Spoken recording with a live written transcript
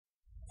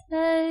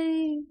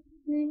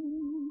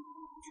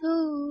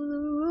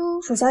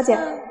鼠小姐，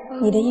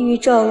你的抑郁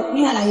症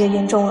越来越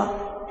严重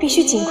了，必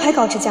须尽快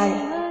告知家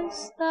人。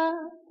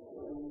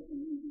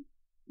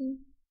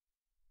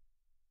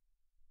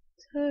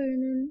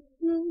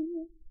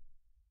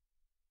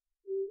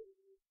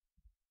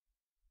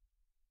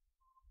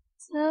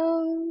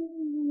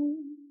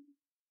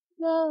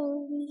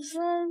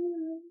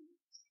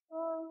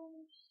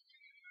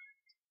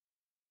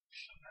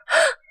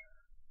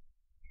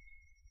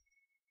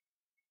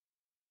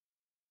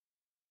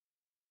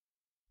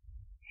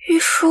玉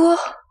叔，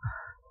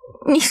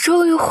你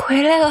终于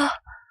回来了。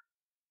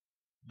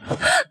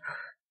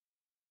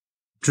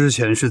之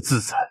前是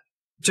自残，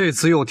这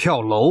次又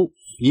跳楼，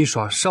你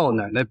耍少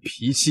奶奶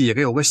脾气也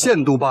该有个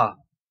限度吧？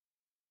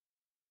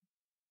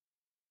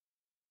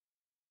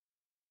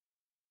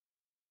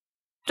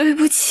对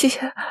不起，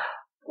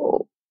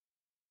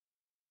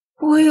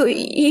我有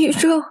抑郁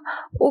症，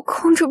我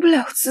控制不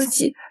了自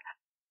己。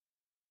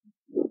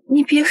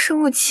你别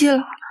生我气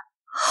了，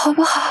好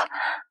不好？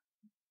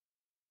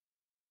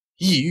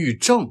抑郁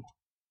症？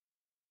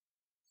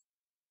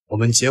我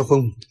们结婚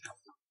5年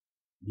了，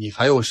你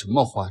还有什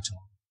么花招？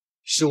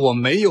是我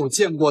没有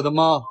见过的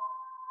吗？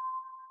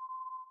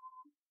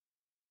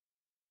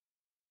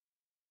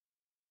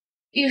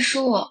玉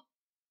叔，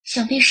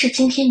想必是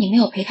今天你没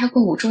有陪他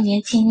过5周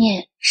年纪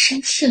念，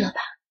生气了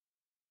吧？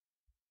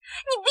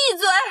你闭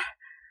嘴！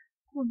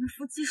我们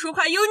夫妻说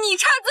话有你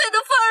插嘴的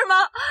份儿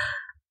吗？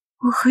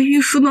我和玉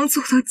叔能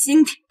走到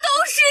今天，都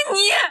是你。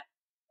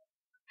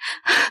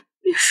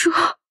玉叔。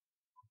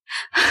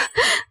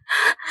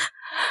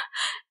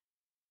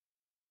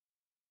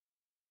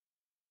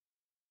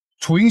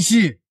楚云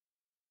溪，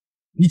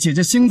你姐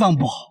姐心脏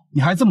不好，你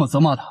还这么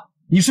责骂她，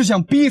你是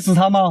想逼死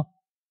她吗？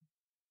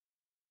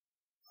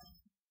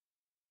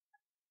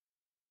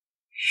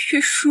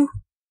玉叔，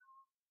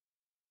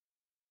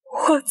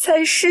我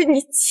才是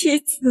你妻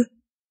子。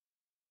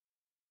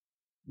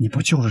你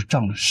不就是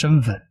仗着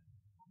身份，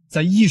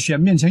在一选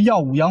面前耀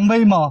武扬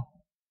威吗？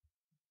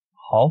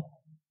好。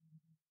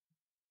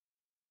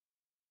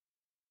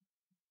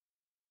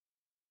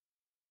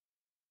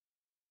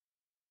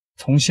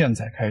从现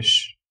在开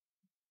始，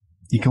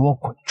你给我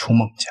滚出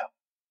孟家！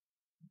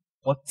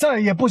我再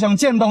也不想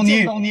见到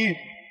你！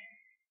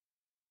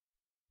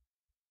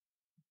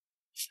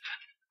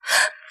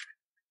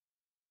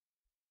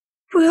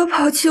不要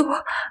抛弃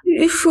我，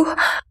玉叔，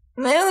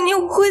没有你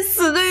我会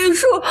死的，玉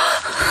叔。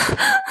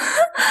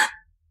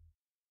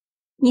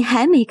你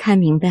还没看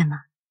明白吗？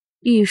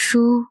玉叔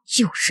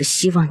就是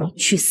希望你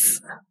去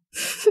死。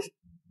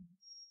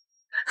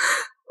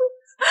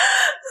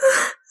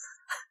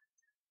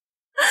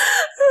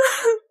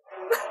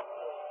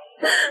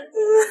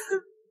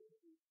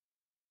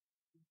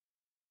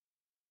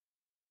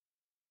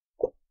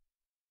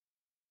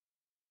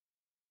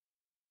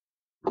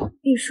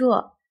玉叔，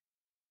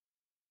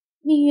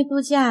蜜月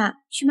度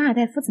假去马尔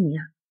代夫怎么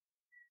样？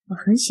我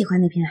很喜欢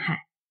那片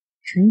海，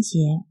纯洁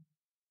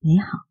美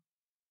好。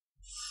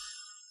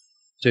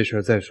这事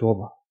儿再说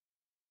吧。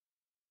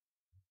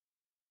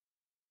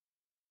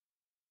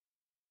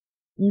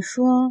你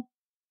说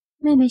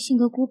妹妹性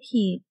格孤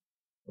僻，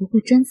不会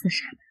真自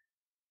杀吧？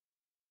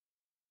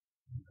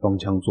装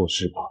腔作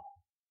势吧，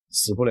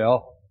死不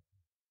了。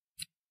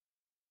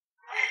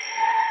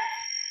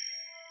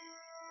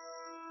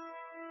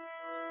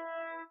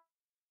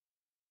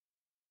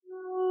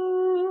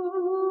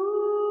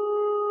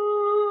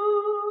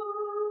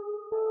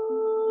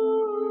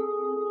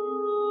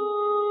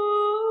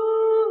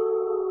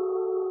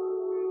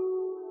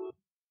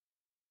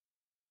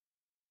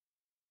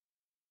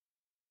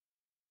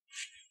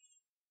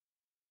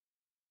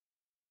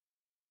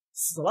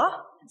死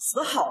了，死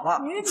得好了，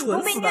女主都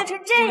被虐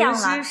成这样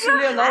了，是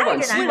恋老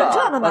晚期吧？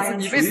这么玩意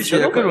你被死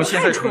的各种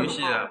陷害程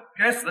序，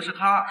该死的是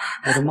他。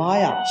我的妈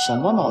呀，什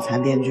么脑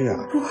残编剧啊！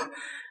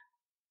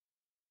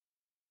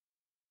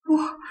活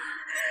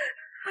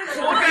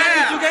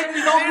该，就该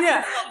地刀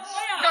片，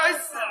该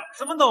死！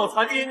什么脑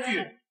残编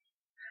剧？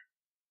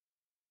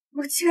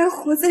我竟然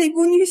活在一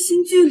部虐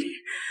心剧里，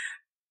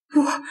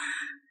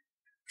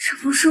这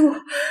不是我，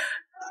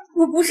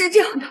我不是这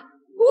样的，我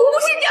不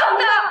是这样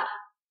的。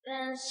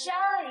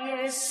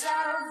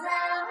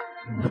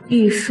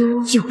玉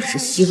叔就是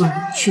希望你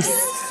去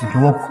死。你给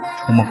我滚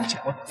出孟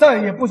家！我再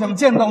也不想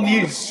见到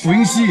你。楚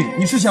云溪，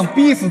你是想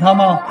逼死他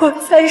吗？我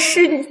才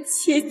是你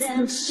妻子，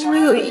我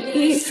有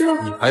抑郁症。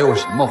你还有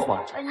什么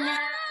话招？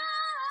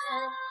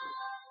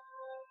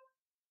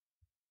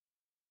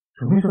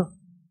楚秘书，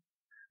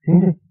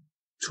听听。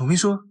楚秘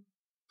书，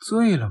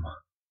醉了吗？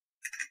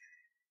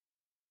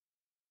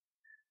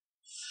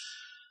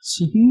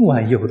今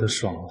晚有的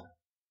爽了。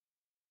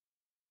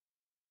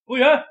服务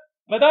员，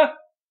买单。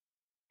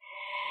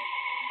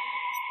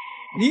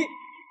你，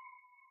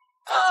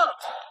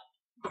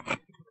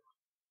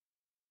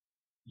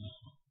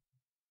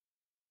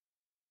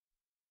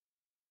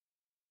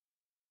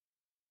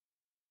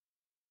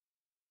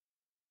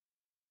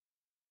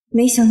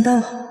没想到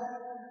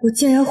我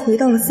竟然回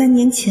到了3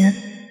年前。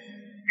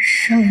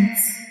上一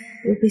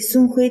次我被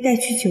孙辉带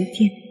去酒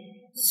店，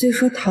虽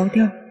说逃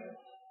掉，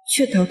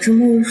却导致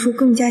孟玉书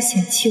更加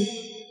嫌弃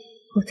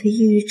我，我的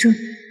抑郁症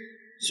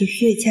也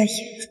越加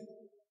严重。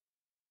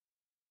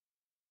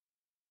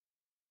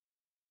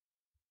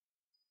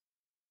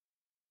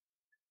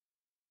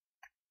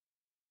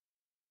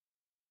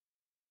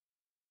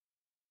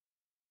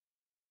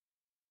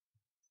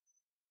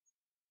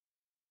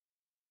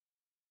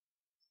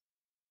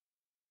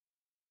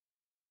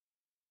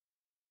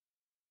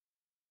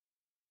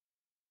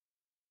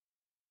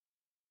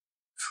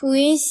楚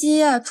云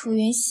熙啊，楚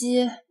云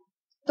熙，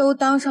都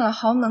当上了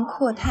豪门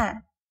阔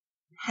太，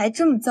还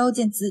这么糟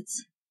践自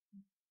己，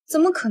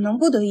怎么可能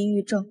不得抑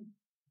郁症？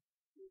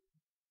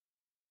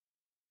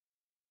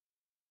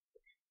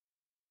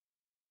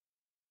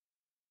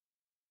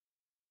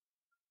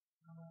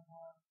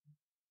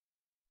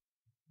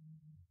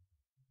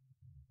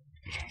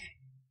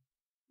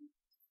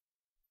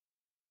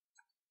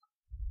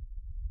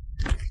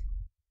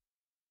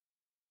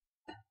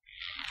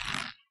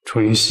楚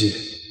云熙，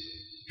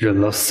忍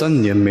了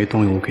3年没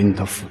动用我给你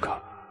的副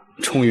卡，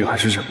终于还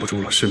是忍不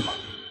住了，是吗？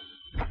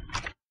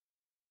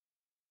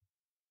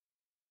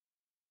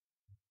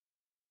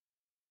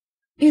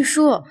玉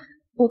书，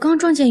我刚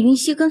撞见云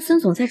溪跟孙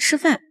总在吃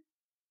饭。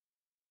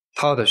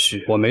他的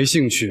事我没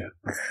兴趣。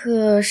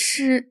可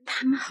是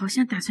他们好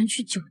像打算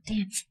去酒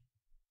店。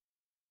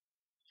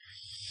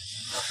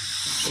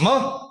什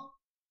么？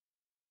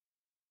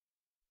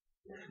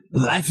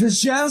 Life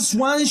is just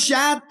one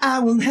shot, I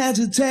won't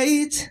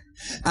hesitate.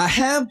 I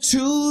have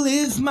to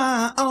live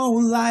my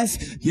own life.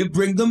 You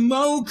bring the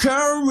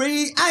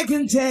mockery, I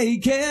can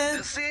take it.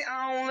 It's the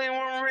only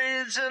one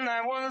reason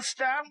I won't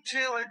stop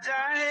till I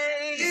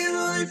die.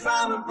 Even if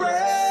I'm a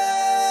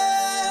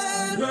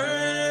breath,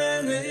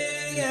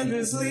 burning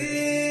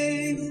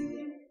endlessly,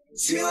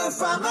 till I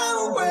find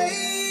my way.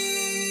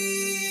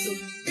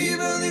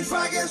 Even if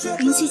I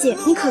get 云溪姐，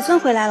你可算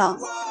回来了。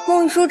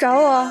孟玉书找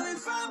我。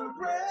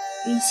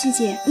 云溪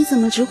姐，你怎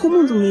么直呼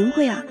孟总名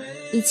讳啊？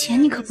以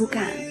前你可不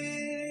敢。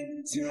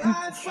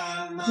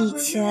以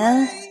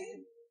前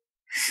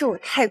是我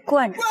太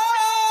惯着他，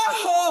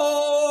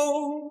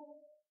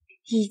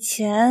以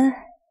前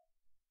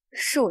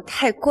是我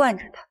太惯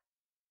着他。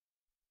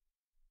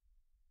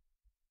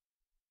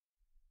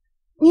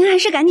您还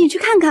是赶紧去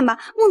看看吧，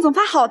孟总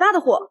发好大的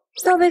火。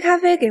倒杯咖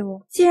啡给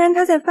我，既然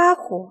他在发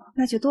火，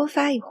那就多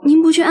发一会儿。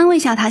您不去安慰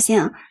下他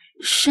先啊，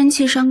生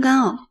气伤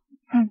肝哦。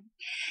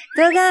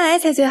得肝癌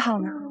才最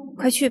好呢，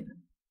快去吧。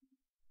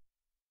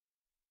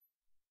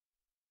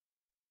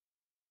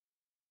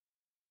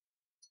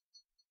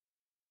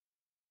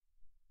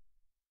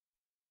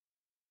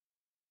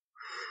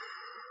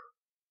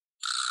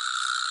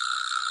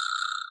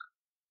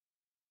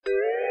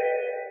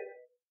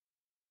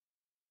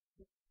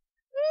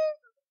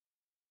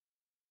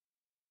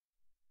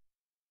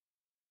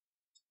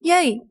耶，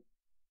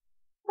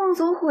孟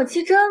总火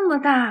气这么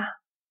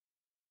大，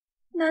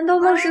难道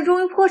孟氏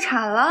终于破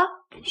产了？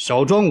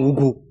 小装无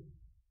辜，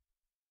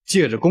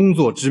借着工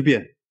作之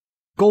便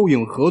勾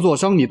引合作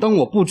商，你当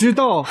我不知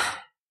道？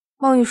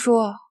孟玉书，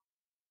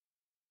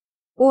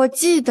我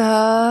记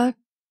得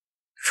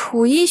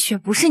楚一雪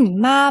不是你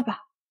妈吧？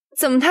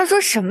怎么她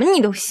说什么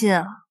你都信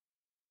啊？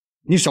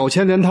你少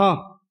牵连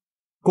她，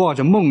挂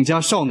着孟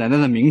家少奶奶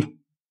的名头，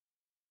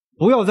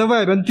不要在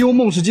外边丢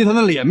孟氏集团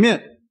的脸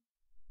面。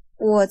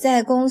我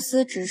在公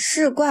司只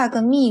是挂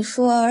个秘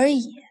书而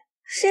已，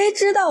谁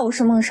知道我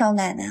是孟少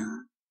奶奶啊？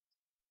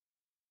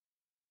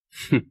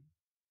 哼，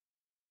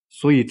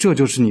所以这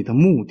就是你的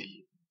目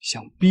的，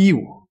想逼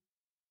我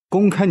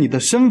公开你的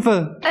身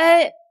份？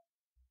哎，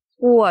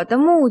我的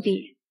目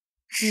的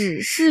只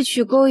是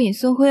去勾引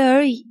孙辉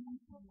而已。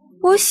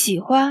我喜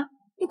欢，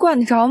你管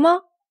得着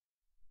吗？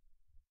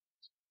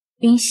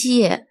云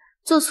溪，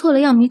做错了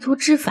要迷途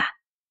知返，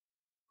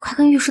快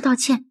跟玉书道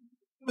歉。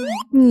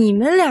你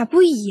们俩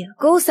不也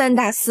够3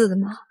大4的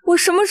吗？我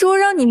什么时候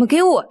让你们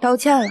给我道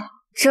歉了？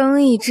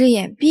睁一只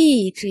眼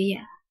闭一只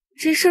眼，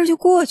这事儿就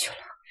过去了。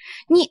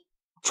 你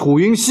楚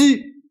云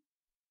熙，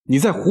你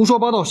在胡说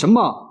八道什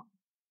么？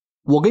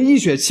我跟一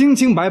雪清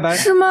清白白，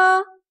是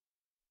吗？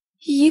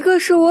一个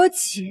是我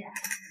姐，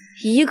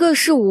一个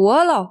是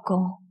我老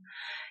公，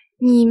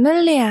你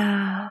们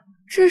俩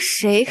这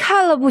谁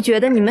看了不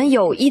觉得你们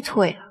有一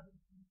腿啊？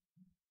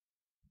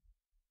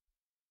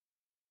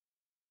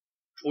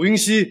楚云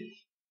熙，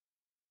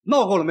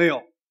闹够了没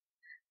有？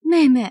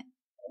妹妹，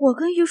我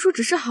跟玉书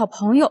只是好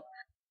朋友，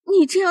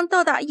你这样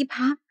倒打一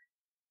耙。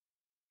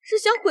 是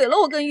想毁了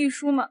我跟玉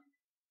书吗？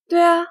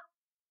对啊，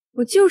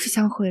我就是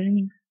想毁了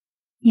你们。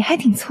你还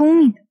挺聪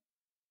明的。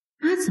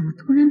妈怎么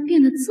突然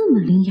变得这么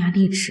伶牙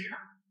俐齿了？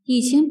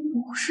以前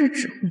不是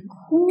只会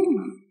哭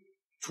吗？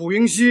楚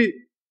云熙，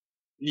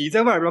你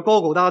在外边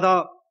高勾搭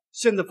搭，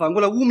现在反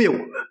过来污蔑我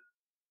们，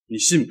你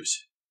信不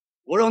信？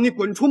我让你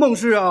滚出孟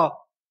氏啊！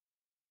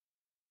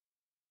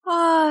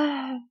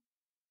唉，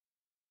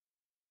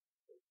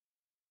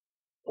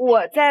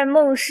我在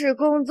孟氏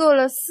工作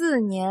了4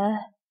年。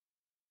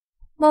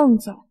 孟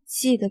总，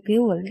记得给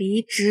我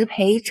离职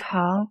赔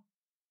偿。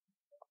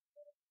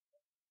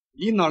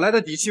你哪来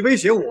的底气威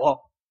胁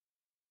我？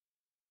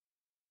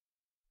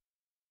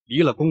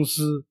离了公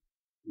司，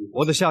你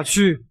活得下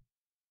去？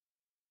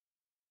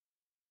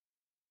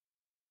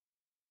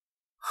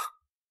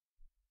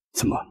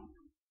怎么，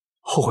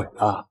后悔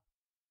了？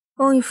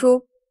孟玉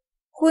书，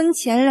婚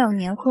前2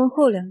年，婚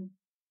后2年，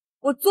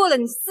我做了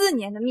你4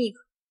年的密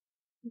客，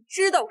你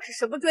知道我是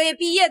什么专业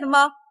毕业的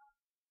吗？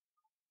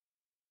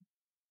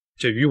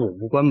这与我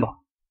无关吧？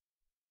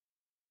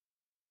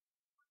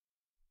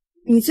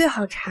你最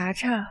好查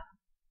查，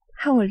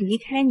看我离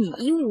开你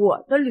以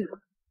我的履历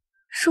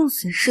受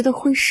损失的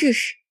会是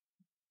谁？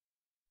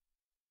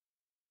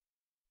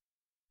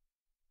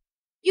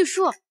玉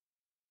书，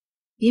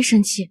别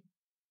生气。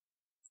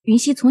云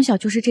溪从小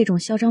就是这种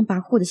嚣张跋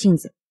扈的性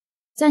子，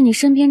在你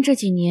身边这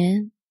几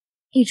年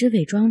一直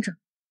伪装着，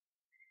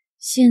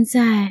现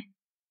在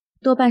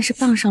多半是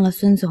傍上了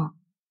孙总，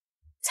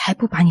才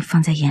不把你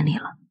放在眼里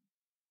了。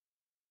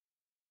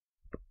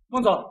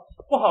孟总，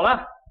不好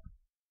了！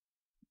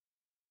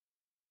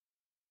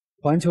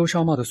环球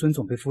商贸的孙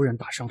总被夫人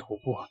打伤头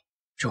部，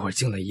这会儿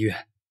进了医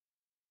院。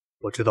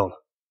我知道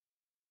了。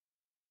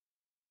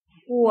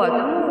我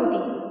的目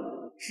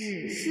的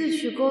只是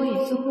去勾引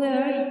孙威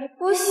而已，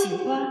我喜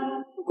欢，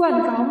你管得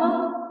着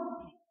吗？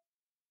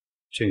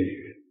这女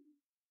人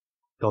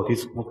到底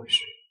怎么回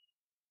事？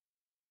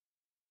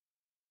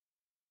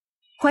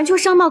环球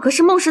商贸可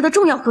是孟氏的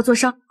重要合作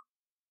商，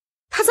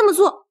他这么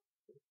做，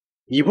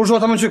你不是说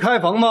他们去开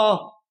房吗？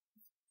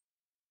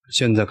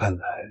现在看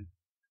来，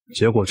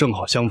结果正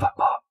好相反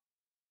吧？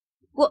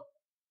我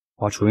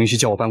把楚云熙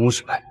叫我办公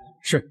室来。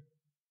是。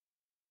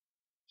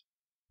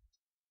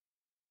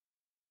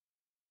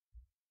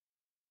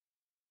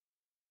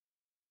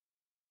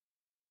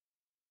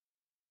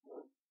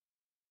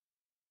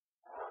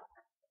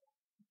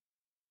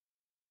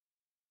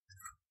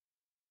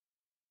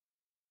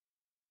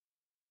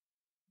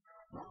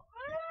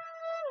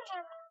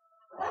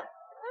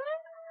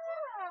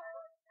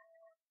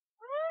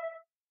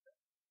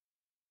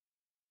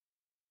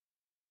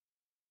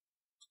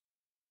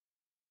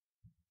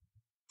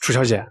楚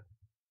小姐，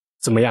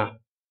怎么样？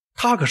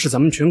他可是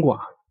咱们拳馆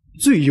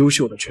最优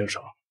秀的拳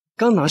手，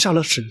刚拿下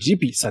了省级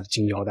比赛的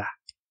金腰带。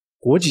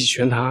国际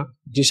拳坛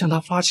已经向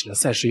他发起了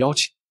赛事邀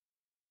请。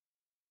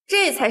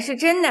这才是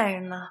真男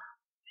人嘛！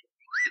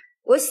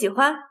我喜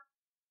欢。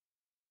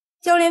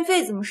教练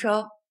费怎么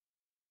收？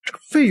这个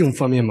费用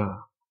方面嘛，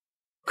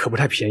可不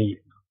太便宜，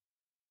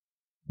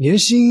年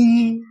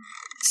薪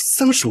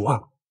30万。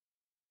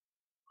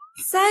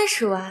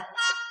30万？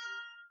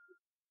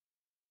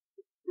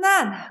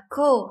那哪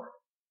够啊！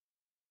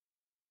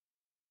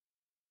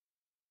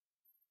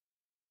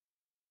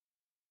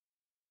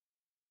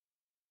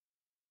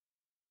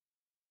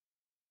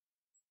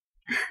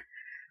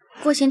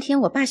过些天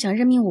我爸想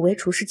任命我为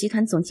楚氏集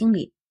团总经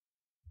理，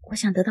我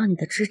想得到你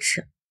的支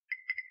持。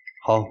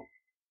好，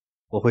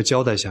我会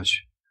交代下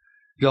去，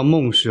让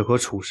孟氏和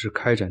楚氏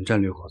开展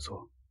战略合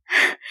作。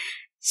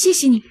谢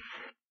谢你。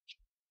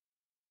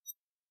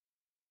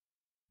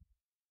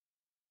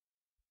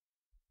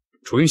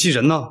楚云熙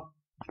人呢？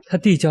他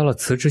递交了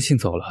辞职信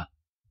走了，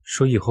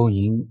说以后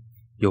您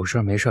有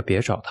事没事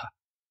别找他。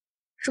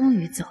终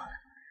于走了，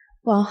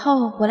往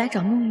后我来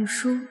找孟玉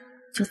书，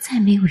就再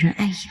没有人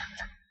碍眼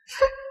了。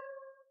哼！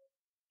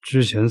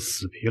之前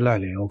死皮赖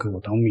脸要给我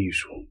当秘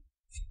书，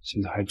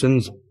现在还真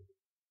走。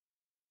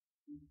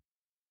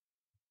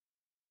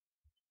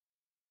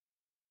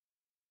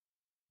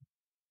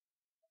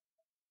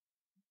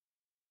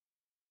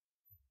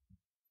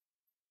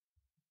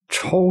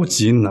超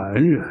级男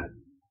人。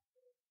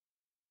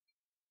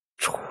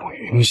楚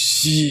云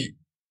熙，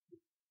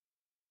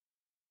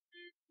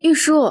玉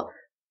书，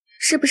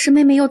是不是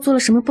妹妹又做了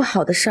什么不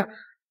好的事儿？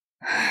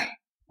唉，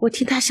我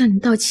替她向你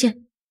道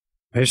歉。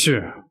没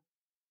事，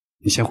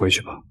你先回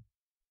去吧。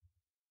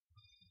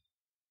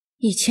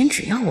以前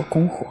只要我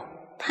拱火，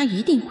她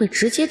一定会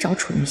直接找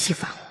楚云熙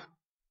发火，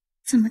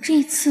怎么这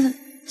一次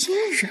竟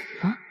然忍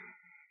了？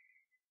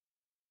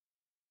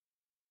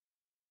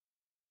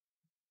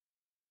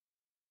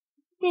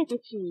对不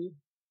起，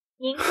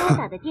您拨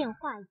打的电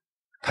话。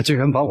他竟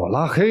然把我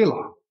拉黑了，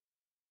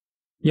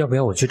要不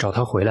要我去找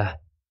他回来？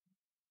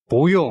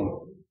不用，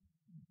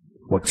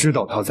我知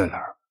道他在哪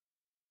儿。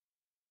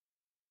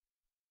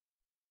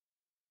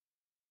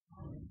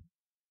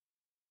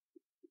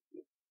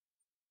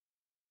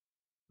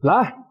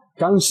来，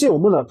感谢我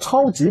们的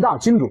超级大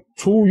金主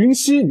楚云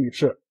熙女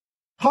士，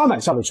她买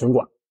下了拳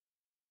馆，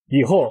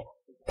以后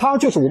她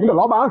就是我们的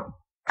老板。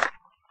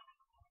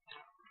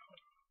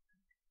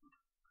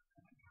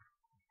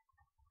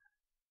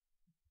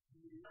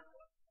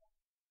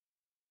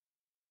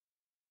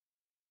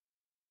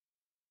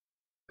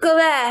各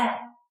位，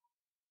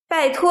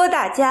拜托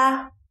大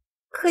家，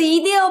可一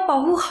定要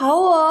保护好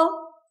我哦！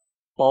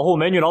保护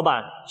美女老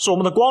板是我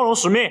们的光荣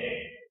使命。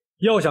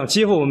要想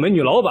欺负我们美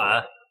女老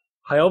板，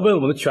还要问我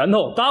们的拳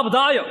头答不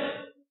答应。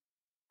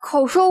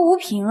口说无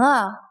凭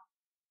啊，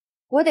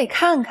我得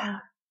看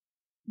看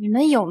你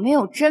们有没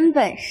有真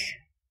本事。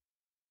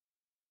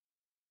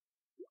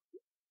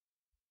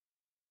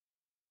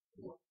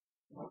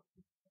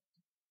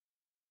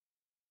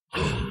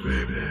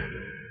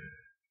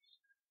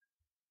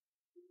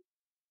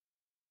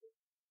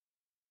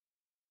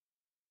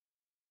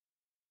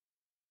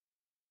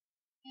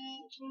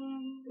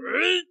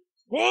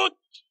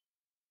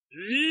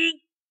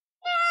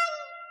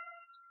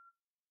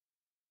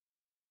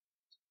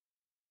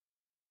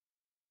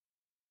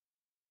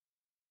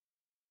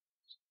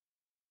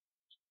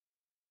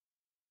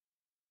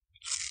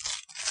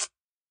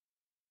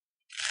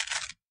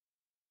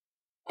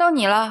到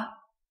你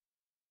了。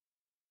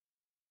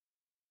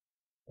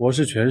我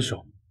是拳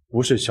手，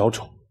不是小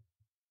丑，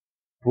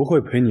不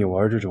会陪你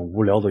玩这种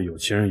无聊的有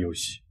钱人游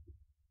戏。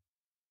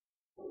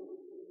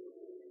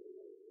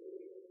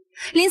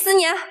林思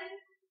年，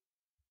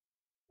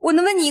我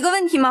能问你一个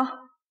问题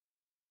吗？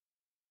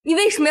你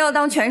为什么要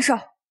当拳手？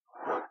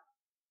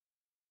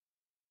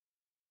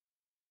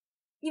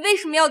你为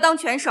什么要当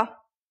拳手？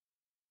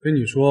跟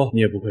你说，你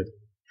也不会懂。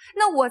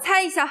那我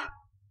猜一下，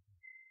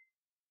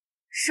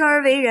生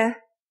而为人，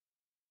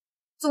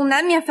总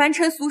难免凡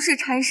尘俗世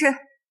缠身，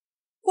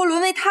或沦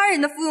为他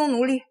人的附庸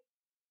奴隶。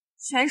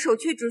拳手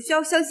却只需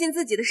要相信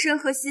自己的身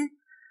和心，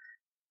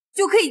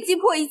就可以击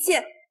破一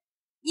切。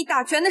你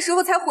打拳的时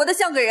候才活得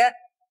像个人。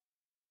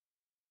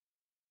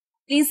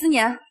林思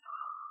年，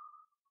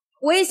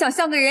我也想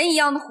像个人一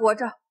样的活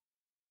着，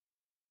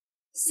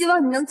希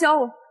望你能教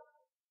我。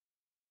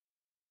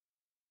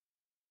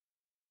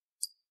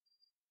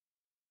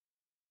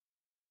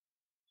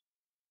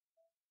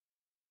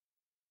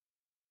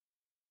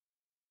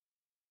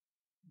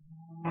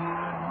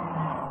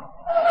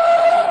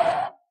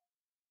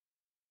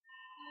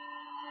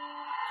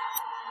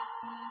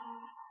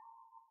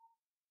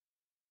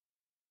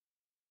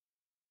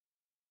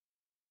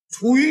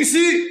楚云熙，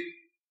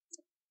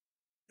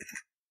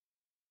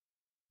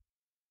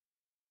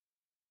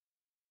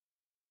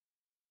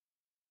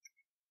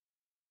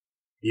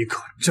你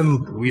可真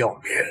不要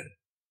脸！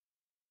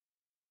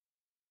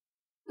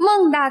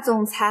孟大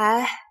总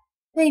裁，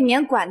未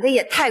免管得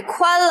也太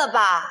宽了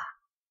吧？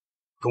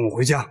跟我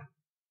回家。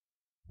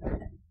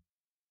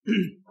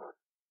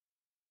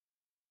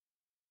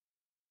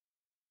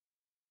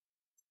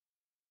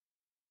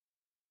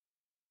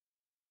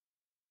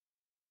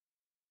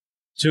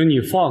请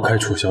你放开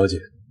楚小姐，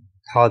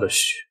她的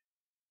血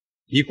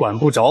你管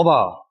不着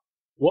吧？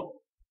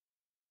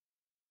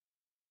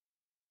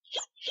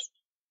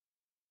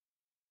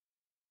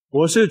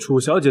我是楚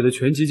小姐的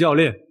拳击教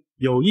练，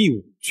有义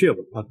务确保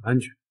她的安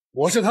全。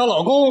我是她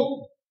老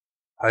公。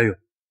还有，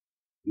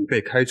你被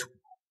开除，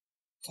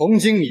从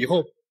今以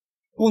后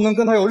不能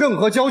跟她有任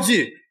何交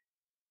际。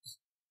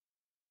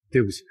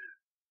对不起，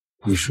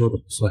你说的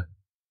不算，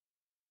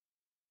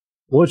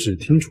我只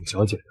听楚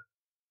小姐的。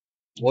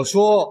我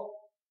说。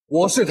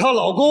我是她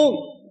老公。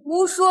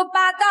胡说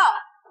八道！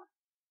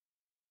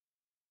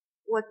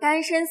我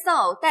单身丧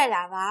偶带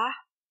俩娃，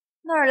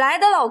哪儿来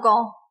的老公？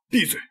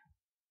闭嘴！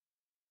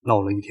闹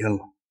了一天了，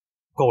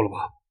够了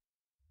吧？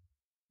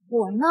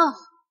我闹？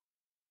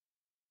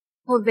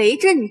我围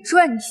着你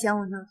转，你嫌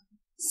我闹？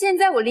现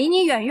在我离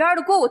你远远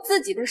的过我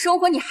自己的生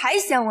活，你还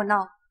嫌我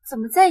闹？怎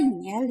么在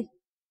你眼里，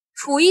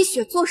楚一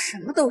雪做什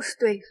么都是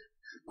对的，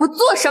我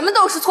做什么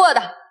都是错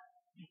的？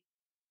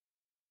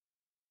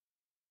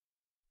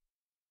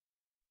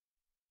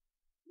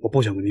我不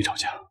想跟你吵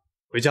架，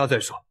回家再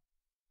说。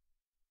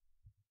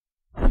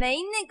没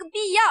那个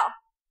必要。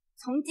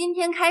从今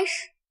天开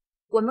始，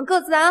我们各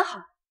自安好。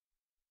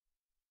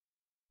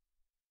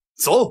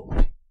走。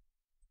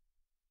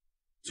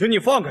请你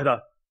放开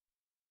他，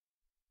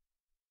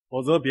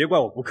否则别怪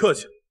我不客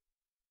气了。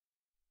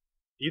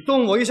你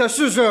动我一下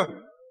试试。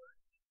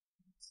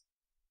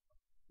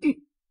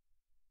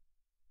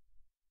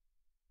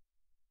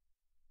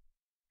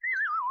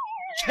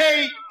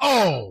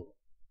KO。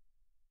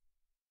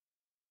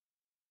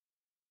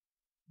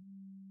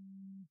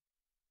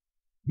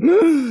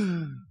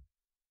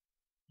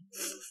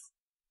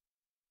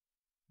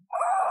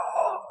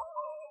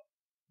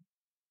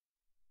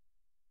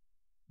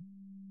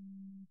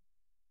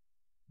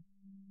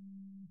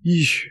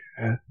一雪，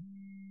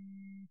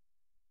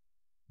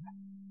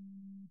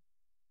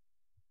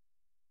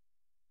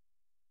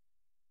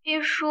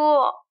玉叔，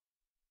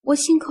我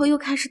心口又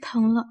开始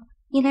疼了，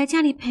你来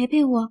家里陪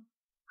陪我，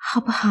好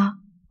不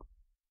好？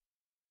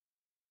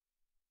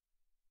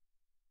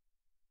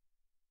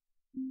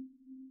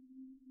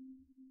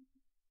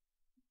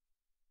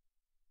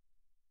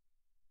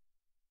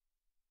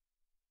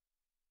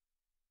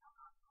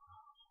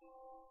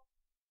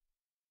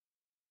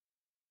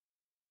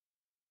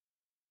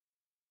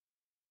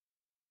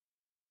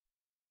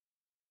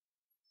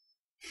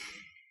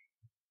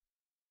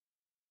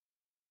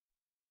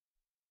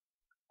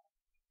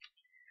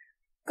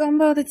刚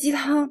煲的鸡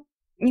汤，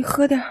你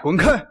喝点。滚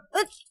开！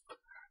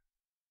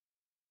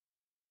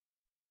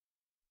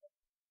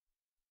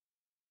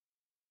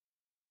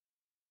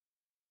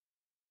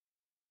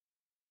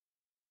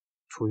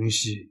楚云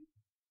熙，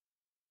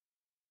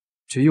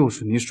这又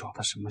是你耍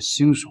的什么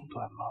新手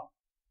段吗？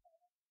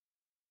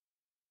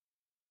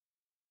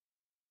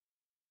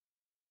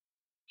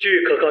据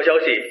可靠消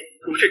息，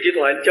古氏集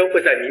团将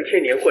会在明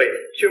天年会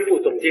宣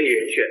布总经理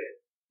人选。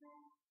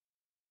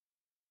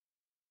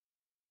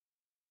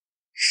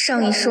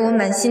上一世我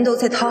满心都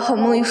在讨好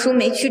孟玉书，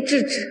没去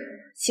制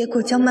止，结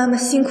果将妈妈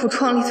辛苦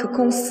创立的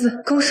公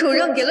司拱手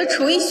让给了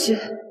楚一雪。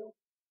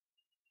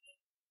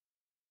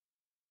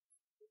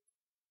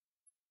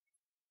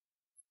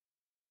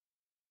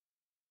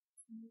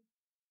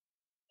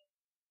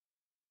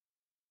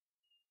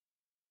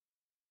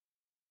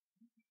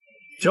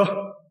停！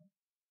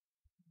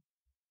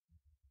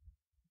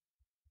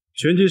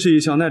拳击是一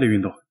项耐力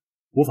运动，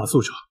无法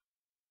速成。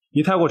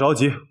你太过着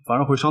急，反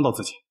而会伤到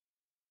自己。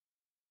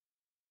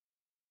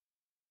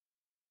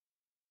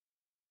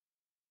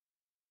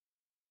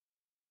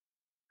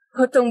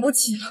我等不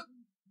起了，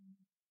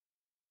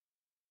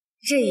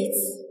这一次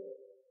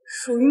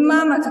属于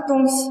妈妈的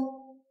东西，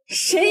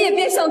谁也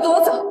别想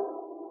夺走！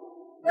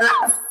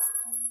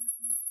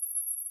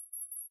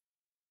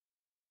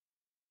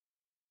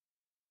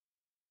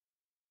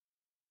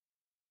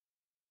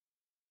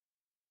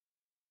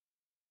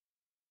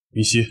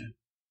云溪，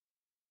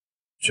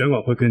拳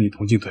馆会跟你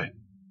同进退。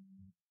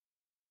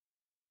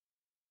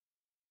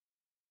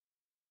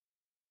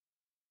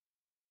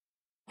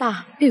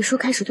爸，绿叔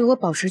开始对我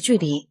保持距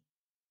离，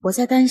我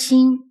在担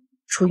心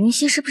楚云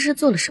溪是不是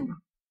做了什么。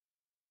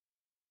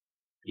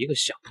一个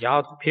小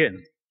丫头片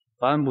子，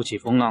翻不起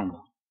风浪的，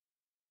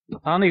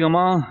他那个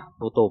忙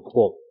都斗不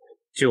过我，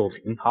就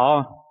凭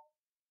他。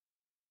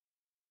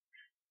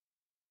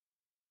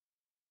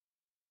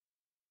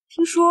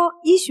听说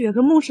一雪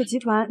和孟氏集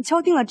团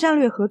敲定了战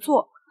略合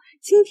作，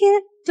今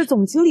天这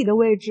总经理的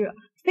位置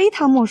非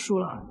他莫属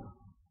了。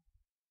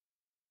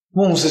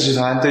孟氏集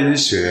团对一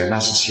雪那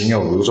是情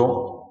有独钟，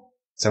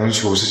咱们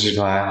楚氏集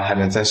团还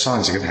能再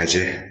上几个台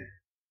阶。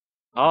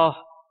好，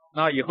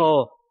那以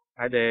后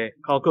还得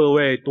靠各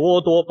位多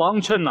多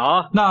帮衬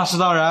啊！那是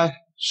当然，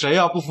谁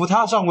要不服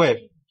他上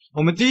位，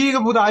我们第一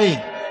个不答应。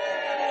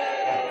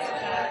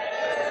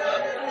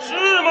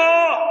是吗？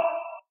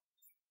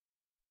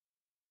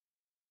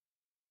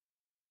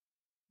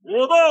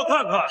我倒要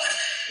看看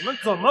你们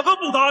怎么个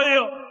不答应！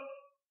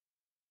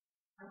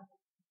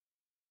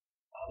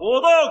我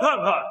倒要看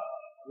看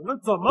你们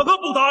怎么个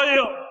不答应！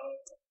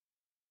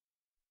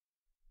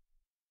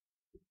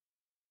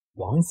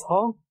王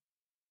仓，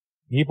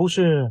你不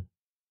是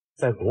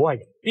在国外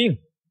养病？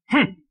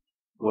哼！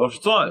我要是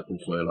再不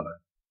回来，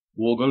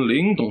我跟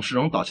林董事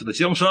长打下的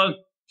江山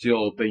就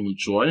要被你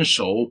转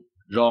手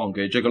让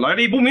给这个来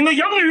历不明的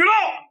养女了！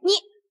你，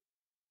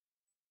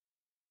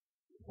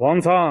王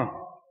仓，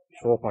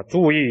说话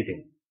注意一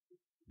点。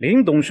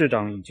林董事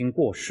长已经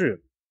过世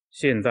了，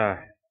现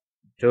在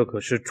这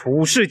可是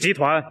楚氏集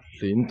团。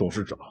林董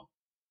事长，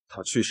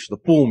他去世的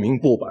不明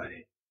不白，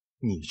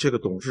你这个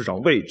董事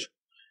长位置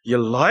也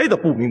来得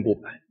不明不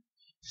白，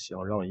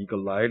想让一个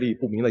来历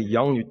不明的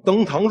养女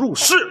登堂入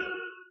室，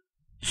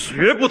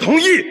绝不同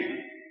意。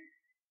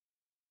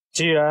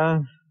既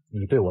然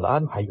你对我的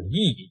安排有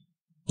异议，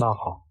那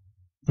好，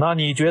那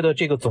你觉得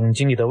这个总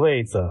经理的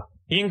位子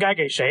应该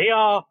给谁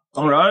啊？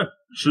当然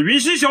是云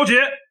溪小姐，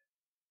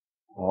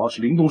她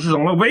是林董事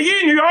长的唯一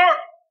女儿。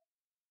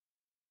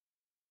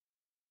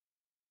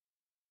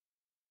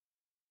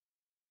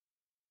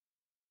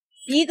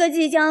一个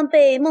即将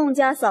被孟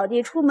家扫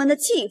地出门的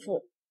弃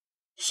妇，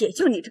也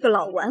就你这个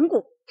老顽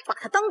固，把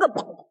她当个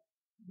宝。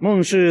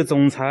孟氏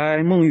总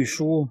裁孟玉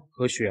书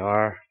和雪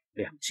儿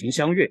两情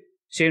相悦，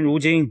现如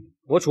今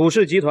我楚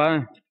氏集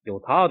团有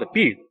他的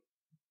庇护，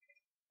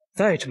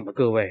在场的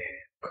各位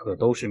可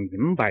都是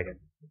明白人，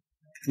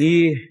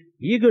你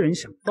一个人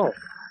想造反，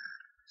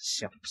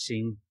小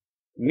心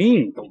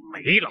命都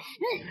没了。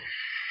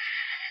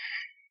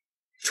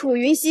楚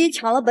云溪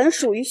抢了本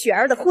属于雪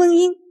儿的婚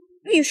姻，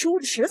玉书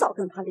迟早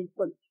跟他离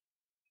婚，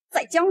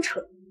再僵扯，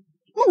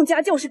孟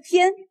家就是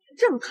天，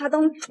让他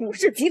当楚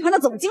氏集团的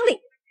总经理，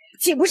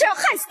岂不是要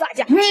害死大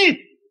家？哼！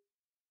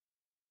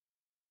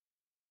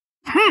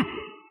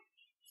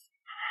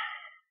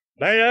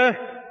来人，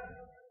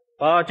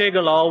把这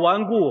个老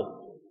顽固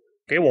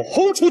给我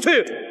轰出去！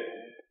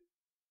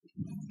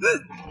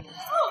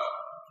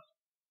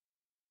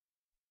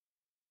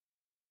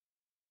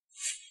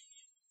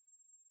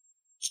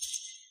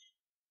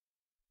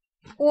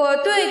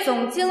我对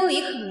总经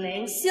理可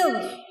没兴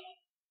趣，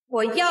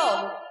我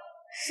要的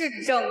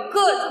是整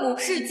个楚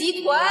氏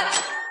集团。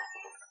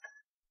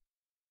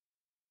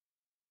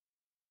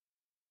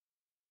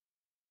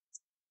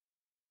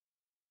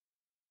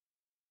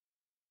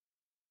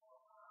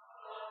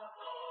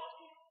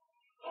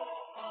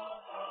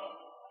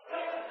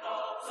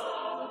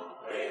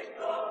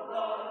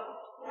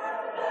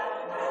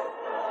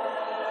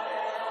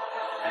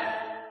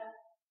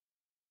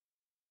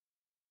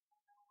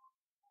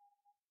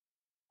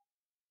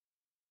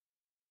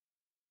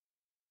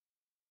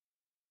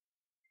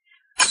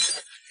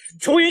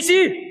楚云溪，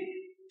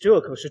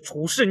这可是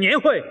楚氏年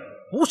会，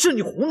不是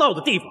你胡闹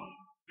的地方，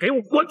给我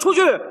滚出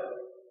去！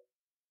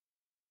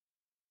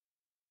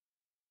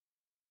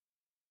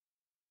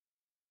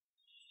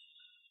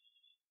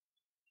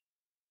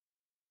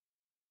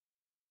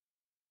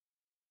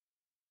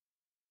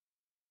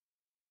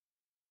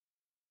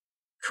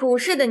楚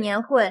氏的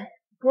年会，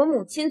我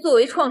母亲作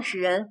为创始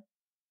人，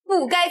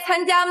不该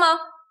参加吗？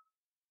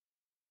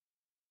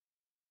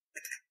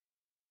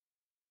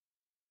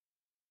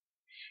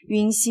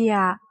云溪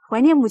啊，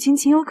怀念母亲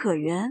情有可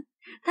原，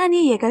但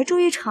你也该注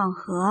意场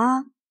合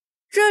啊。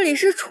这里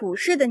是处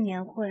事的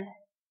年会，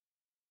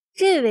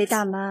这位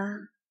大妈，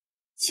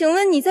请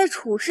问你在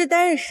处事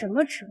担任什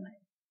么职位？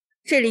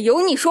这里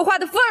有你说话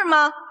的份儿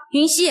吗？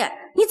云溪，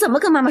你怎么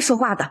跟妈妈说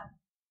话的？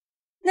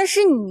那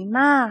是你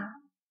妈，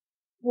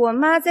我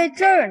妈在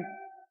这儿呢。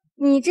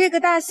你这个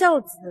大孝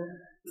子，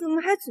怎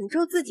么还诅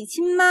咒自己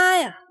亲妈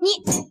呀？你，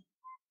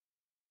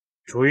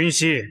楚云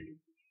溪，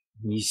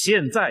你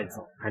现在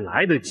走还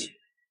来得及，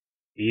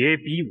别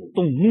逼我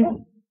动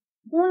怒。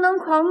无能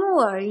狂怒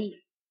而已。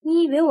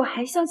你以为我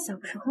还像小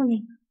时候那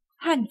样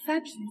怕你发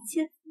脾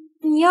气？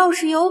你要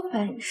是有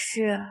本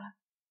事，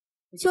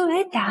就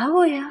来打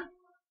我呀！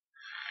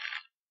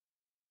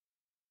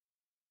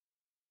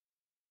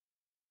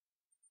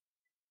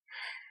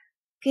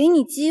给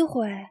你机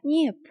会，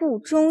你也不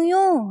中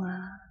用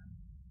啊！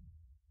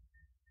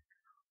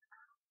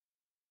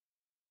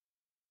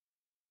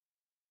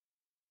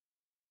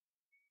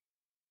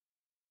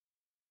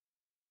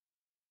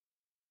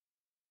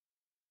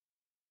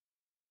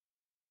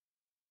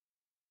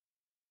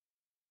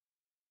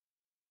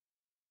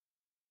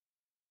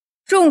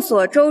众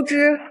所周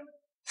知，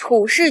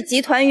楚氏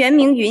集团原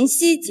名云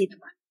溪集团，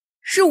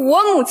是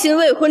我母亲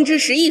未婚之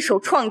时一手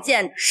创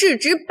建的，市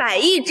值100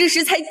亿之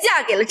时才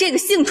嫁给了这个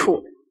姓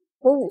楚。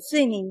我5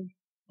岁那年，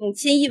母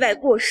亲意外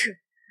过世，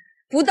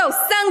不到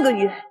3个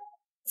月，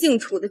姓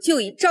楚的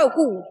就以照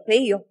顾我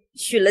为由，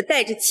娶了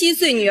带着7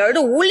岁女儿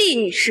的吴丽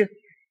女士，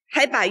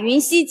还把云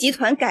溪集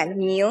团改了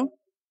名。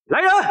来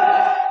人，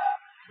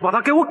把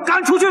他给我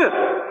赶出去！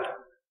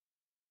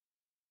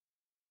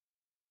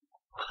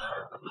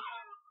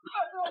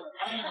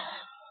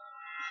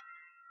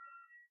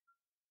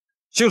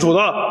姓楚的，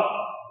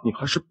你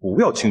还是不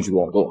要轻举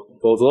妄动，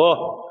否则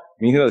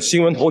明天的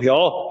新闻头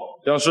条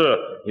将是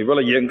你为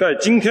了掩盖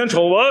惊天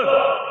丑闻，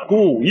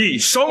故意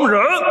伤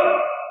人。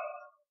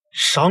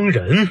伤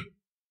人？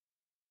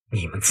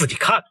你们自己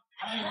看。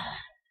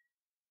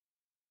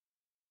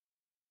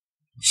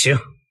行，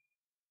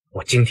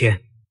我今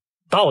天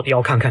到底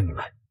要看看你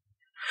们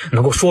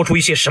能够说出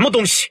一些什么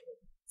东西。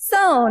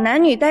丧偶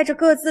男女带着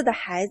各自的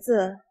孩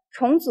子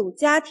重组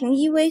家庭，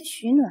依偎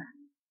取暖，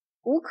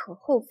无可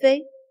厚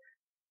非。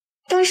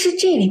但是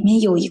这里面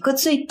有一个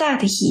最大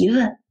的疑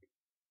问。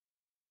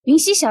云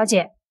溪小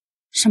姐，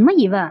什么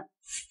疑问？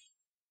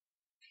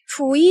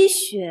楚一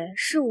雪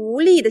是吴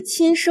丽的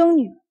亲生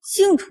女儿，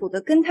姓楚的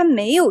跟她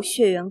没有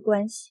血缘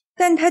关系，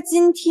但她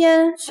今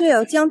天却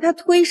要将她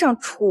推上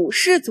楚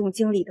氏总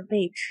经理的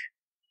位置，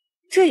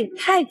这也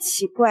太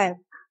奇怪了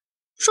吧。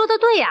说得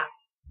对呀，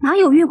哪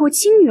有越过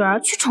亲女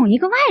儿去宠一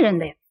个外人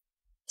的呀？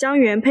将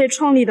原配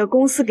创立的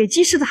公司给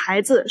继世的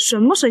孩子，什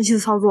么神奇的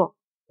操作？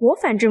我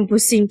反正不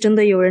信真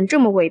的有人这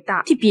么伟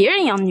大，替别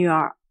人养女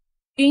儿。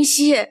云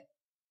溪，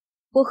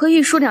我和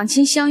玉叔两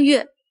情相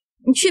悦，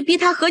你却逼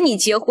他和你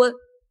结婚，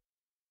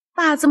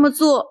爸这么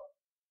做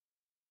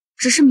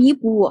只是弥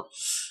补我。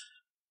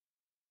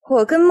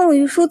我跟孟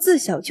玉书自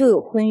小就有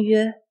婚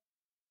约，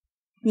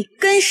你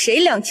跟谁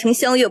两情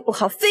相悦不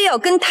好，非要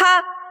跟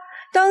他？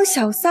当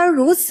小三儿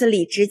如此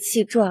理直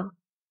气壮，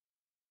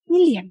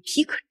你脸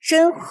皮可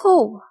真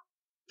厚啊！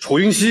楚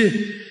云溪，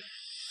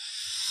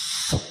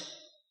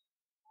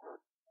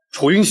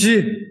楚云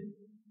溪，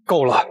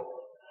够了！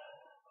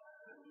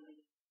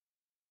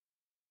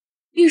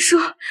玉叔，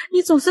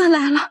你总算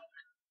来了。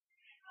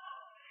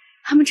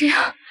他们这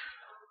样，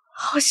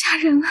好吓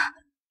人啊！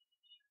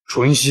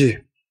楚云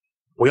溪，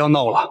不要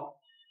闹了。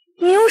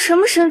你用什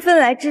么身份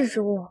来制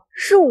止我？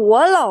是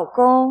我老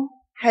公，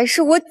还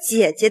是我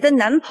姐姐的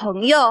男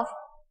朋友？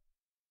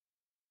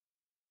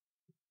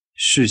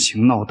事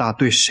情闹大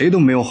对谁都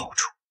没有好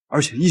处，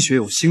而且一雪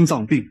有心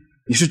脏病，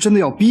你是真的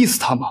要逼死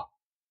他吗？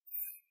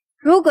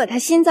如果他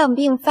心脏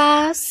病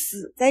发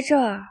死在这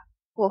儿，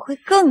我会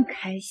更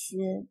开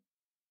心。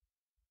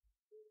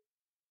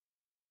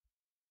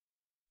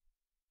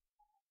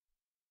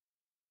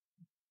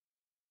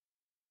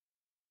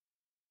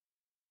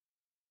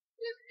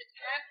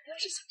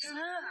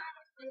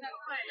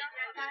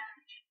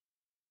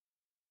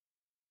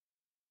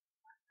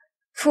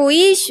楚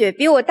一雪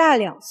比我大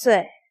2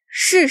岁，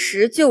事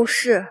实就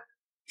是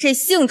这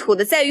姓楚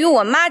的在与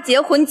我妈结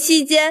婚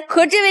期间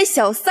和这位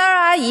小三儿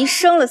阿姨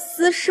生了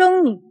私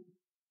生女。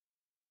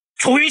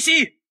楚云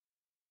溪，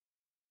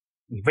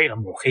你为了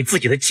抹黑自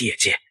己的姐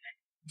姐，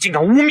竟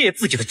敢污蔑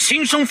自己的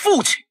亲生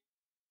父亲！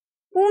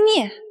污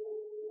蔑？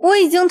我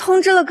已经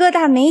通知了各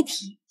大媒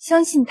体，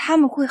相信他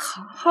们会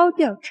好好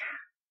调查。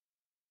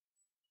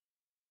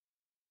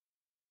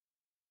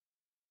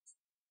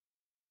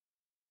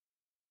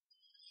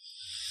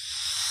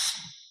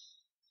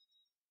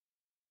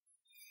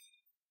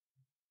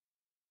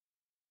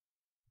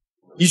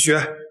一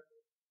雪，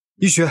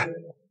一雪，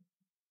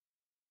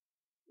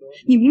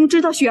你明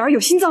知道雪儿有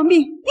心脏病，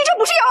你这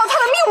不是要了她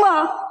的命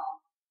吗？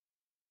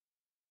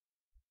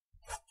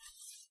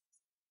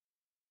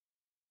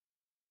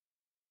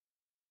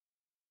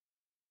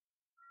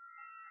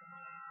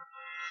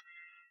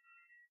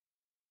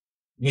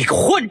你个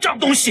混账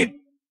东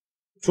西！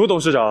楚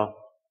董事长，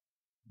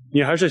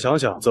你还是想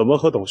想怎么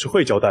和董事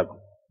会交代吧。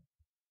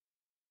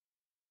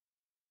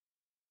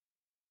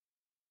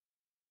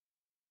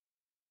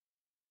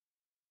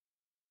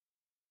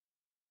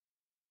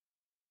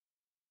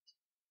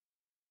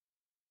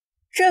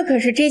这可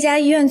是这家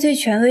医院最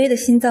权威的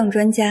心脏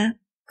专家，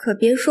可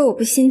别说我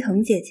不心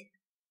疼姐姐。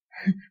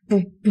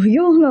不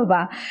用了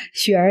吧，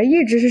雪儿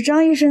一直是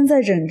张医生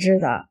在诊治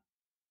的。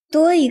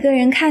多一个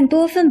人看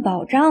多份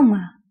保障嘛。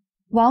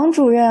王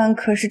主任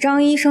可是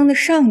张医生的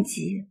上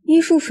级，医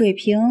术水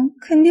平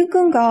肯定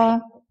更高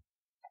啊。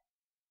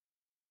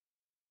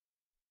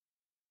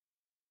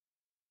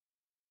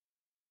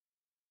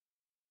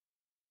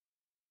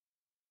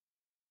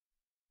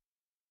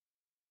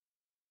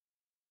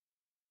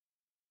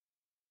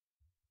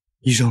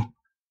医生，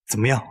怎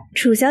么样？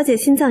楚小姐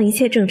心脏一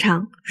切正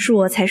常，恕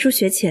我才疏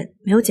学浅，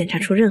没有检查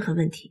出任何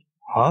问题。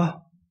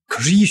啊？可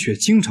是一雪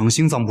经常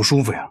心脏不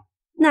舒服呀。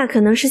那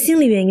可能是心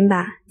理原因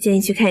吧，建议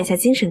去看一下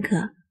精神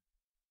科。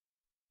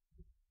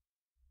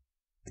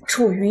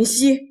楚云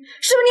溪，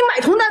是不是你买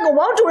通那个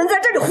王主任在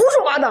这里胡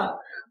说八道？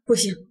不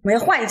行，我要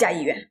换一家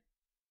医院。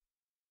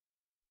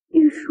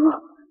玉叔，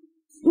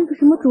那个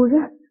什么主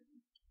任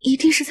一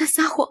定是在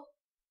撒谎。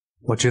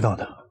我知道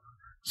的，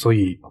所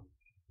以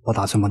我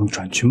打算把你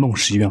转去孟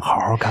氏医院好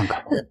好看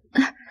看。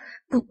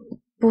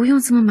不用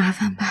这么麻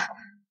烦吧？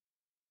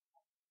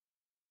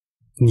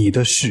你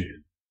的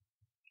事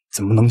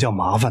怎么能叫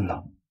麻烦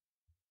呢？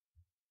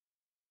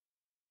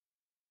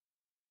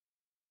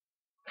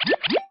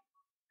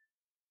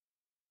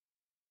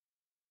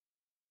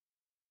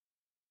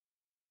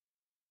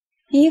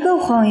一个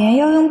谎言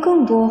要用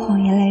更多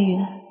谎言来圆，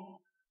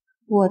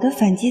我的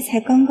反击才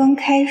刚刚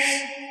开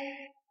始，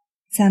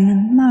咱们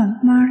慢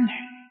慢来。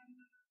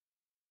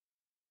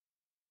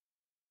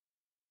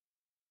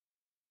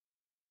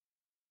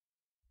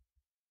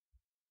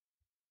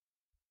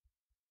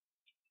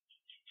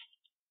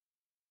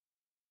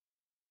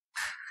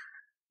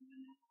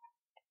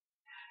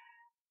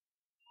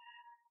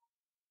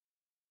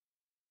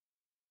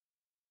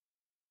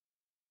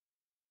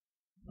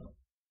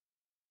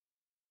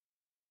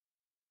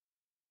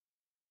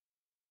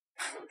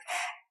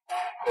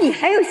你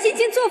还有心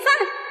情做饭？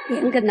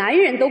连个男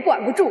人都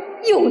管不住，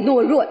又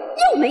懦弱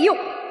又没用。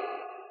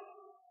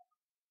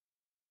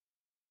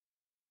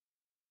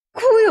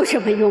哭有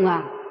什么用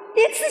啊？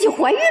连自己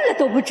怀孕了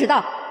都不知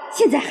道，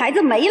现在孩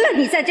子没了，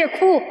你在这儿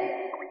哭。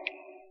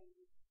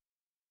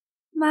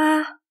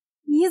妈，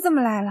你怎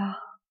么来了？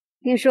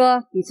听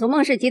说你从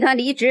孟氏集团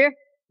离职，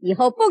以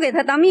后不给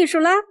他当秘书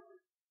了？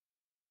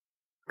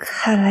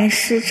看来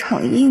是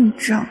场硬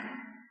仗。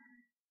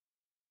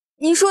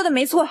您说的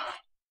没错。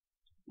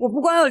我不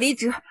光要离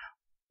职，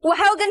我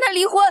还要跟他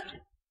离婚，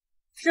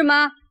是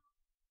吗？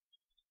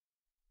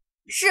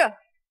是，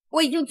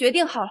我已经决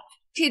定好了，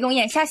这种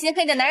眼瞎心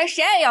黑的男人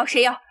谁爱要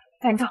谁要，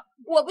反正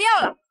我不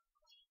要了。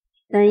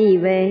本以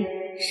为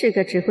是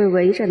个只会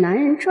围着男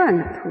人转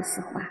的兔死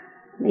花，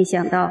没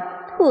想到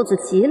兔子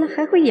急了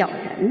还会咬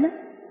人了，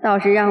倒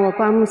是让我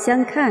刮目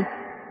相看。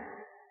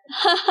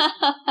哈哈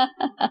哈哈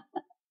哈！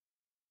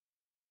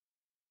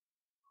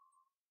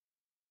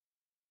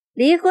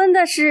离婚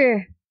的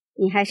事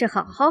你还是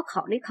好好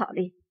考虑考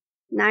虑，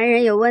男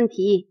人有问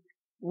题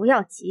不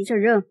要急着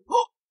扔，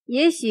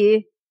也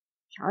许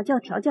调教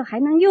调教还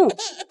能用。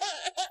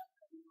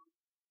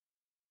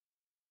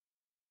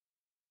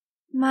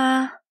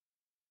妈，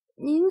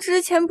您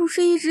之前不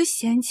是一直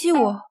嫌弃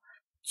我，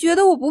觉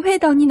得我不配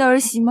当您的儿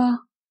媳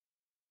吗？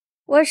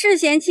我是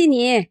嫌弃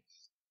你，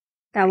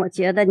但我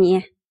觉得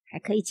你还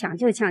可以抢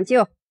救抢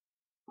救。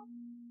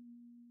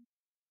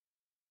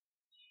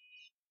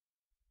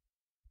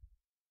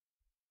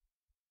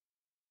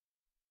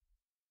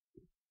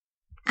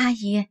阿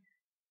姨，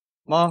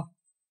妈，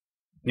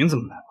您怎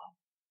么来了？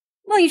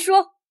孟玉书，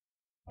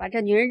把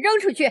这女人扔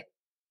出去，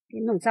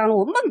别弄脏了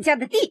我孟家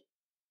的地。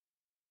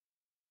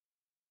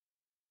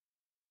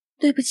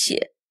对不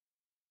起，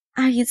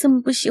阿姨这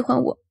么不喜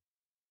欢我，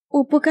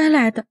我不该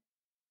来的。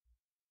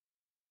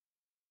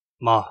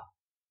妈，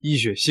一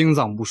雪心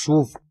脏不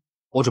舒服，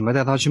我准备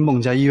带她去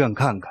孟家医院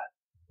看看。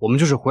我们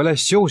就是回来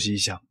休息一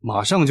下，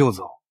马上就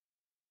走。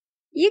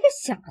一个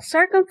小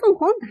三儿跟凤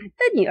凰男的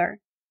女儿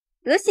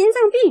得心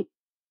脏病，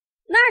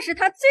那是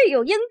他罪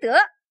有应得。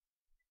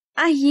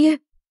阿姨，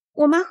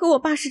我妈和我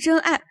爸是真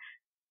爱，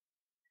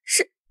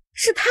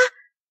是他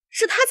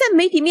在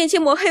媒体面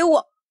前抹黑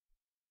我。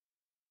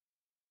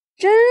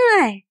真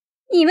爱？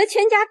你们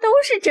全家都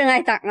是真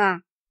爱党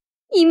啊！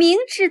你明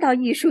知道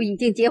玉树已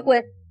经结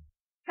婚，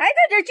还在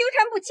这纠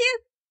缠不清，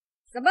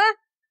怎么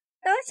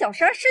当小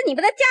三是你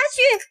们的家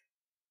训？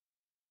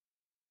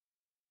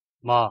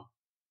妈，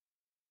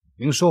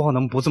您说话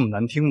能不这么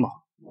难听吗？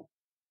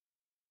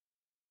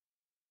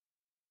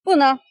不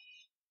能，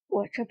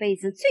我这辈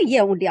子最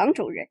厌恶两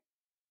种人，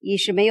一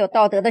是没有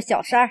道德的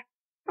小三儿，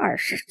二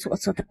是做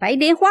作的白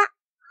莲花。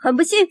很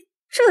不幸，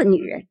这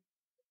女人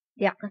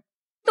两个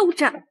都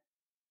占了。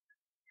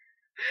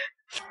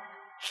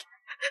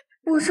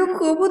我这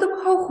婆婆的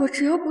炮火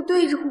只要不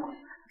对着我，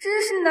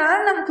真是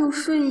哪哪都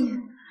顺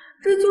眼，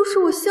这就是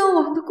我向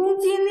往的公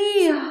击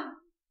力啊！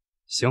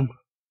行，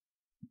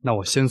那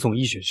我先送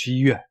一雪去医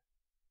院。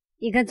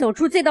你敢走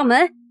出这道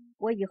门，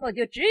我以后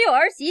就只有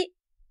儿媳，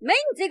没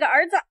你这个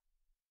儿子。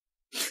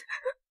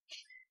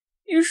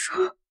玉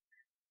叔，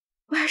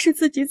我还是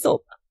自己走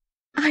吧。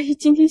阿姨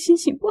今天心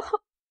情不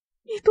好，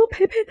你多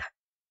陪陪她。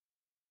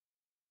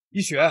一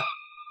雪，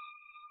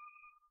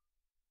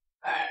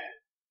哎，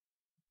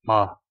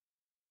妈，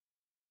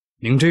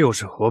您这又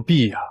是何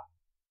必呀？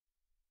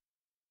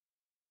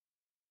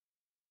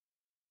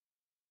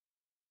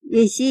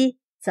叶希，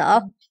走，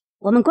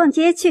我们逛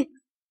街去。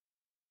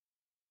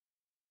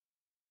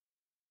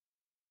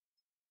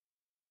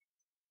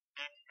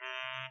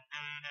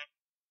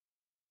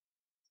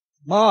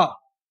妈，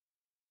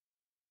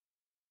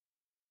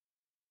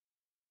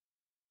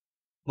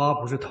妈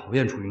不是讨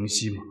厌楚云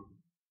熙吗？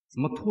怎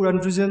么突然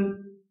之间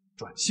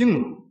转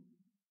性了？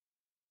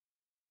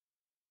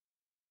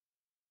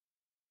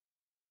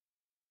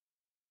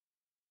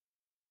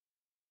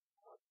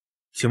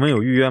请问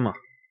有预约吗？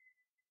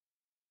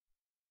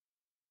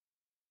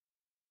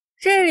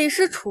这里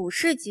是楚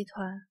氏集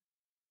团，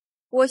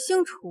我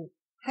姓楚，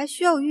还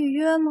需要预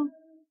约吗？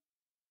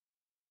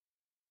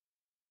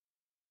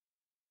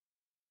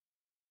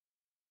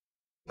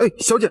哎，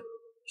小姐，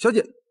小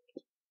姐，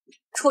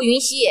楚云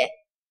熙，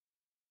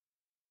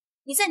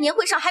你在年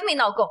会上还没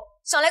闹够，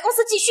想来公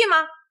司继续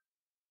吗？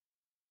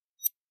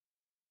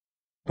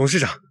董事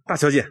长，大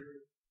小姐，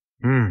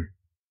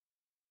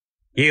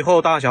以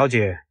后大小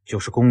姐就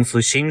是公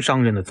司新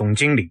上任的总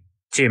经理，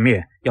见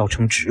面要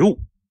称职务。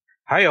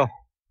还有，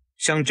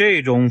像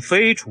这种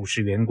非处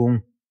事员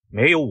工，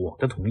没有我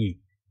的同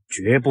意，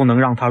绝不能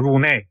让他入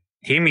内，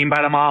听明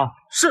白了吗？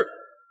是。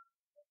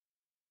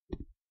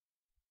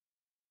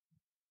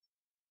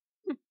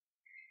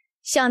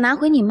想拿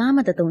回你妈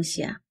妈的东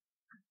西啊？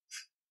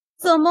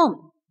做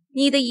梦！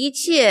你的一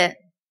切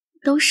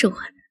都是我的。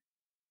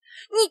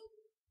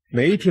你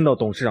没听到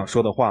董事长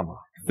说的话吗？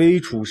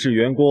非处事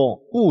员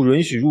工不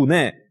允许入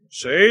内。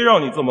谁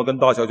让你这么跟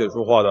大小姐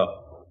说话的？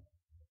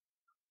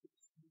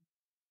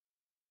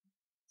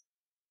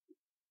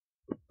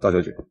大小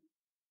姐，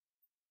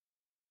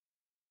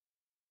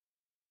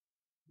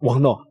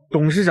王董，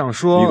董事长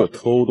说，一个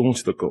偷东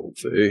西的狗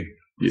贼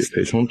也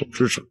配称董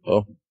事长？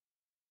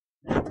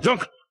让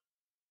开！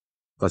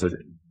大小姐，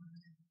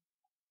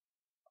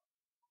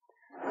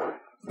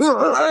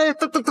哎，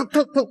等，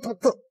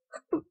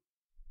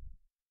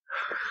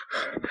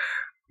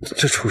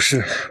这处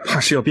事怕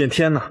是要变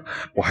天了，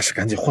我还是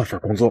赶紧换份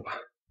工作吧。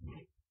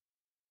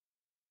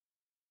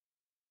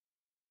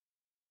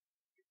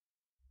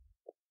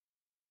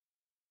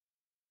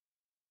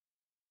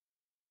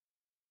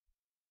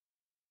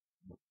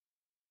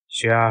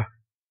雪儿，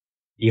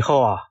以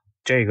后啊，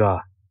这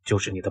个就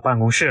是你的办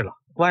公室了。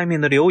外面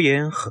的流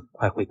言很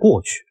快会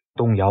过去，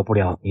动摇不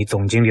了你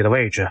总经理的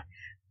位置。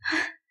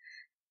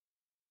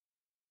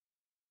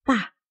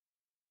爸，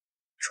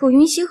楚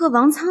云熙和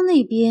王仓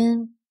那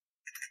边，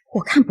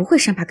我看不会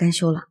善罢甘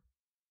休了。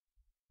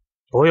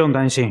不用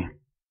担心，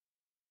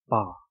爸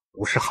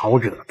不是好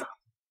惹的，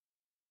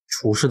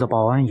楚氏的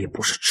保安也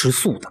不是吃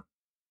素的，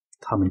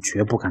他们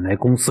绝不敢来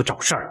公司找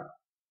事儿。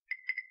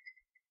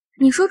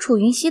你说楚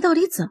云熙到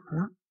底怎么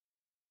了？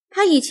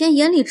他以前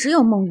眼里只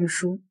有孟玉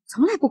书，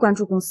从来不关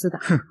注公司的。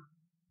哼，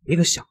一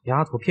个小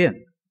丫头片子，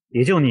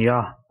也就你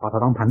啊，把她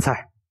当盘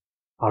菜。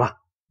好了，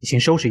你先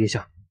收拾一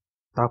下，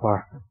待会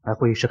儿来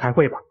会议室开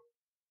会吧。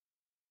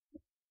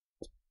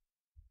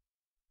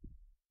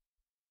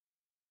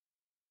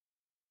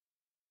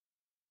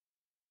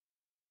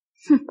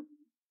哼，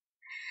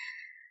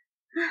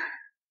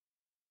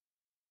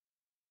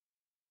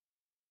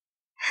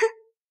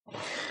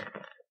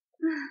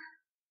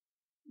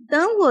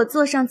等我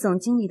坐上总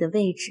经理的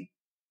位置，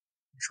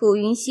楚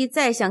云熙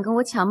再想跟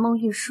我抢孟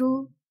玉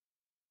书，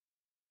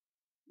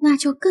那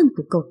就更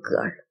不够格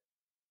了。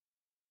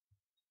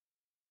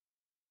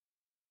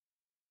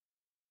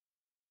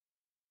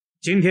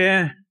今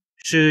天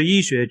是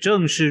一雪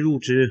正式入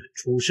职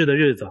处事的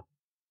日子，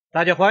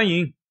大家欢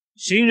迎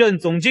新任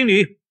总经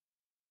理。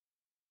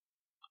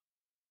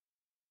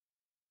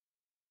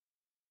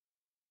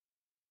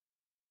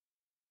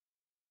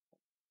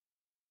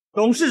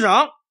董事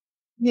长，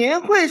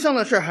年会上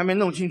的事还没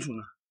弄清楚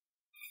呢。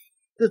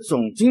这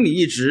总经理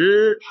一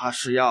职，怕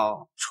是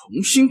要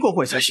重新过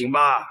会才行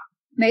吧？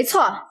没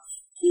错，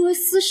因为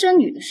私生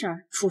女的事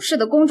儿，处事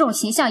的公众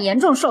形象严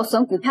重受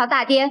损，股票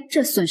大跌，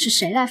这损失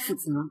谁来负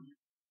责？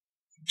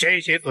这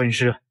些损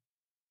失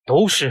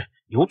都是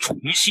由楚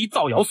云熙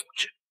造谣所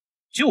致。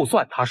就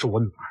算她是我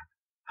女儿，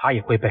她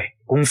也会被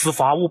公司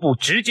法务部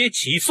直接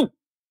起诉，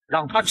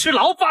让她吃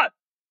牢饭。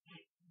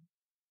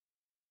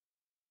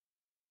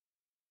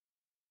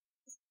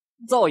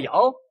造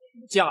谣？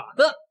假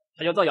的，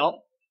才叫造谣！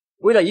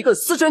为了一个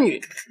私生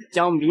女，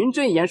将名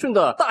正言顺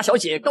的大小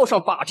姐告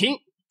上法庭，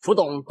楚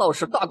董倒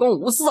是大公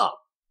无私啊！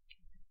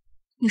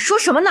你说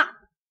什么呢？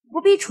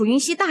我比楚云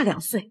熙大2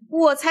岁，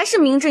我才是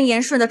名正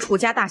言顺的楚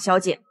家大小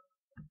姐。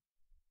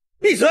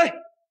闭嘴！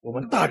我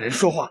们大人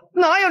说话，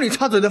哪有你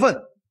插嘴的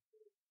份？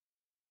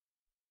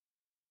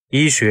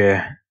一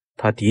雪，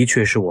她的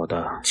确是我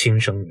的亲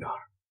生女儿，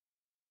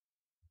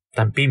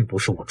但并不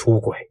是我出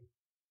轨。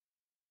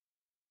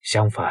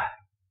相反，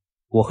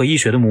我和一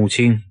雪的母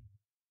亲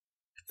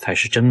才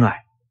是真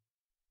爱。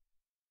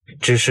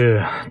只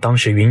是当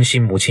时云溪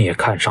母亲也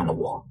看上了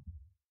我，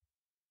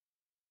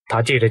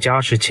她借着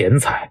家世钱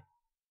财，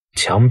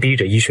强逼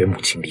着一雪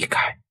母亲离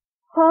开。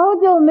好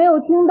久没有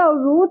听到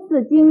如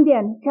此经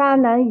典的渣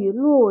男语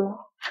录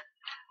了。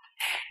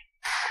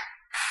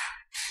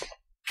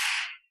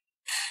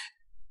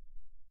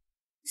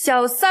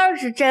小三儿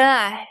是真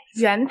爱，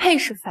原配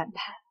是反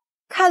派。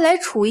看来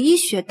楚一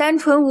雪单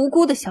纯无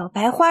辜的小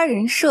白花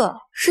人设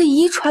是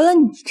遗传了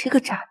你这个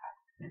渣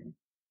男。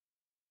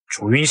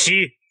楚云溪，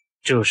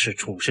这是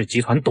楚氏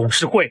集团董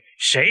事会，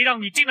谁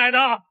让你进来的？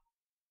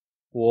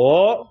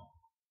我。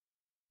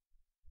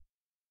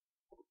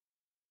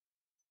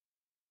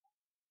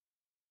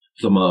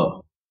怎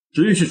么，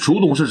这也许楚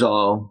董事长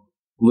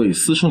为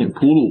私生女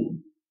铺路，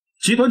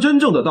集团真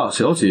正的大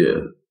小姐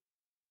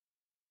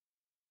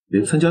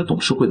连参加董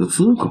事会的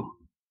资格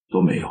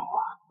都没有啊？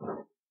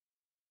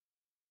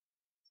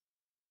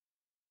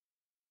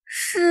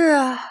是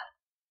啊，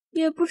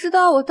也不知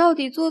道我到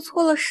底做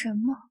错了什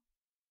么，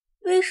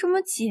为什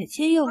么姐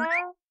姐有，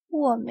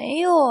我没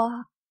有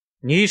啊？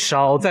你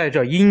少在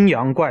这阴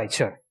阳怪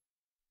气儿。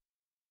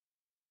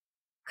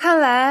看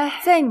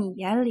来在你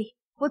眼里，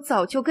我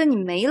早就跟你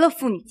没了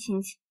父女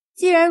亲情。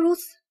既然如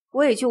此，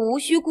我也就无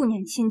需顾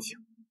念亲情，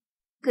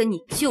跟你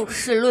就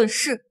事论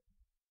事。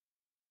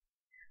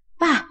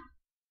爸，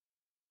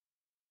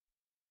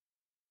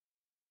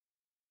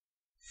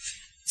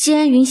既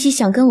然云溪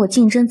想跟我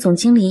竞争总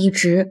经理一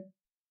职，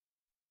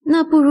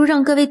那不如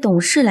让各位董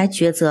事来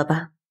抉择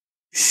吧。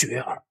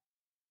雪儿，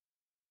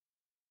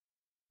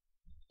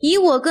以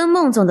我跟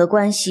孟总的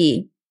关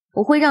系，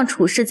我会让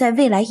楚氏在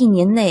未来1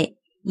年内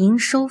营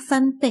收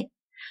翻倍。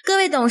各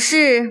位董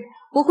事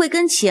不会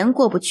跟钱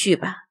过不去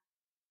吧？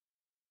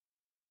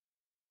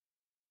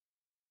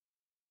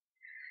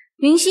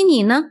云溪，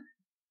你呢？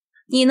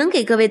你能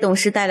给各位董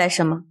事带来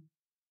什么？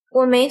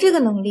我没这个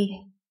能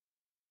力，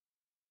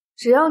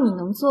只要你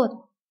能做的，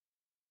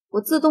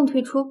我自动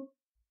退出。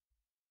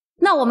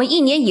那我们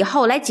1年以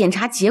后来检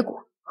查结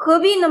果。何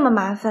必那么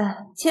麻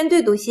烦？签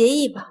对赌协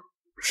议吧。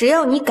只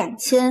要你敢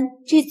签，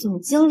这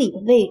总经理的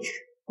位置，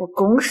我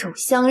拱手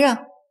相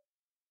让。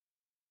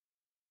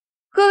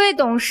各位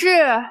董事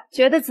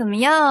觉得怎么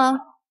样啊？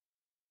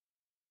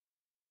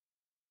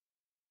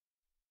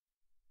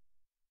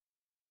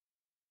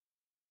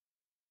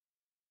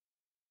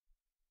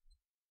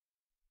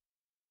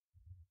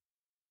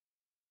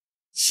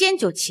签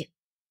就签。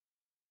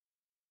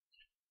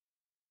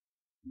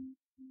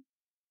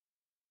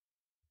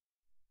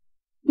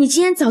你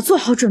今天早做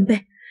好准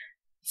备，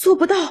做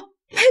不到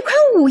赔款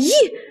5亿。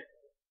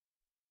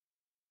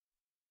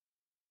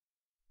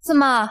怎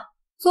么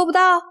做不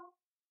到？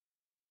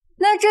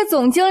那这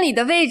总经理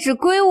的位置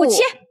归我签。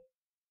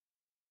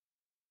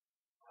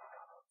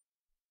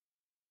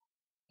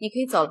你可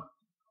以走了。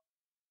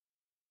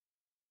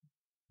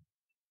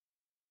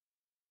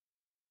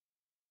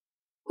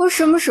我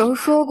什么时候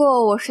说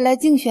过我是来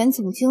竞选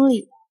总经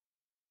理的？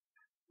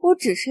我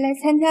只是来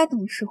参加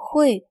董事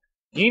会的。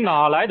你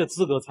哪来的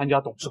资格参加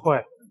董事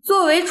会？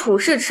作为楚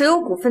氏持有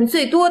股份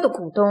最多的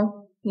股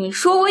东，你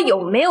说我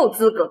有没有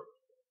资格？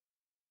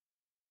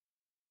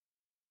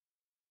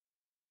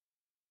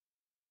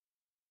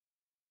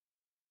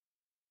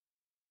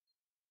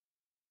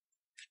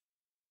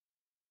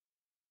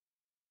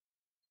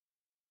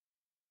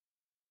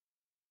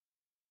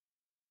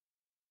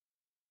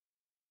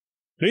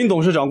林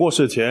董事长过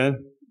世前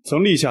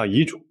曾立下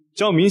遗嘱，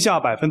将名下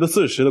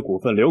40%的股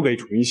份留给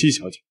楚云溪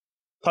小姐，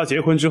她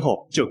结婚之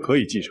后就可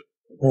以继承。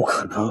不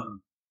可能，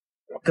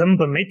我根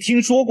本没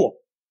听说过，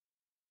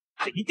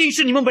这一定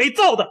是你们伪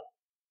造的。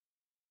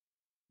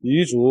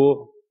遗嘱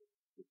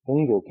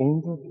通过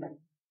公证，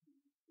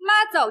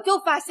妈早就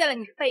发现了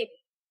你的背叛，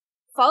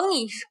防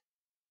你一手。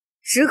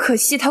只可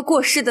惜她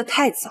过世的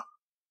太早，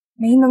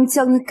没能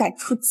将你赶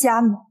出家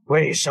门。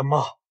为什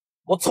么？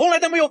我从来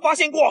都没有发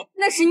现过。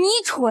那是你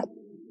蠢。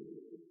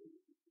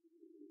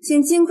请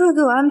尽快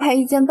给我安排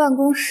一间办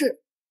公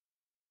室，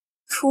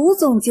楚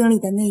总经理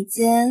的那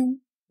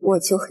间我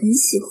就很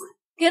喜欢。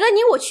给了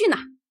你我去哪？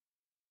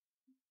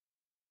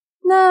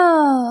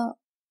那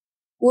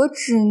我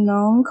只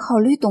能考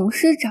虑董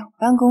事长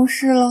办公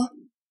室了。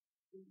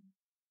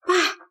爸，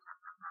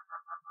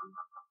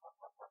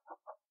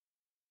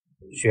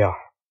雪儿，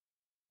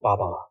爸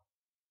爸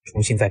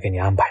重新再给你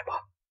安排吧。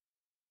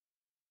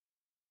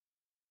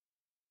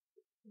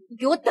你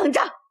给我等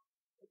着！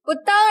我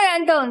当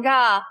然等着，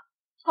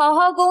好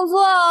好工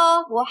作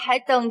哦，我还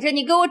等着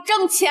你给我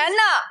挣钱呢。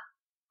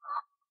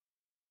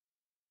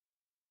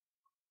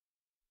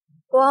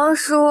王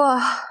叔，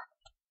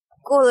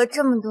过了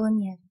这么多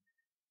年，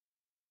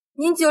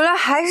您酒量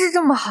还是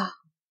这么好。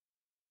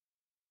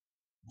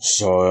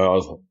小丫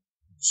头，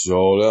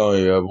酒量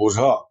也不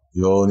差，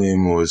有你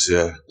母亲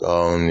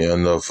当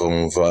年的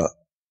风范。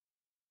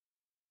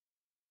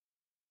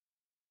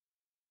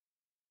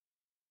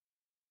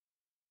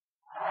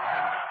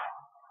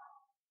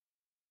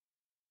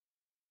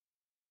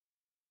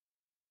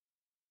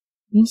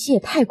云溪也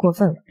太过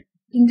分了，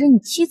顶着你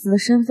妻子的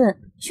身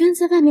份，居然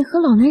在外面和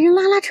老男人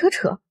拉拉扯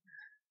扯。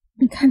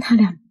你看他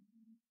俩，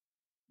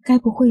该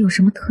不会有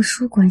什么特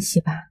殊关系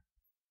吧？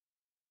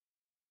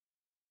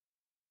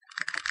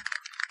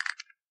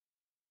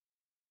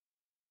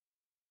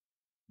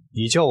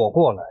你叫我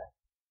过来，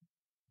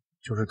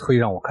就是特意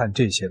让我看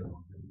这些的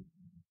吗？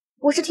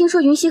我是听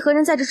说云溪和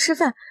人在这吃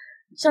饭，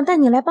想带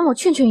你来帮我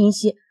劝劝云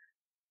溪，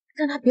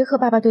让他别和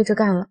爸爸对着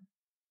干了。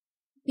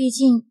毕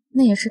竟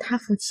那也是他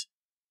父亲。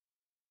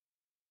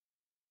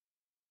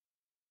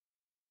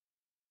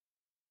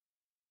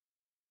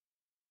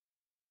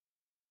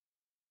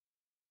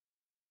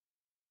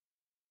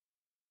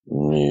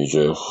你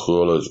这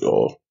喝了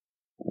酒，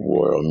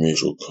我让秘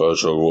书开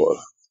车过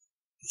来，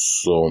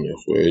送你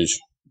回去。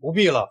不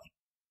必了。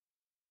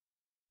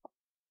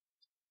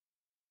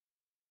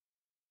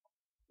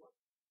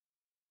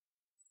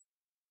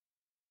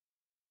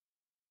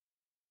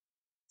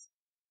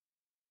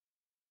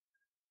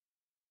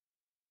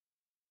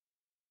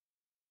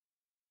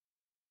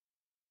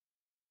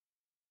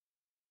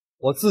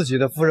我自己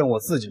的夫人我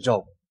自己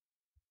照顾，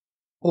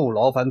不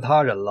劳烦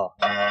他人了。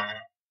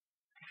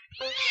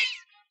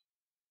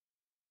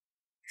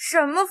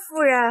什么夫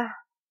人？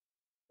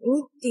你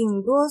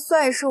顶多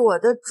算是我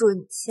的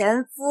准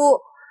前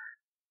夫，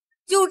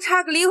就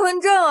差个离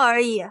婚证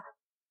而已。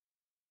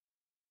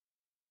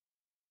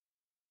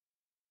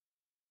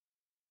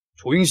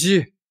楚云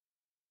溪，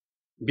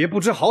你别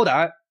不知好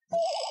歹。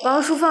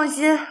王叔放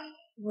心，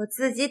我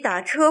自己打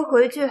车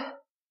回去。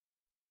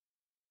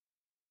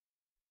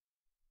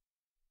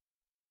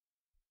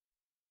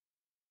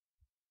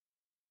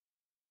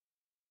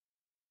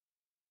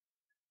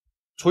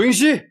楚云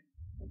溪，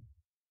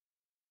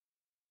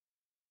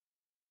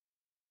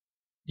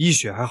一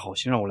雪还好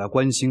心让我来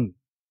关心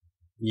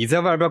你，你在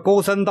外边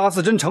勾三搭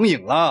四，真成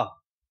瘾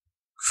了。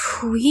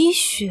楚一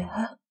雪，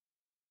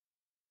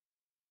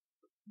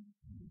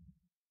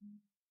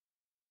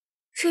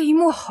这一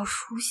幕好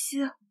熟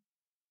悉啊！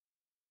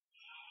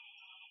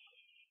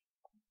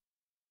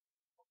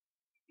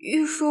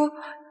玉叔，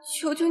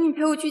求求你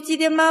陪我去祭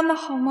奠妈妈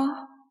好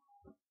吗？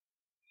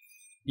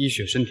一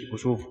雪身体不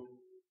舒服，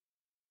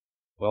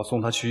我要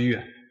送她去医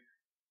院。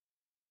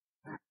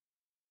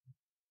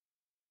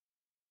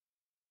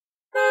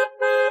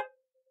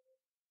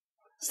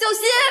小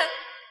心！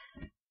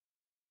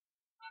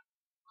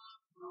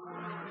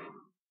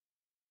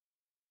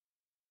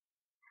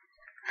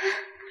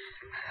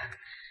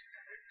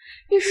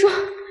玉叔，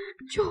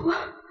救我！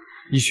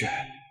一雪，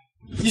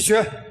一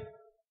雪，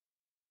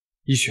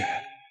一雪！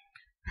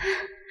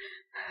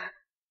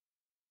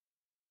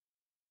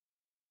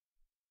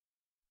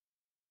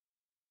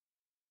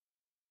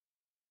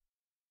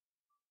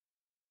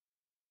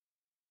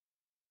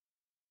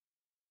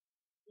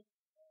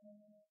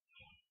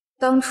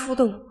当初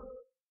的我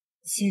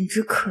简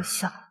直可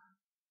笑，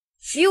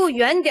离我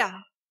远点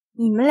儿！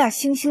你们俩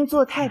惺惺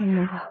作态的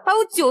模样，把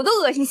我酒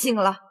都恶心醒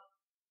了，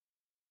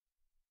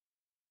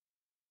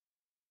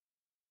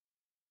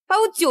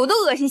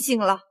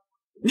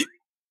你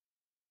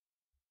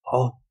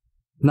好，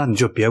那你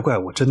就别怪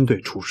我针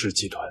对楚氏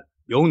集团，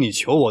有你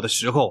求我的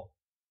时候。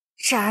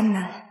渣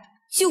男，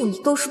就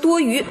你都是多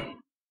余。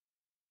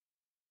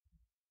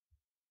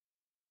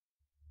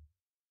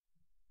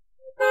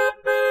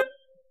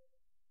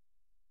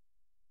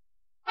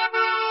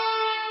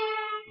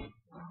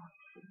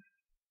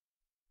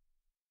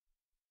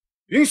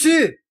云溪，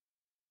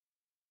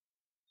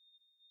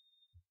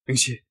云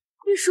溪，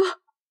玉叔，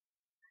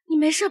你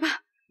没事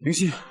吧？云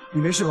溪，你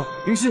没事吧？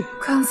云溪，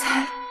刚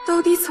才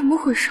到底怎么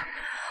回事？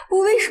我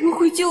为什么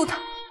会救他？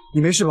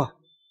你没事吧？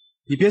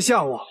你别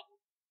吓我。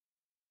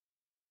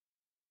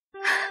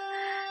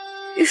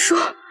玉叔，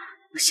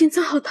我心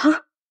脏好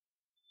疼。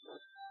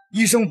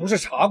医生不是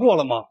查过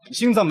了吗？你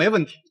心脏没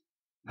问题，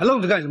还愣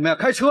着干什么呀？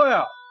开车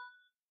呀！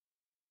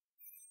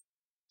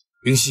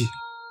云溪，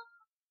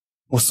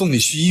我送你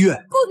去医院。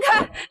滚开，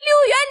离我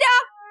远点！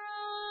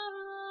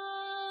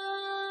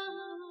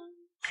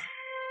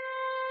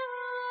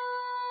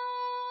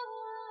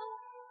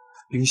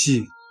云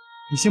溪，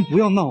你先不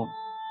要闹了，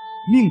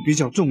命比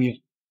较重要。命？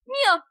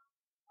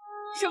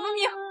什么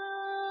命？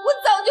我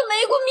早就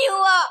没过命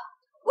了，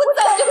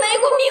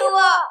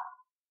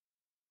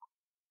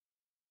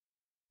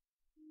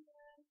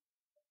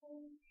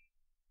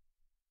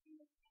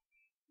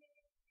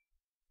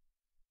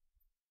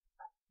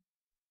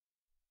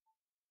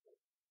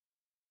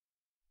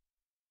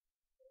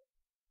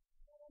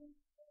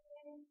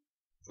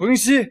云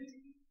溪，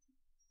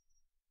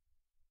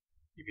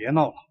你别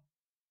闹了，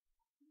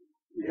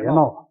别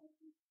闹了。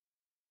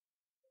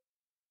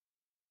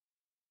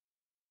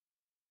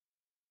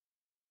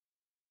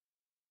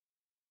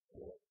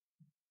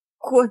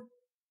滚！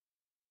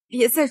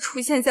别再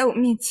出现在我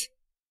面前！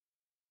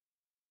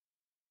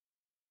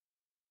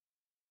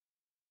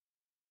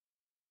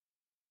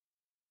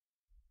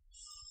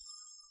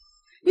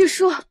玉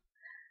叔，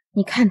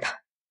你看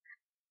他，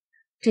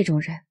这种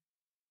人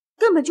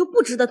根本就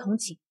不值得同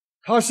情。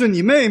她是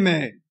你妹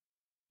妹，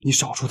你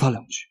少说她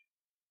两句。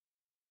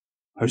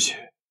而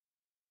且，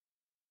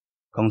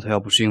刚才要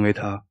不是因为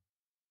他，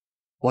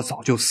我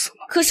早就死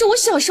了。可是我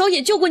小时候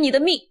也救过你的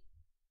命。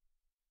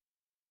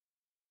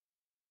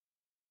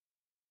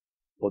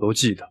我都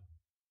记得，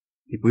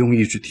你不用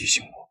一直提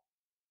醒我，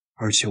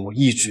而且我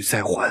一直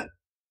在还。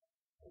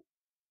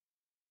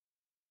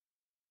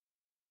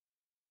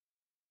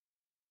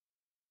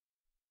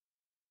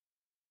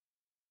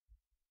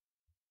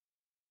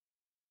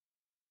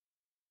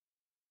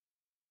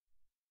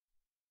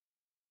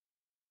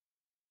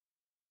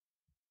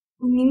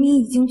我明明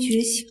已经觉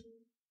醒，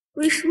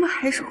为什么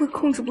还是会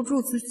控制不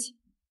住自己？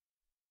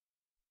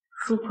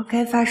如果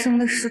该发生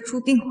的事注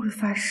定会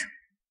发生，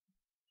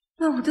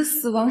那我的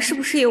死亡是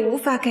不是也无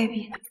法改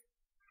变？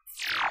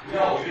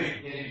要对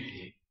天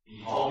宇，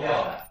你逃票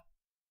了。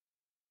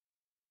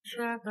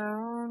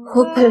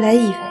我本来以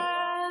为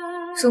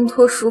挣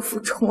脱束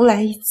缚重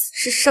来一次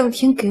是上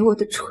天给我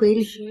的垂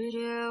礼，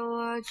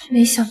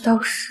没想到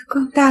是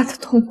更大的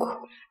痛苦。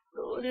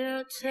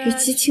与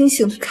其清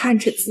醒地看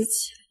着自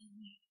己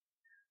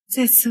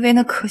再次为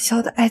那可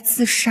笑的爱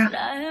自杀，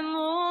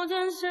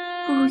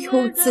不如由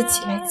我自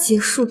己来结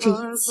束这一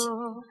切。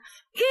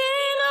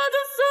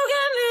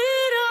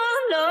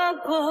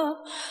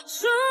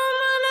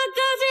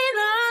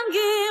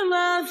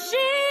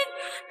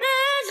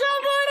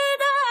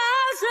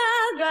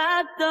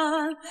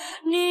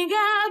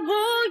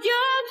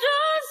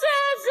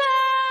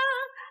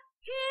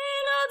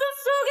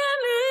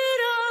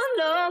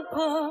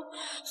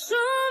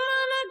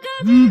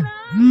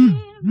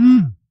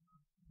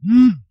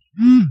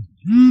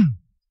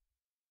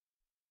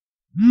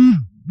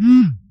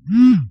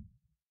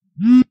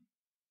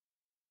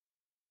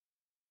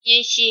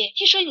云溪，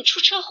听说你出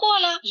车祸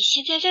了，你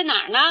现在在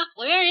哪儿呢？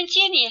我让人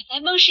接你来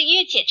孟氏医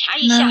院检查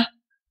一下。妈，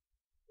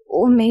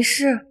我没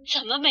事。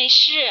怎么没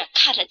事？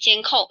看了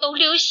监控都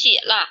流血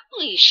了。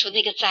孟玉书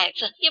那个崽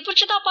子也不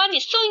知道把你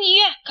送医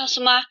院。告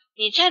诉妈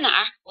你在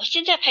哪儿，我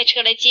现在派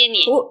车来接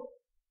你。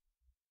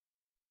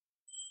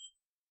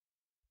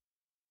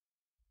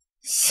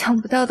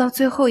想不到到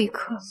最后一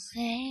刻，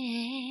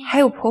还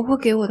有婆婆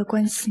给我的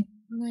关心。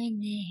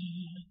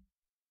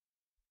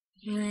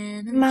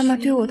妈妈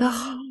对我的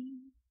好，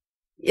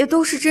也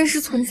都是真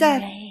实存在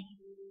的。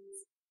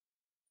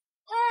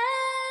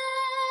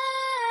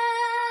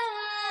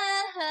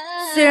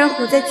虽然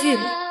活在剧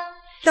里，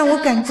但我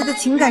感知的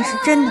情感是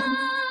真的。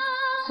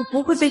我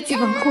不会被剧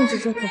本控制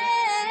着走，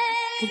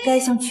我该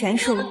像拳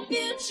手一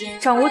样，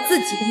掌握自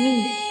己的命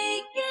运。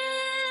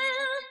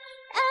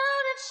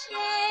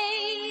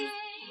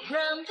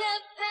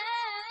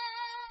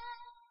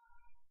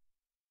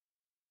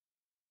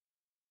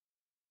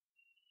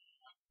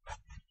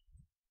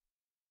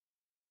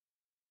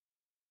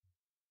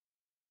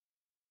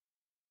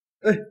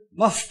哎，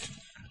妈，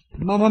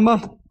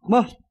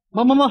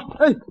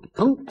哎，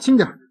疼，轻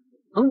点，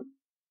疼。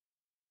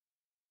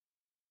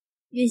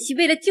允熙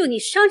为了救你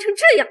伤成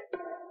这样，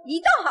一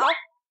道好，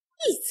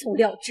一走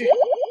了之。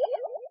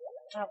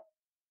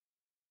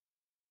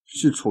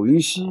是楚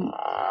云溪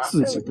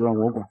自己不让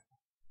我管，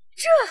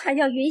这还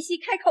要云溪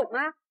开口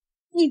吗？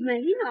你没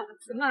脑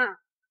子吗？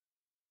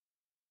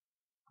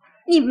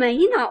你没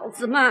脑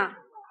子吗？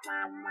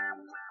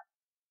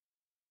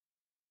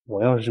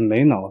我要是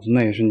没脑子，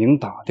那也是您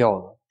打掉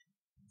的。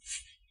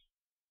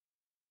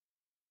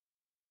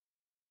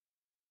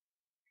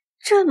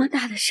这么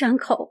大的伤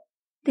口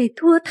得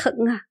多疼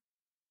啊！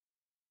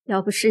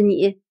要不是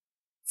你，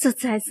这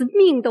崽子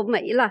命都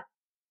没了。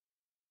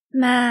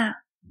妈，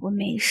我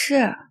没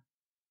事。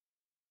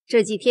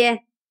这几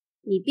天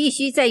你必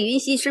须在云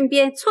溪身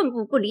边寸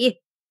步不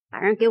离，把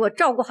人给我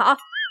照顾好。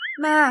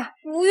妈，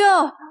不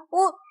用，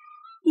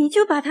你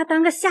就把他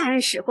当个下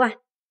人使唤，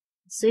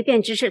随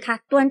便指使他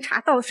端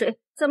茶倒水，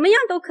怎么样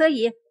都可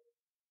以。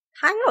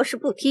他要是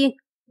不听，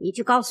你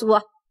就告诉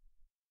我，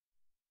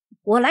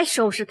我来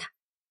收拾他。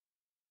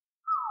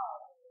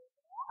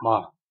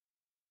妈，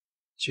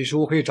其实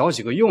我可以找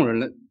几个佣人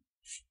来。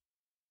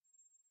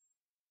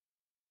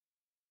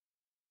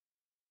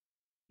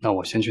那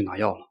我先去拿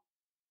药了。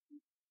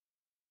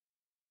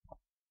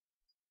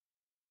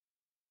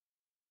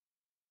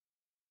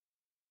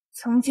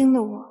曾经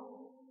的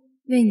我，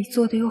为你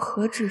做的又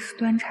何止是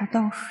端茶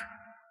倒水？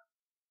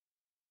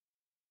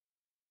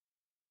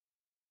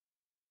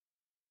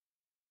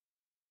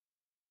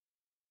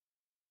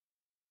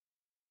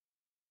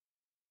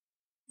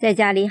在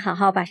家里好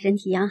好把身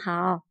体养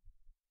好，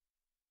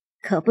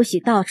可不许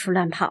到处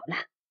乱跑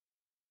了。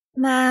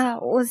妈，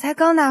我才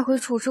刚拿回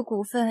处置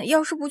股份，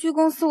要是不去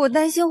公司，我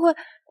担心会……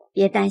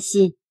别担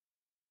心，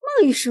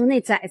孟玉书那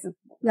崽子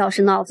要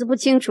是脑子不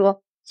清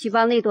楚，去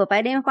帮那朵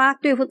白莲花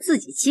对付自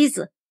己妻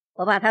子，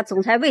我把他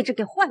总裁位置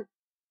给换了。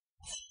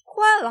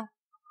换了。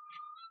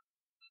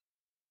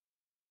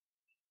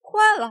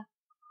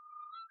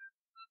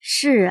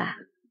是啊，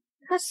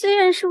他虽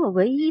然是我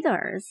唯一的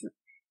儿子，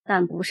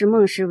但不是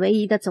孟氏唯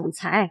一的总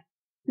裁。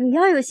你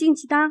要有兴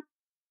趣当，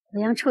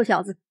我让臭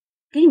小子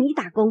给你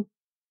打工。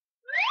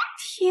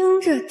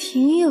听着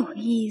挺有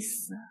意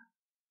思。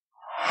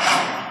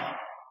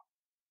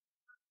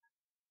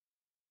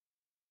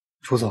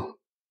楚总，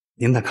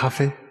您的咖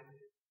啡。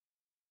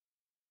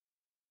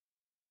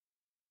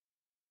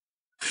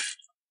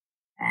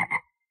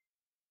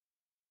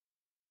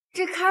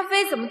这咖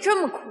啡怎么这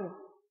么苦？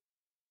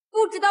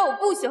不知道我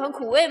不喜欢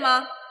苦味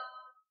吗？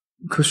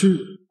可是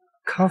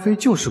咖啡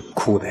就是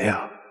苦的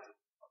呀。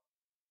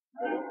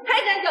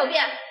还敢狡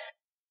辩，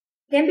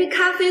连杯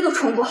咖啡都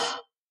冲不好，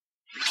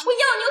我要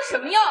你有什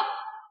么用？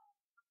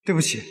对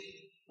不起，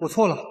我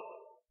错了，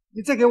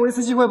你再给我一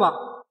次机会吧。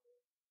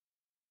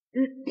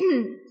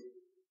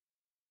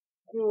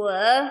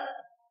滚！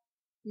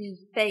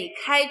你被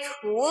开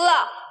除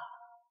了。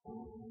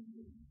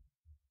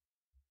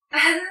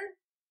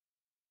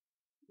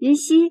云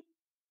溪，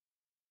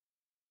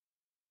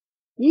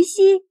云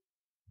溪，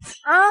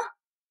啊？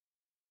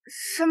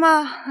什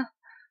么？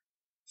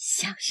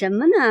想什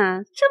么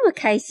呢？这么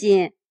开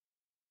心？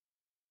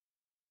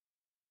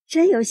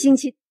真有兴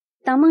趣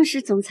当孟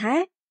氏总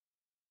裁？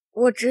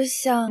我只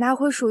想拿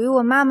回属于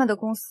我妈妈的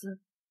公司。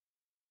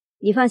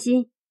你放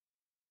心，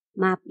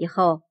妈以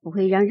后不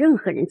会让任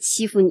何人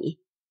欺负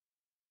你。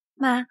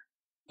妈，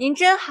您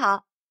真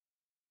好。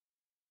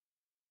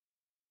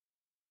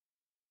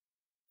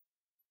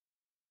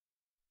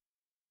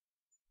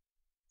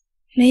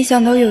没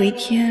想到有一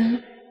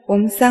天，我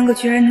们3个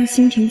居然能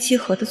心平气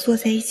和地坐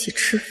在一起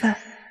吃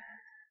饭。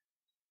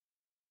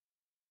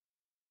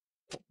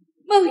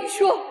孟雨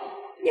舒，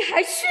你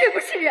还是不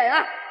是人啊？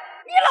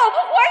你老婆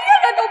怀孕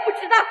了都不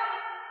知道，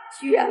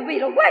居然为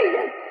了外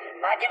人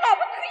把你老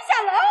婆推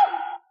下楼。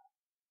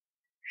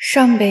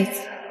上辈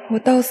子我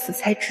到死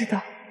才知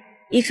道，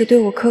一直对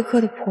我苛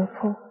刻的婆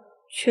婆，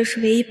却是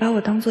唯一把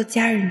我当作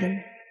家人的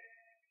人。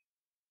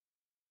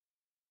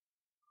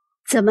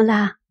怎么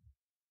了？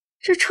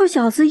这臭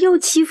小子又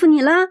欺负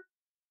你了？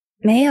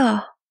没有，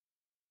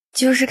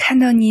就是看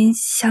到您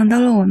想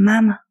到了我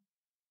妈妈。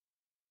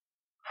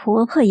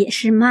婆婆也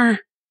是妈，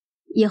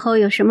以后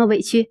有什么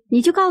委屈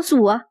你就告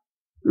诉我，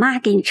妈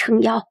给你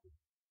撑腰。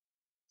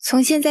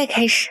从现在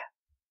开始，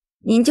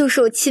您就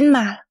是我亲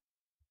妈了，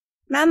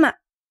妈妈。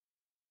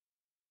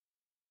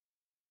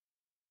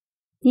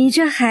你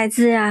这孩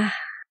子呀，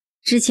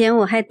之前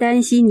我还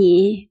担心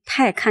你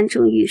太看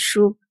重玉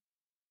书，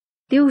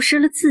丢失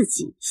了自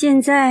己，现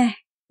在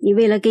你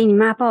为了给你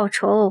妈报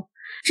仇，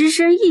只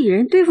身一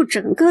人对付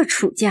整个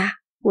楚家，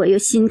我又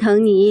心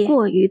疼你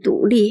过于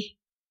独立。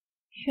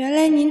原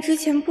来您之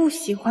前不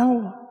喜欢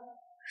我，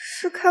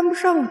是看不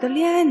上我的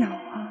恋爱脑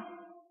啊。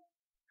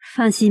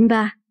放心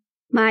吧，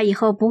妈以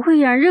后不会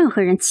让任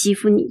何人欺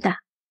负你的。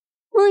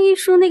孟玉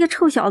书那个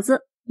臭小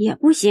子也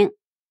不行。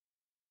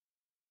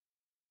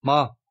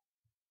妈，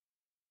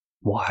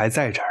我还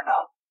在这儿呢。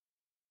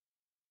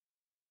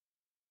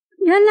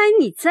原来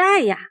你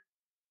在呀，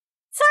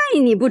在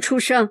你不出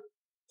声，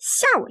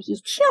吓我一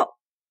跳。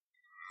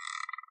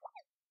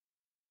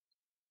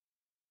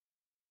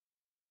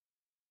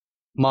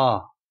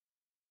妈，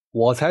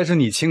我才是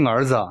你亲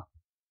儿子，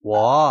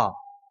我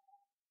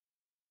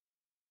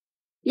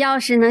要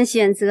是能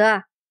选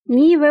择，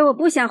你以为我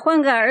不想换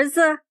个儿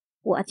子？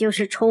我就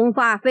是充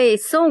话费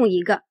送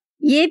一个，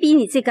也比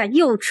你这个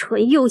又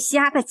蠢又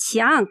瞎的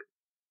强。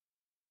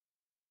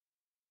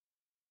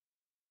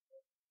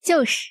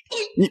就是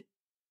你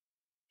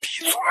闭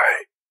嘴！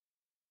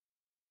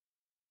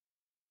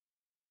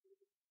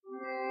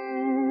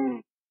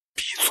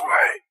闭嘴！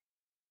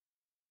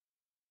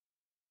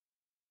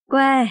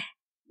乖，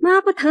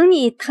妈不疼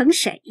你疼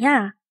谁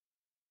呀？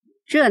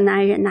这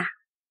男人呐，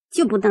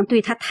就不能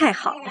对他太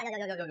好了。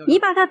你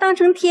把他当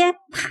成天，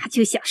他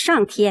就想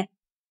上天。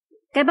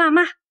该骂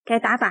骂，该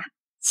打打，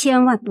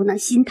千万不能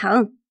心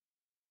疼。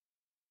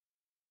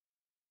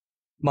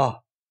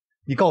妈，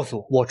你告诉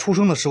我，我出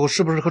生的时候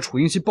是不是和楚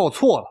英熙报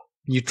错了？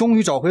你终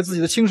于找回自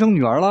己的亲生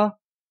女儿了？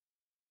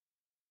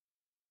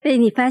被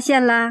你发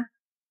现了，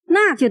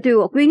那就对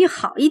我闺女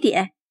好一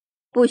点，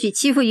不许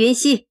欺负云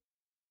溪。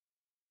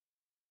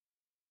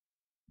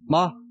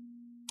妈，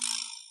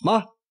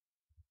妈，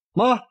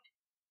妈！哼，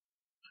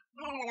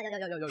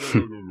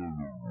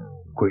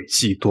诡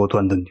计多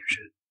端的女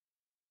人，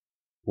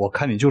我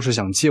看你就是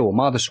想借我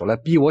妈的手来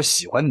逼我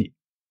喜欢你。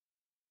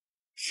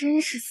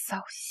真是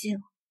扫兴！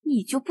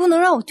你就不能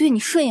让我对你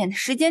顺眼的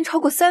时间超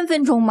过3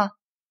分钟吗？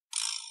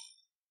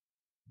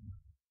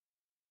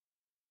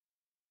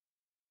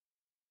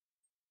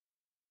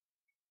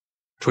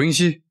楚英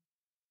熙，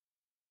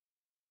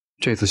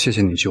这次谢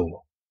谢你救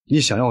我，你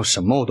想要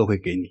什么我都会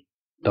给你，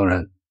当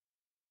然，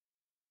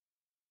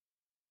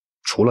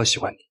除了喜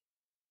欢你。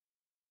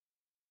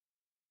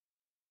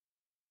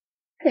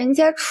人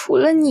家除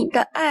了你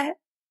的爱，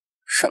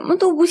什么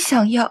都不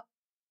想要。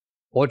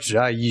我只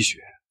爱医学，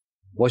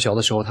我小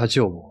的时候他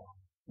救我，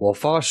我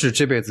发誓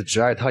这辈子只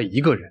爱他一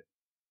个人。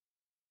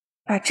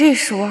把这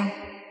事忘了，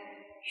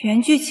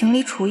原剧情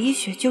里楚医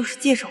雪就是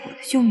借着我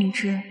的救命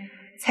之恩，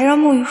才让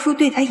孟玉书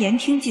对他言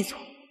听计从。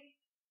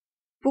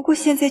不过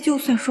现在就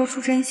算说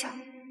出真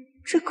相，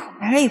这狗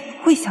男人也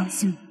不会相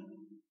信我。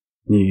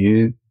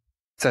你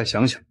再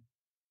想想。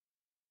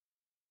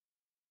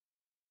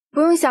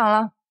不用想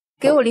了，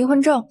给我离婚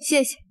证，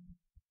谢谢。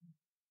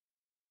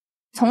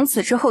从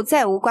此之后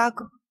再无瓜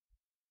葛。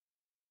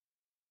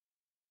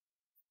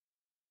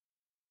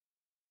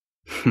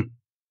哼，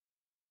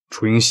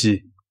楚英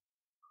熙，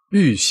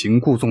欲擒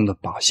故纵的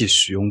把戏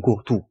使用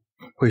过度，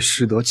会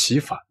适得其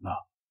反呢。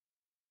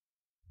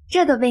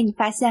这都被你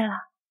发现了。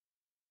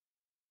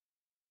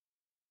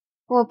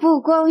我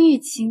不光欲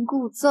擒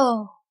故纵，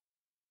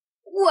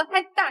我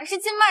还打是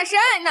亲骂是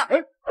爱呢。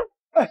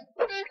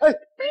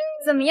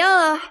怎么样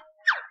啊？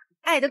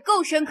爱得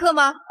够深刻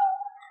吗？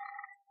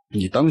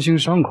你当心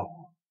伤口。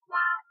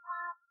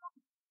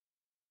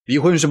离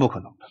婚是不可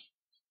能的，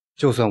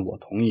就算我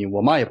同意，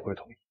我妈也不会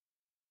同意。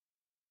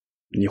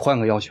你换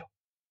个要求。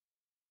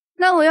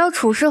那我要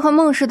楚氏和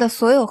孟氏的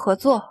所有合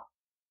作。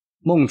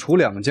孟楚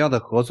两家的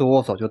合作，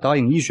我早就答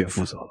应医学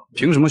负责了，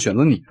凭什么选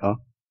择你呢？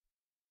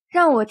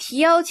让我提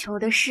要求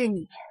的是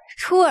你，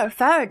出尔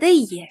反尔的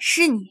也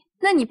是你，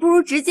那你不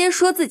如直接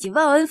说自己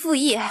忘恩负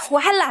义，我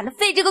还懒得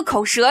费这个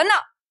口舌呢。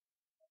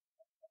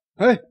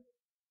哎，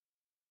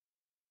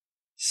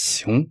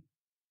行，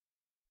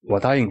我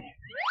答应你。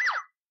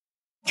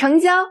成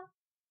交，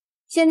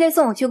现在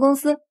送我去公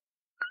司。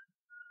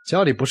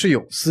家里不是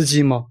有司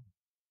机吗？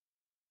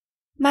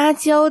妈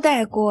交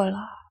代过了，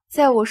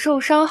在我受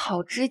伤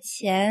好之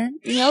前，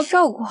你要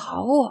照顾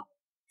好我。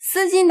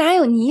司机哪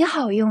有你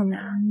好用呢？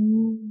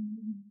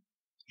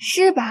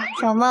是吧，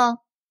小梦？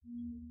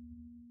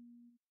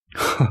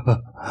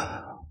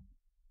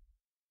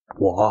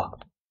我，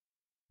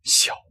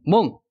小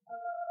梦，你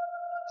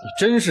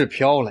真是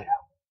飘了呀！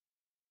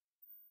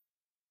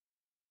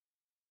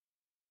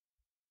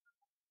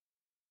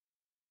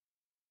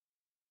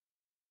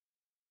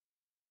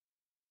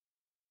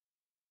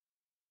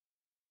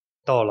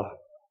到了。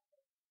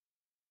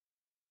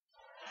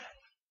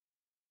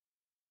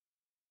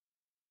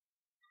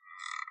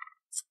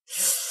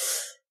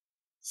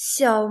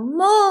小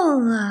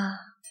梦啊，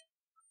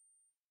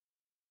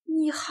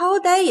你好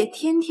歹也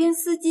天天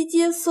司机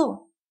接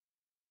送，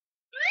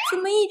怎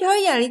么一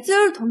点眼力劲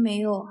儿都没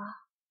有啊？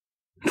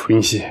楚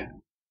云熙，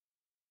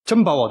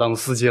真把我当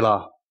司机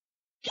了？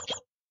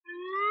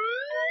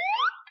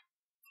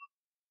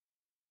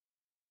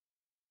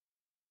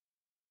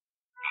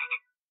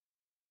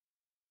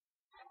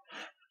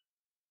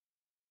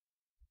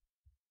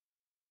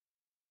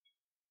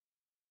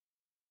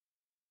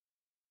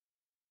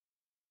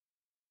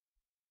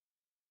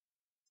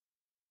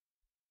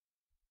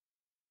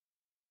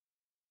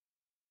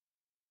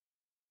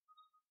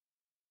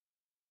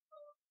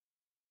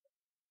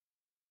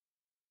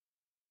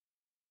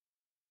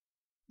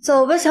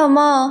走吧，小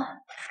梦，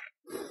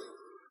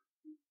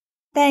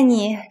带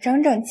你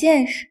长长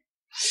见识。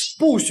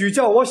不许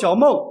叫我小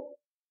梦。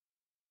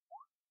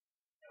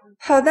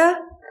好的，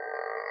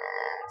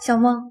小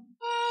梦。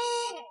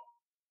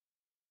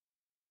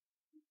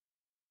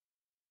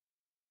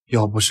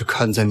要不是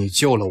看在你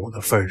救了我的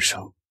份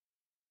上，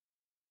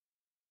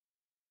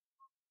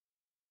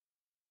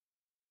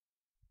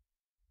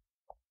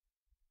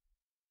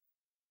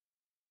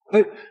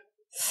哎，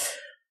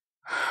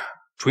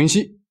楚云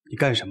熙，你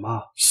干什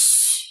么？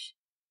嘘，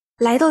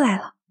来都来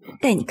了，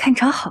带你看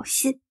场好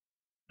戏。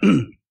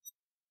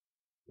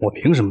我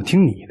凭什么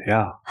听你的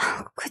呀？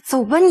快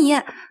走吧你！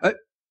哎，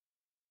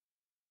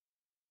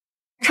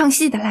唱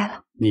戏的来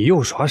了。你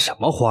又耍什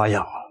么花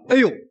样啊？哎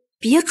呦，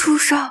别出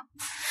声！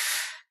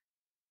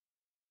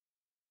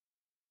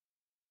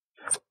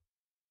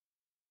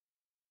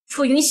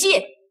楚云熙，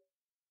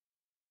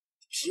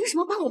凭什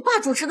么把我爸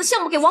主持的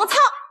项目给王苍？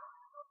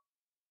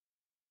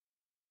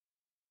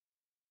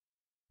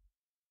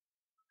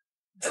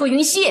楚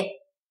云熙，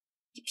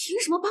你凭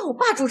什么把我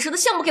爸主持的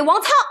项目给王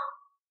苍？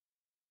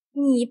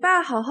你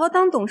爸好好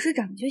当董事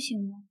长就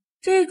行了，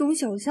这种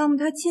小项目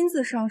他亲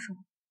自上手，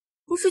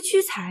不是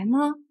屈才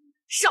吗？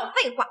少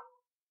废话！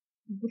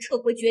你不撤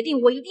回决定，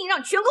我一定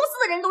让全公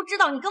司的人都知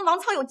道你跟王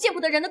苍有见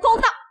不得人的勾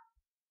当。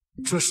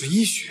这是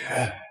医学，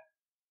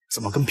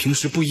怎么跟平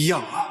时不一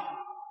样啊？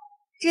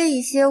这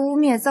一些污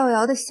蔑造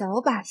谣的小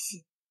把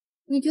戏，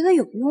你觉得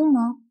有用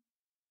吗？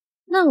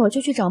那我就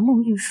去找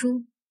孟玉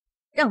书，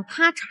让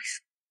他插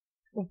手，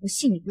我不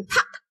信你不怕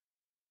他。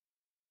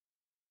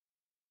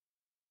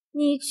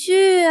你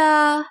去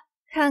啊，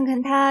看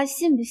看他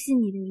信不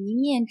信你的一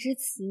面之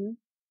词。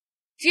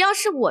只要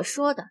是我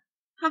说的，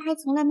他还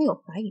从来没有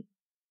怀疑。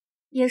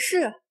也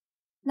是，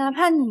哪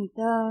怕你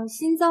的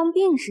心脏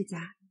病是假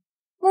的，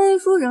孟玉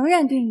书仍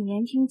然对你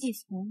言听计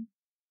从，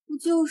不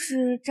就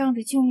是仗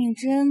着救命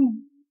之恩吗？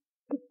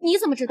你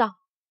怎么知道？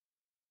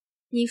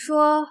你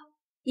说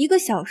一个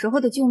小时候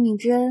的救命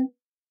之恩，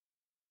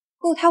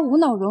够他无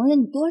脑容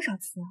忍你多少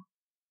次啊？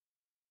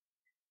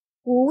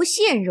无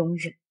限容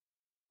忍。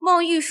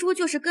孟玉书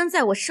就是跟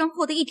在我身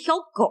后的一条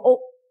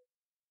狗，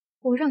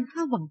我让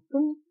他往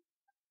东，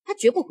他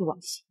绝不会往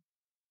西。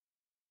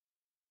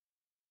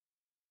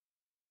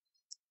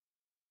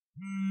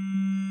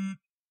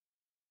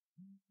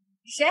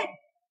谁？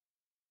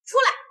出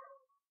来！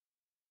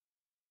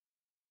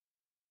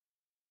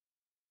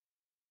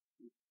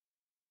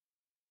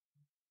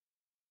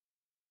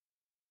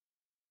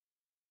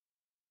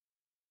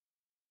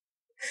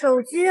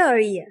手机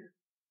而已，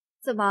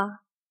怎么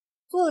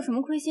做了什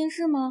么亏心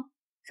事吗？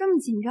这么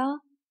紧张？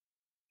哼，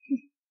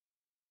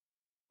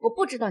我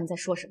不知道你在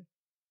说什么。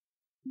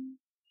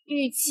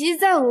与其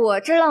在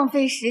我这浪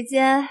费时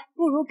间，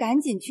不如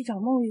赶紧去找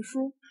孟玉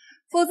书，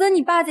否则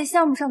你爸在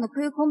项目上的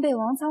亏空被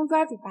王仓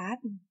抓住把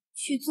柄，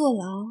去坐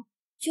牢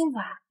就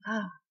晚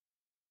了。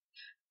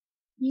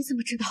你怎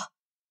么知道？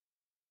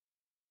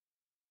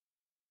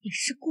你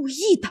是故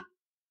意的。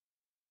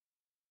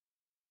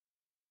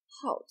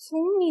好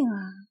聪明啊！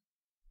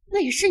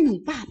那也是你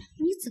爸爸，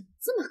你怎么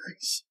这么狠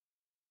心？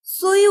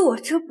所以我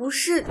这不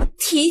是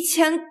提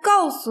前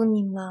告诉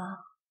你吗？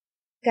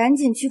赶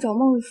紧去找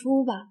孟玉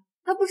书吧，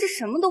他不是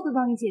什么都会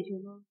帮你解决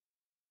吗？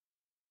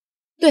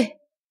对，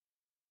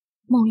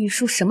孟玉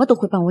书什么都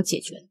会帮我解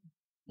决的，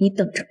你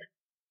等着吧，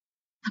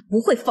他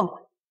不会放过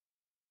你。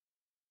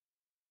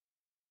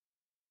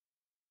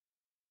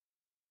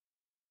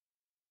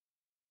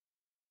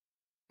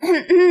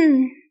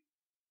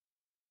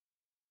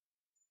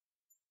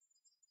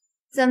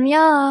怎么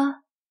样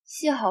啊？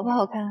戏好不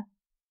好看？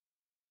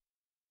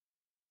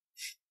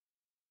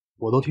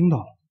我都听到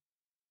了，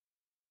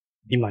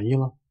你满意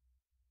了？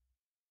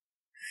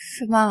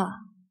什么？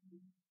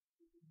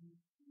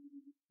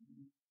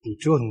你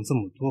折腾这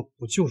么多，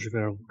不就是为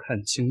了让我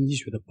看清医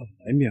学的本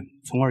来面目，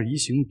从而移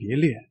情别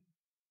恋，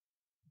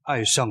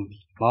爱上你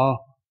吗？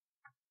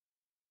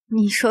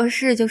你说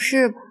是就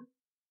是吧。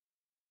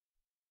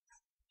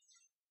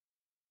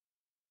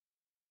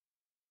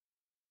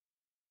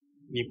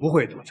你不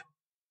会得逞，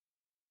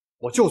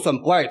我就算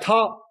不爱他，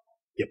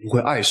也不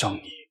会爱上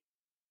你。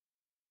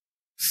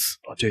死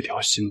了这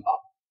条心吧。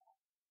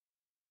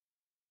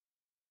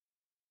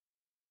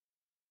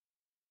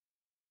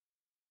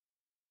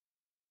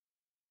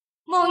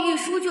孟玉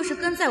书就是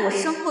跟在我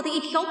身后的一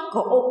条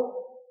狗，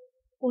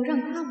我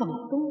让他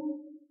往东，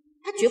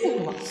他绝不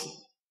会往西。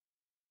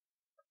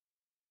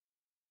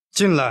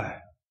进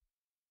来。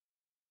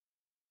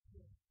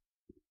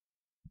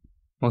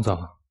孟总，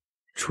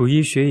楚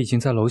医学已经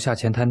在楼下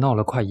前台闹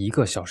了快1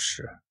个小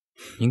时，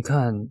您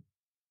看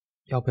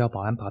要不要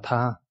保安把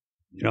他……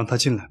你让他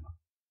进来吧。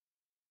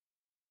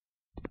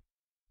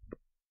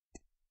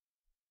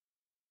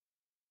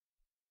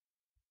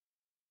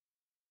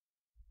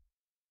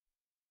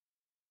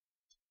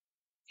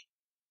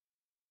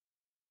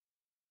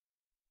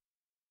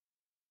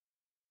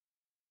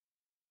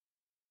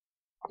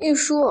玉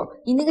书，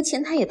你那个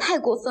前台也太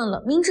过分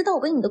了，明知道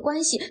我跟你的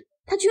关系，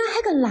他居然还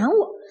敢拦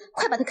我，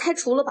快把他开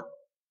除了吧。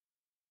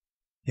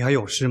你还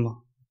有事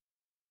吗？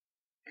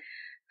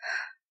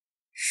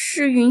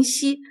是云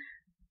溪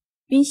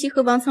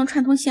和王仓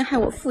串通陷害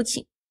我父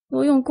亲，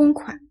挪用公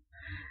款。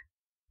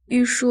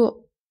玉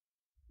书，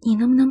你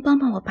能不能帮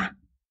帮我爸？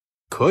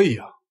可以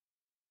啊，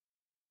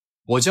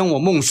我将我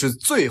孟氏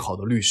最好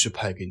的律师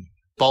派给你，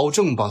保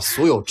证把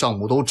所有账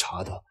目都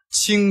查得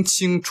清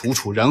清楚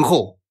楚，然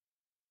后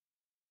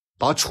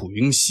把楚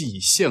云溪以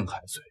陷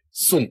害罪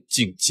送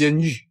进监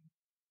狱。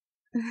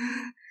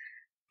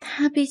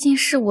她毕竟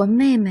是我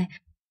妹妹，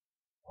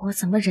我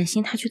怎么忍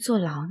心她去坐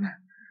牢呢？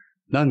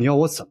那你要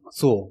我怎么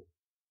做，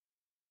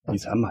你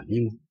才满意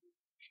吗？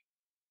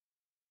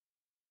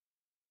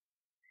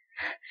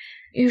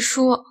玉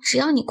书，只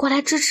要你过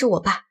来支持我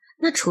爸，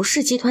那楚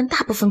氏集团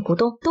大部分股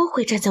东都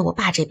会站在我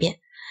爸这边，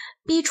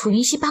逼楚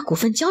云溪把股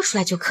份交出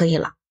来就可以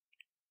了。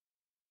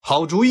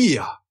好主意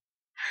啊！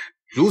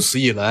如此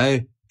一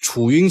来，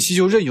楚云溪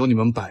就任由你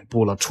们摆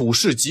布了，楚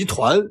氏集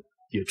团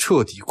也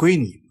彻底归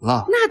你们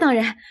了。那当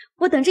然，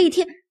我等这一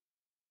天。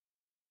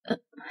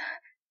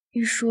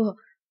玉书，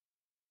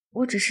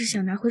我只是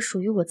想拿回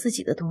属于我自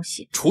己的东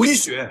西。楚一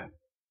雪，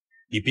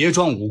你别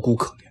装无辜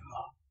可怜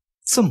了，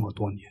这么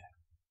多年，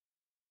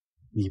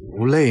你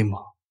不累吗？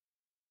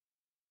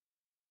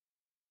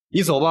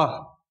你走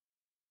吧，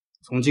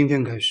从今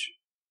天开始，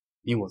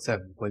你我再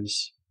无关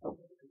系，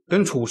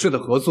跟楚氏的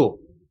合作，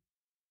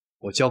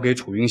我交给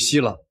楚云溪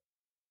了。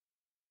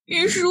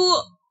玉书，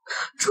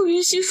楚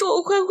云溪说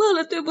我坏话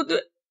了，对不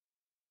对？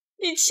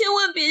你千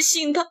万别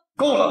信他。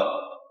够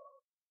了，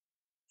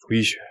楚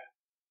一雪，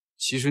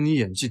其实你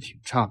演技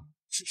挺差，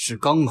只是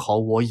刚好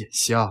我眼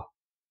瞎。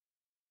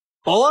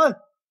保安，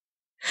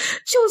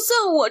就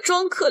算我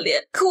装可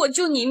怜，可我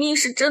救你一命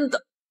是真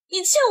的，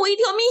你欠我一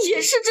条命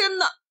也是真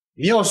的。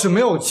你要是没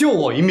有救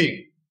我一命，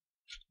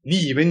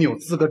你以为你有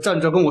资格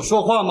站这跟我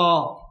说话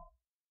吗？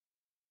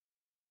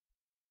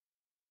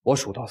我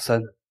数到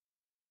3，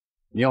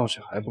你要是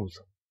还不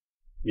走，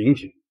明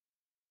天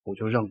我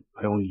就让你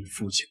还有你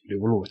父亲流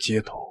落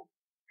街头。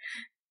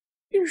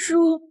玉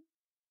书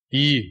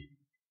，1、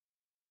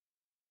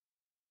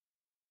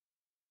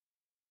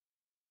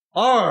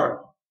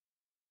2。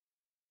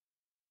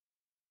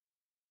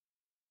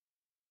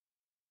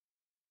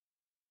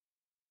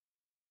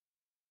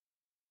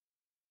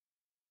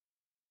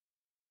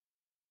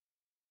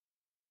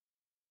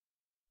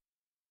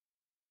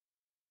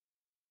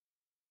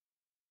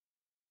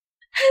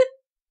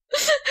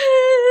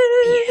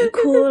别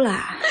哭了。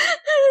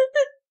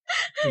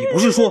你不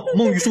是说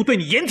孟玉书对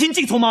你言听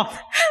计从吗？我也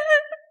不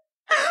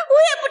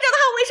知道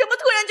他为什么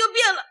突然就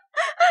变了，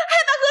害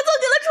怕合奏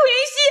给了楚云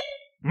溪。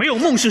没有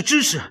孟氏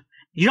支持，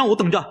你让我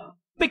等着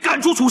被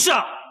赶出楚氏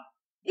啊！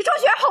你张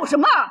雪儿吼什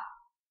么？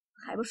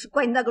还不是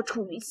怪你那个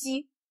楚云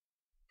溪，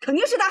肯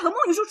定是他和孟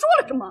玉书说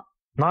了什么。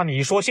那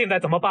你说现在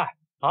怎么办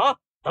啊？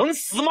等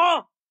死吗？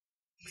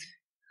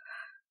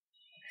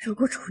如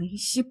果楚云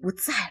熙不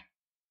在了，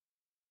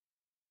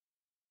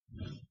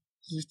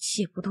一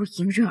切不都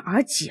迎刃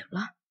而解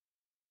了？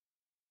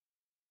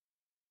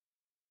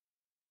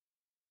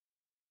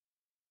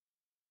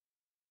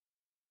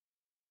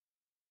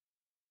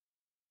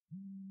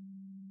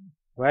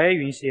喂，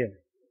云溪，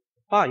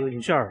爸有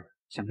点事儿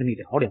想跟你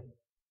聊聊，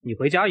你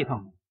回家一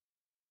趟吗？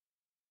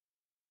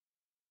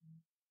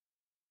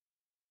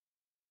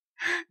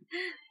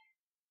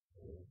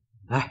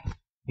来，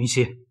云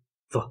溪，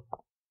坐，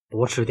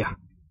多吃点，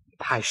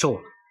太瘦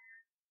了。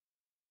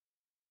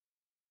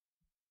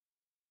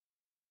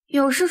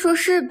有事说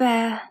事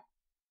呗，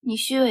你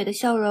虚伪的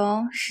笑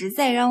容实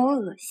在让我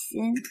恶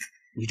心。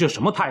你这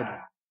什么态度？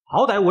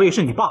好歹我也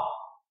是你爸。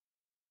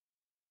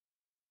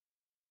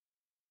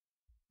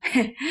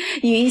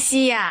云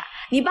溪呀，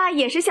你爸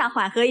也是想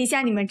缓和一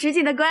下你们之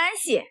间的关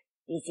系，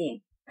毕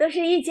竟都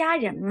是一家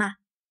人嘛。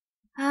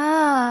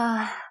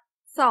啊，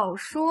早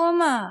说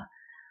嘛，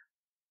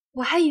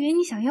我还以为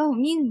你想要我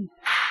命呢。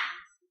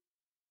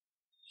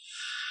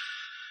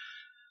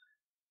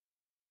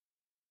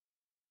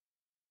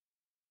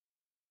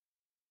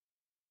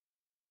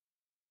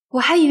我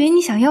还以为你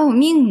想要我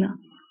命呢。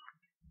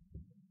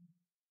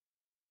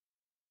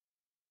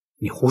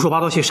你胡说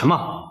八道些什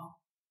么？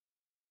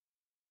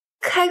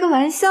开个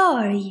玩笑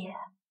而已，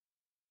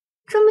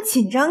这么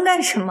紧张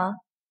干什么？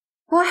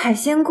我海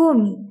鲜过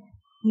敏，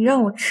你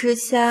让我吃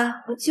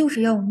虾，不就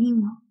是要我命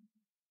吗？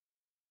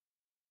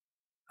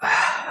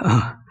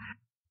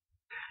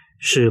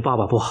是爸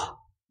爸不好，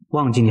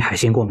忘记你海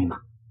鲜过敏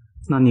了。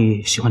那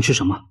你喜欢吃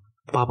什么？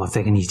爸爸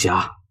再给你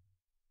夹。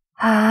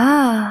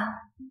啊，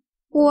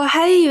我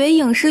还以为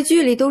影视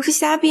剧里都是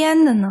瞎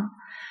编的呢，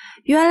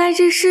原来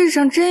这世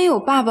上真有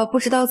爸爸不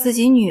知道自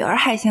己女儿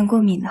海鲜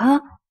过敏的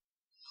哈。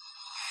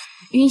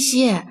云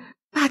溪，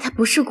爸他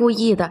不是故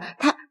意的，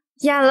他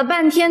演了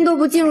半天都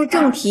不进入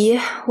正题，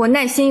我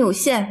耐心有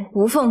限，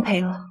不奉陪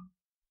了。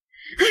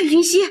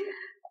云溪，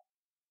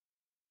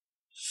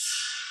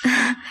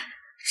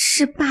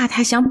是爸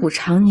他想补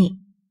偿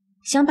你，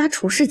想把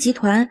楚氏集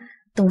团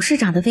董事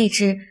长的位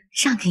置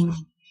让给你。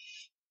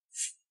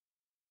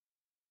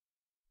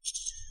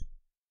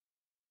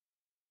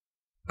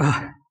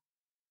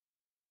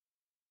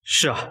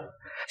是啊，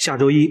下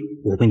周一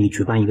我为你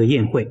举办一个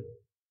宴会，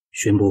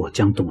宣布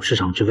将董事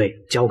长之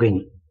位交给你，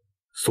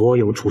所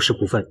有楚氏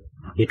股份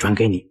也转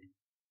给你，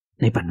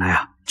那本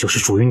来就是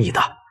属于你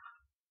的。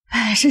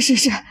是，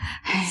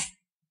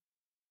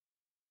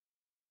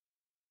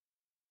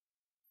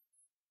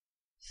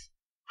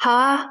好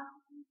啊，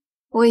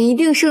我一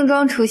定盛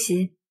装出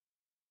席。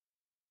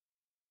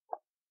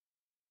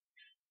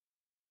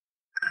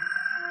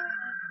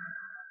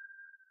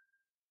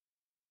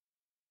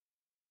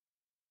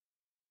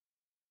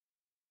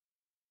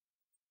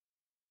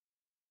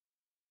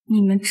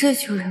你们这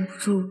就忍不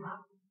住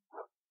了。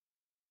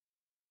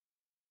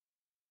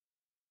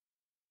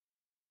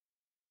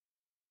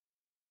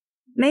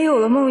没有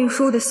了孟玉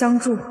书的相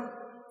助，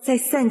在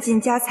散尽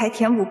家财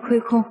填补亏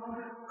空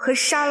和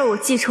杀了我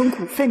继承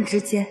股份之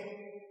间，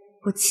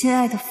我亲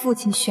爱的父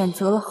亲选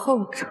择了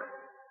后者。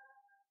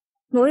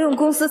挪用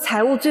公司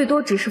财物最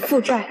多只是负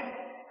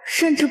债，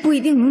甚至不一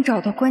定能找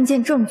到关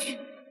键证据，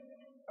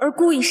而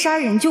故意杀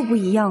人就不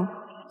一样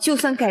了，就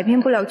算改变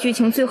不了剧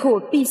情最后我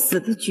必死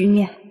的局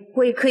面，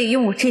我也可以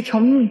用我这条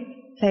命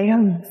来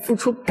让你付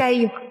出该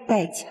有的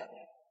代价。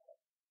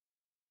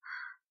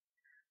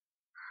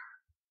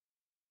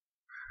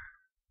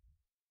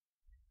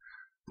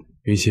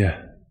云溪，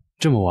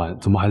这么晚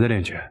怎么还在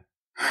练拳？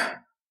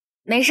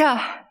没事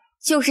儿，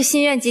就是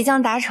心愿即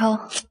将达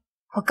成，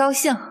我高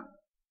兴。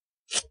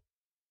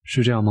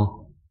是这样吗？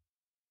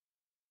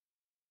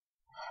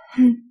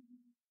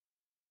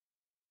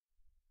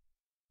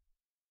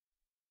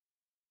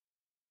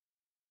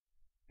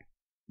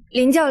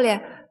林教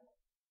练，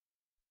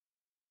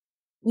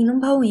你能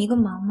帮我一个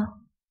忙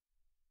吗？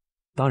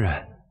当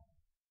然。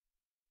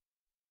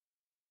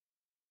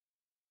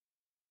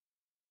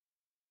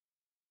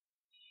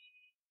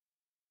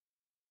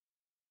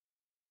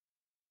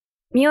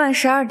明晚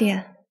12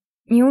点，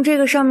你用这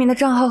个上面的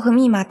账号和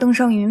密码登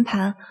上云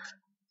盘，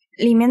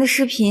里面的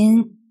视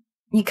频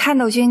你看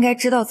到就应该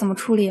知道怎么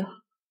处理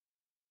了。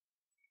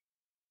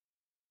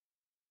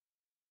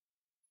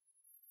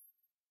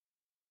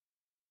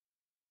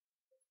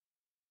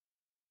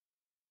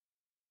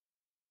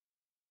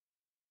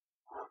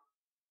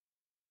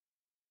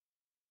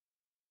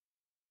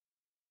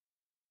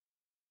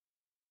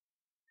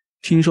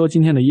听说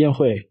今天的宴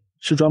会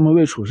是专门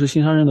为楚氏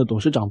新上任的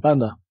董事长办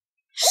的。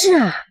是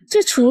啊，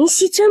这楚云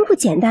熙真不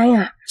简单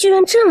呀，居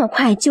然这么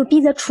快就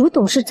逼得楚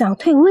董事长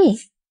退位。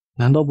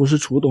难道不是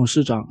楚董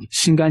事长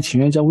心甘情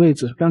愿将位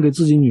子让给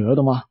自己女儿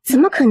的吗？怎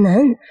么可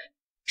能？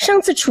上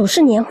次楚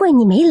氏年会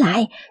你没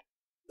来，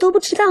都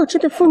不知道这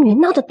对父女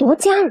闹得多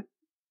僵。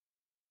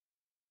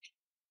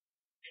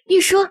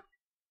玉书，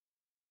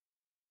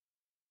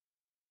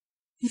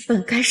你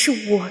本该是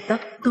我的，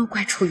都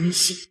怪楚云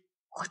熙，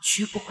我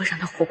绝不会让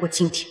她活过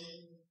今天。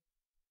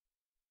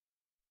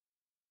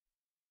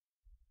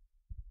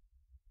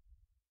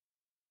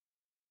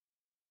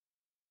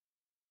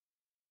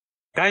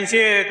感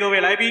谢各位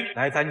来宾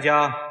来参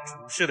加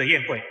处事的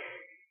宴会。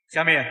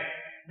下面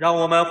让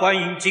我们欢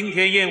迎今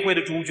天宴会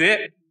的主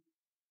角，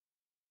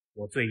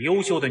我最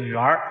优秀的女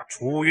儿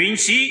楚云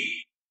熙。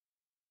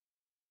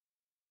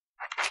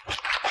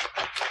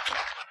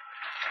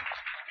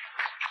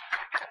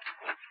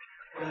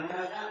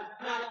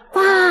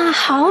哇，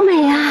好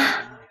美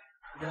啊！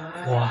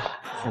哇，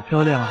好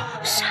漂亮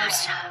啊！莎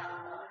莎。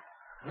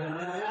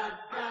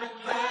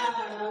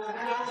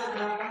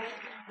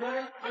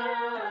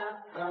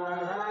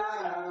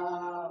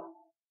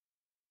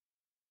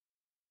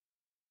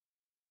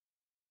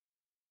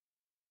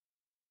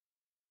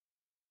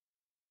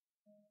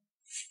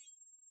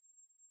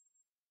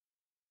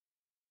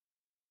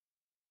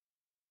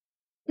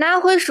拿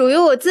回属于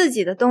我自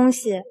己的东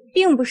西，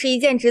并不是一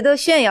件值得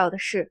炫耀的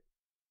事。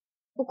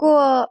不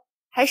过，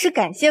还是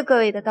感谢各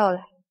位的到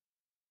来。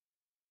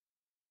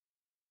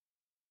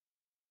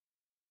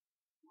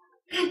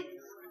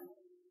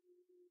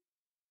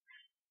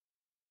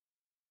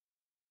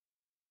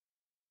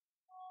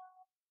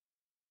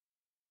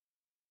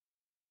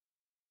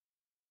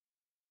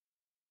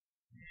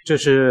这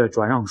是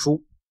转让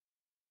书，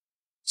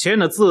签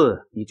了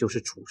字，你就是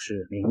处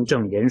事名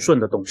正言顺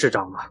的董事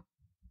长了。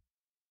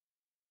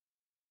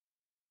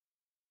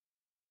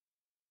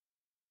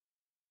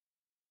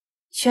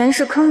全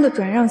是坑的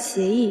转让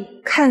协议，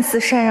看似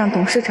禅让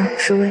董事长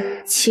职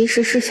位，其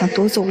实是想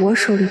夺走我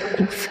手里的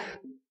股份。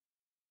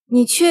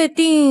你确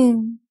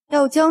定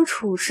要将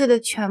处事的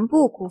全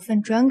部股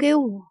份转给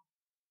我？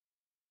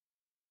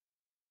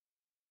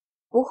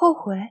不后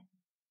悔？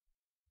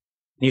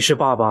你是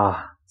爸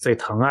爸最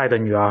疼爱的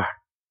女儿，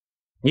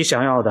你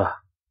想要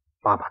的，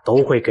爸爸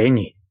都会给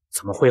你，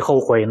怎么会后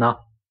悔呢？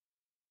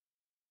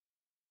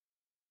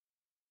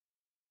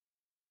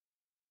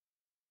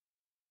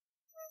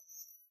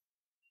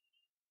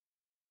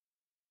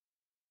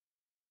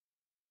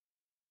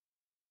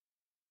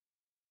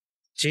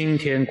今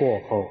天过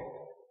后，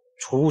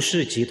楚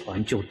氏集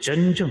团就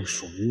真正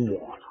属于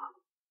我了。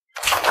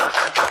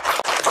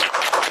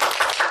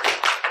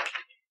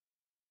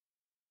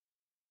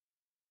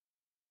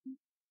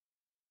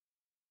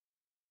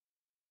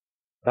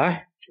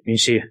来，云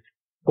溪，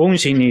恭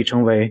喜你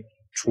成为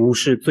楚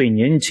氏最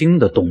年轻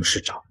的董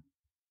事长。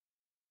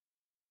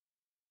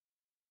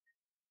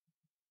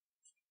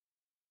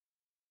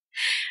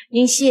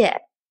云溪，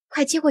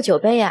快接过酒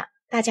杯啊，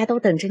大家都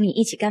等着你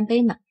一起干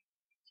杯呢。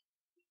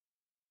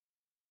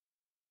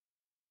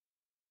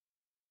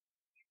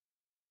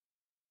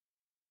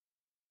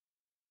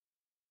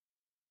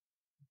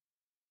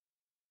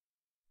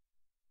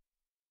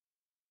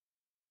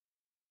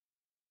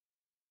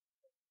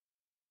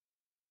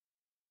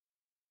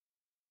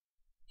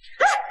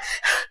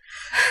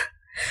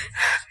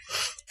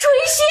楚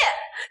云熙，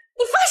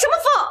你发什么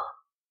疯？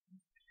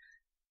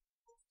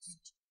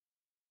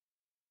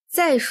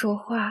再说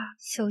话，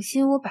小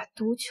心我把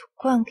毒酒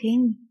灌给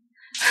你！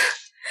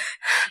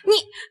你，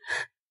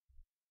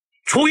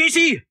楚云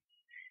熙，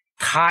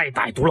太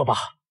歹毒了吧？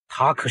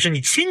她可是你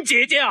亲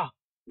姐姐啊！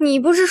你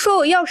不是说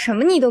我要什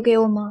么你都给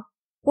我吗？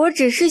我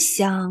只是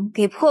想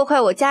给破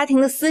坏我家庭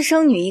的私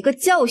生女一个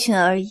教训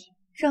而已，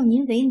让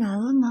您为难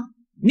了吗？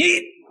你。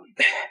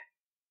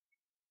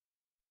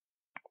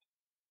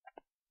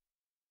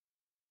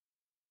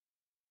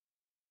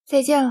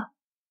再见了，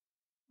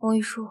翁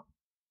玉书。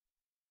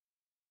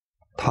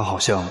他好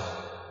像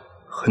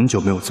很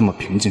久没有这么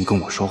平静跟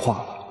我说话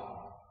了。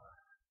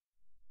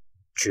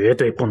绝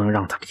对不能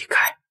让他离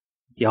开，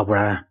要不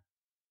然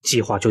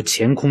计划就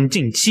前功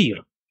尽弃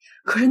了。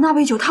可是那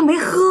杯酒他没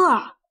喝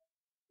啊。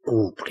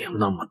顾不了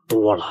那么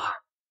多了。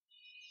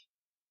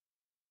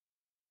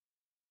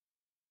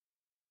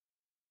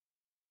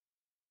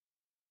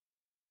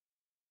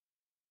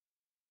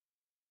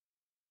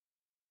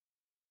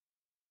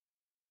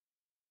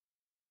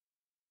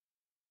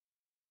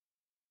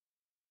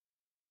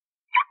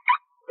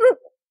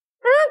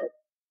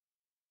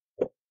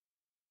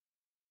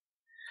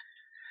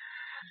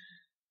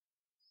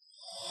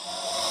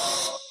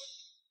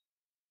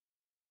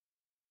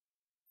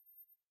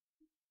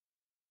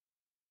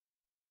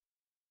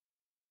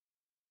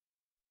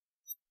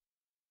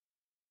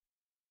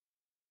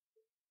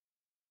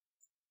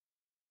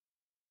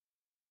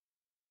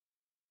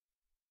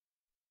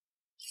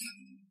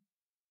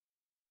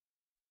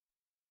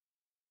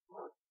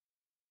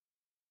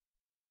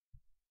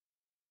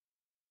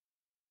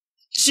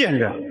贱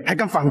人还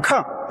敢反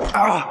抗！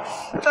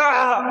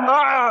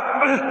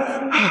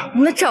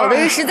你们找的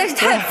人实在是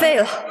太废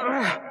了。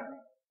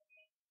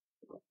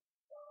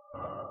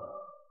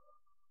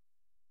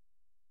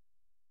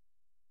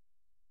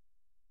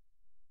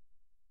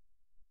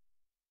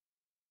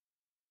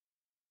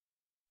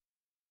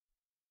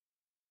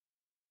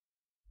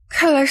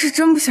看来是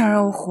真不想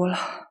让我活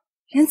了，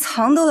连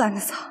藏都懒得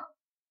藏。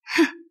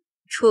哼，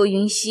楚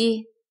云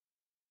熙，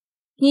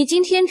你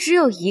今天只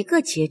有一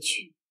个结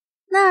局，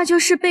那就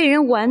是被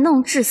人玩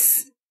弄致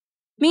死。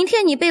明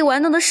天你被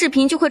玩弄的视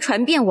频就会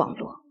传遍网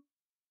络，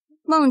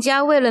孟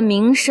家为了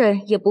名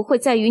声也不会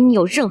再与你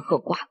有任何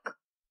瓜葛，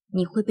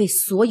你会被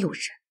所有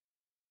人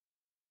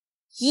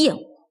厌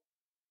恶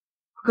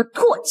和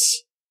唾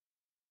弃。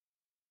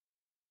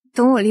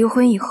等我离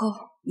婚以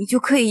后，你就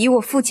可以以我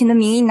父亲的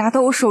名义拿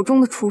到我手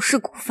中的楚氏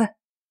股份。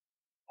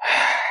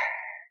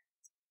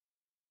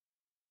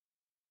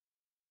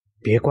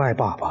别怪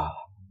爸爸，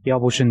要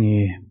不是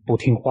你不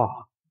听话，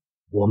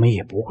我们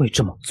也不会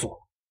这么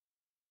做。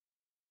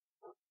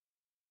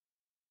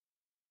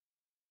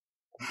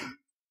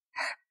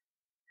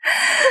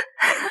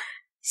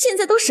现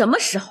在都什么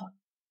时候了，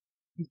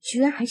你居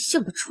然还笑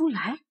得出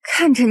来？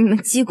看着你们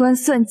机关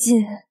算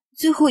尽，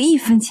最后1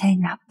分钱也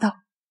拿不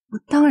到，我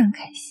当然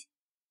开心。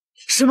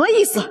什么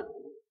意思？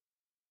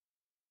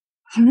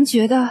你们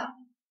觉得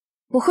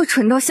我会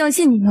蠢到相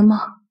信你们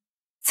吗？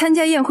参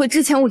加宴会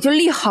之前我就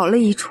立好了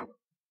遗嘱，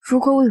如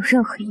果我有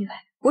任何意外，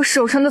我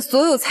手上的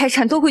所有财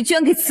产都会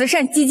捐给慈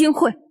善基金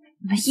会，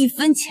你们1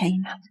分钱也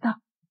拿不到。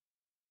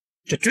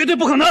这绝对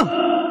不可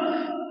能！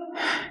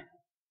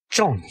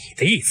照你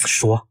的意思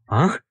说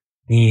啊，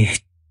你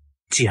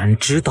既然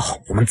知道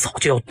我们早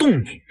就要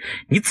动你，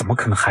你怎么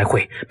可能还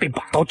会被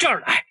绑到这儿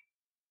来？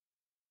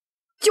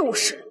就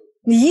是，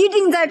你一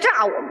定在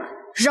诈我们，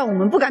让我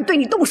们不敢对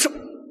你动手。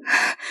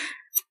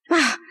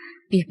爸，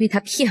别被他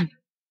骗了，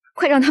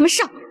快让他们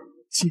上！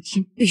今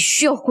天必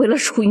须要毁了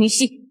楚云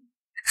熙。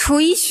楚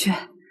一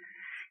雪，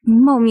你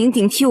冒名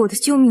顶替我的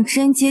救命之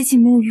恩，接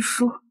近孟玉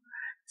书，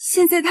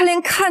现在他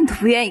连看都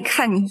不愿意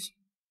看你一眼。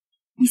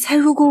你猜，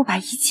如果我把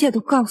一切都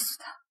告诉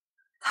他，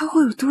他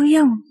会有多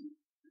厌恶你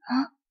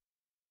啊？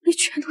你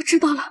全都知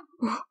道了，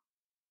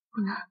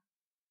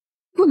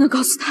不能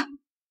告诉他，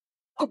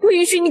我不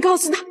允许你告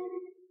诉他，我不允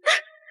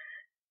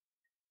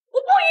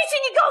许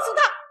你告诉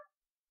他。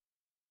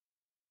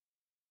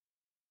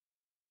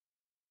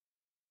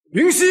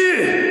云溪，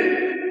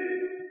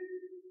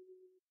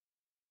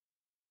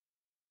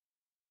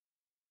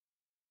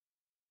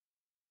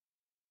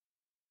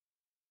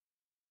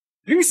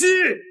云溪。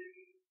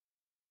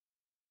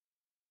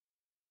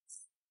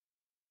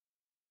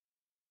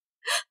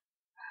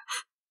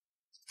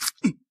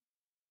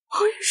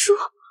王玉书，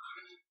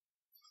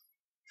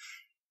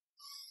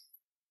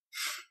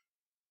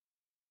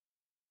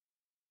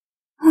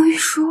孟玉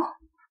书，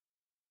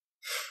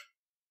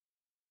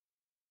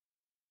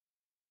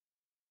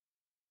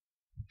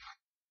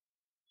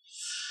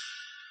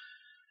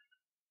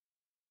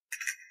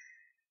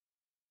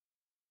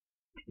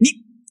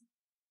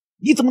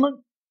你怎么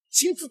能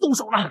亲自动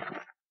手呢？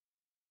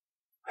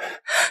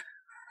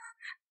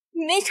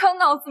你没长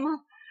脑子吗？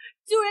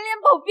救人连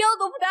保镖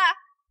都不带。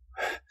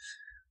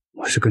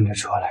我是跟着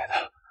车来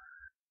的，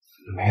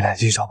没来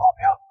及找保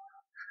镖，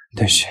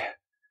但是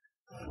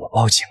我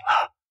报警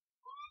了。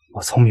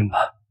我聪明吧？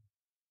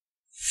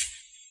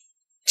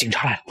警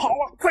察来了，跑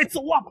啊！快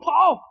走啊！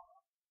跑！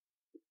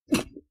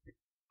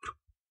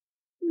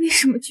为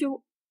什么救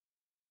我？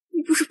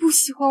你不是不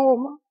喜欢我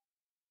吗？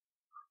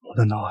我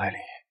的脑海里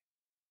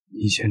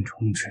以前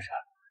充斥着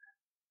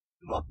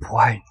我不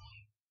爱你，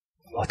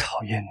我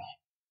讨厌你，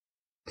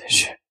但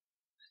是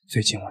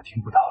最近我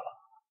听不到了。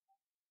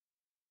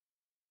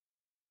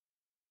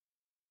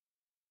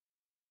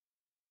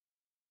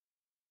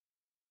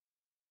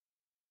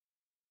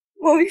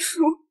孟玉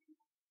书，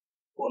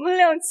我们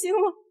两清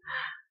了，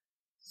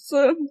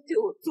所有你对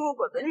我做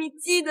过的，你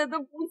记得的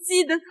不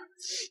记得的，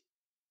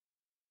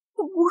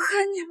我不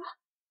恨你了，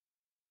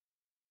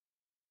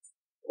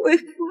我也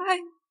不爱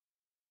你。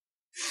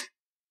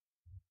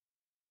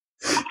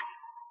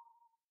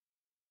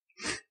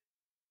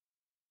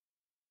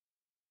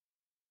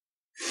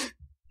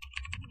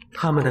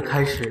他们的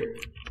开始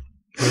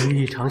源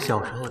于一场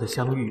小时候的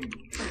相遇。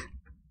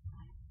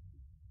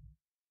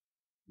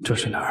这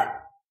是哪儿？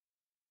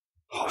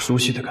好熟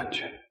悉的感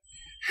觉。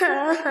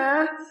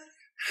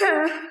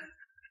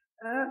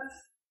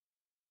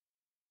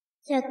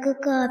小哥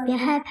哥，别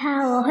害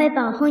怕，我会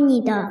保护你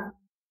的。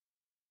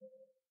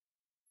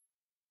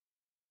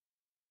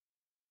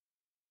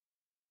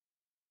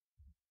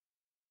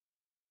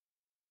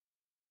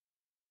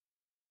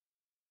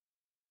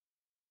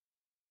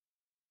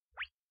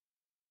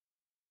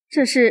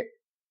这是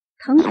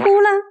疼哭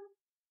了？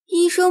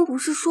医生不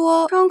是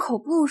说伤口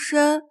不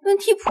深，问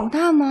题不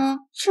大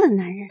吗？这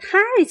男人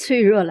太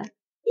脆弱了，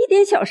一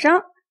点小伤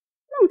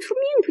弄出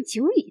命不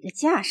久矣的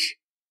架势，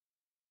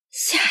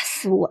吓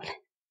死我了！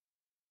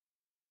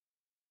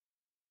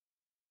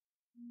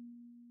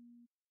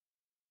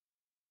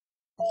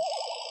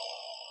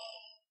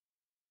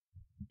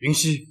云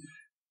溪，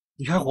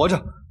你还活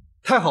着，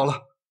太好了！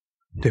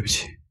对不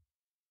起，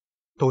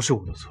都是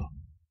我的错，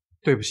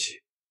对不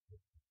起，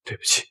对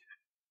不起。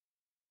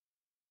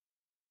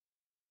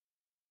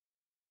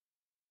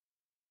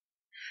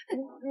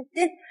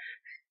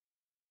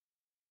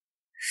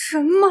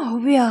什么毛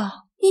病？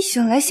一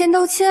醒来先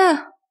道歉？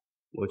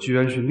我居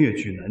然是劣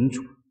剧男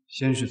主，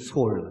先是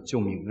错认了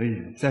救命恩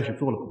人，再是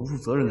做了不负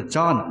责任的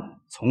渣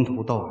男，从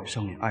头到尾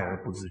上演爱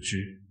而不自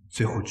知，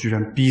最后居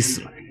然逼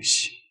死了云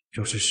溪，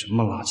这是什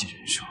么垃圾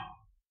人生？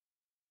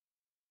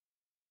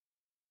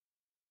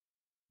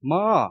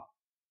妈，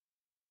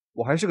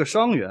我还是个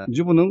伤员，你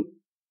就不能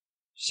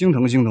心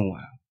疼心疼我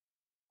呀？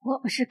我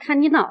不是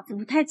看你脑子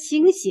不太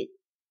清醒，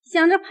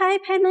想着拍一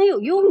拍能有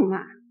用吗？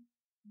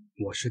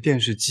我是电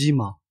视机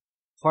吗？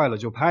坏了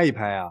就拍一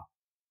拍啊！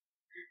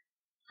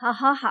好，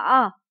好，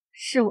好，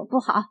是我不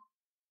好，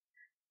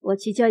我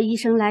去叫医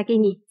生来给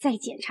你再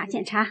检查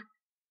检查。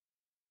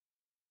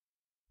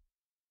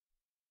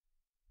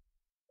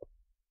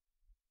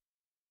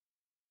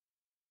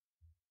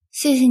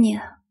谢谢你，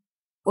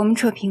我们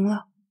扯平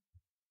了。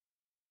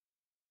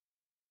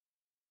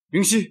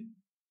云溪，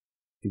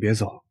你别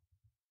走，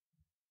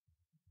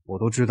我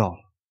都知道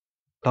了，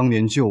当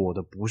年救我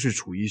的不是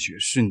楚一雪，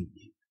是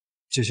你。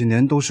这些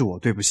年都是我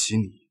对不起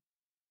你。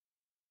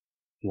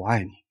我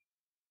爱你，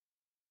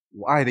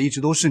我爱的一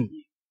直都是你。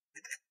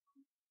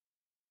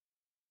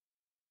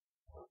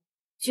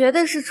觉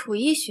得是楚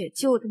一雪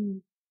救的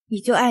你，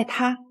你就爱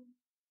她；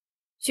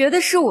觉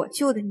得是我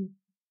救的你，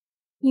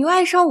你又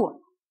爱上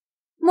我。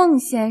孟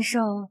先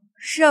生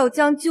是要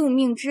将救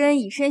命之恩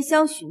以身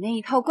相许那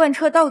一套贯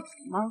彻到底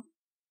吗？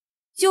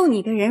救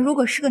你的人如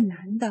果是个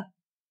男的，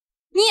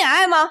你也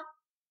爱吗？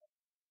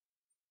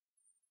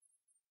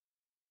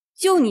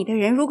救你的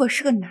人如果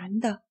是个男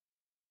的，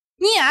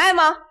你也爱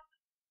吗？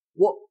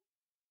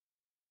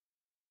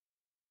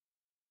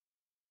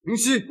云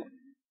溪，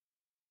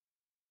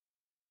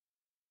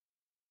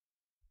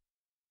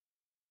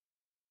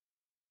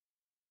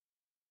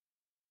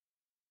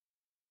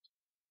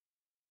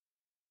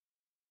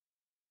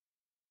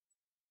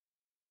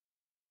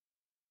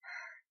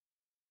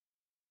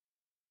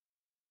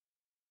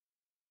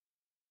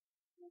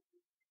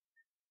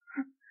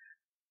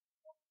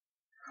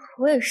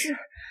我也是，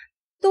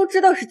都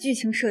知道是剧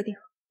情设定，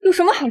有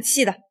什么好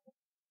气的？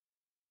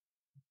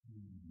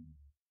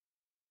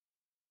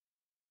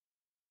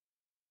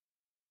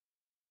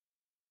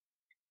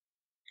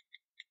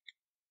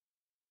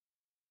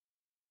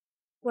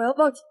我要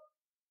报警！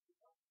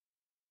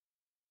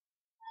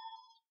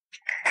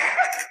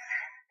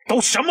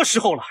都什么时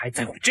候了，还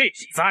在乎这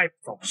些？再不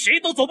走，谁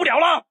都走不了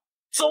了！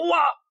走啊！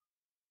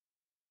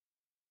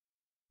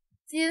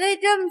几位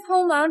这么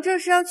匆忙，这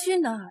是要去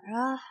哪儿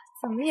啊？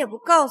怎么也不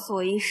告诉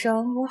我一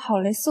声，我好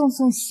来送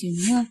送行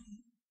啊！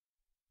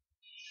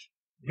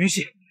云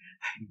溪，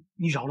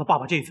你饶了爸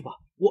爸这一次吧，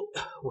我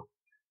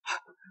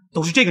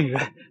都是这个女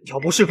人挑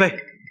拨是非，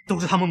都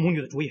是他们母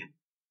女的主意。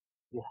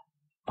我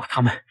把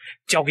他们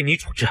交给你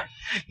处置，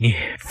你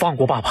放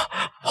过爸爸，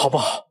好不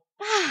好？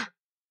爸，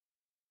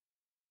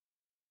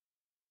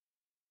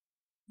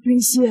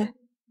云溪，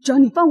只要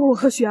你放过我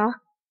和雪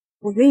儿，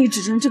我愿意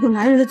指认这个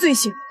男人的罪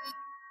行。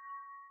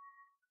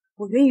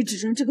我愿意指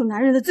认这个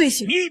男人的罪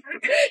行。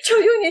求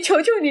求你，求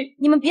求你，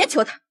你们别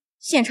求他！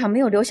现场没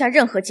有留下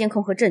任何监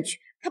控和证据，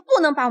他不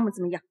能把我们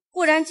怎么样。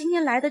不然今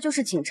天来的就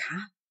是警察，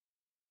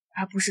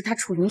而不是他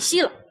楚云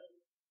溪了。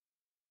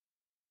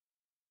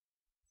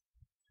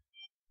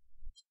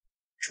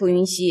楚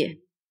云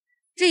溪，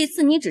这一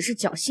次你只是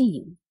侥幸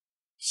赢，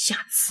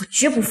下次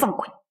绝不放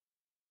过你。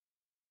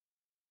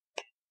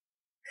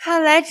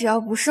看来只要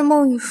不是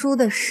孟玉书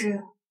的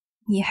事，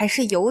你还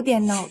是有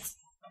点脑子。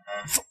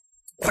走，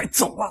快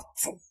走啊，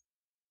走！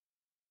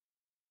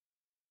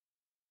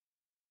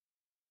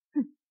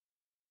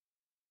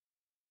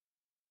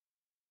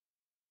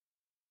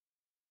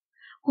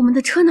我们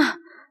的车呢？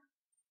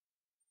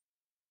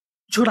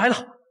车来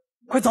了，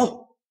快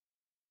走！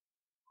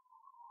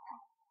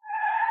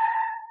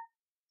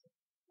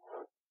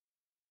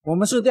我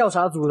们是调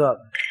查组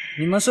的，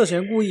你们涉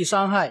嫌故意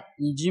伤害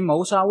以及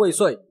谋杀未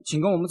遂，请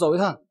跟我们走一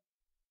趟。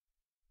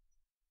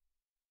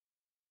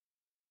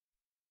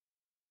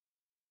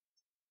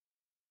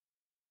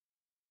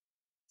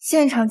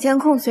现场监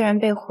控虽然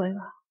被毁了，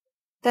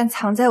但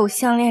藏在我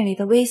项链里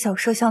的微小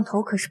摄像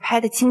头可是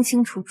拍得清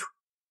清楚楚，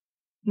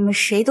你们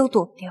谁都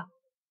躲不掉。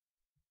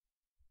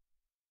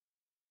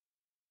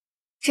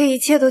这一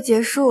切都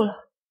结束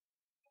了。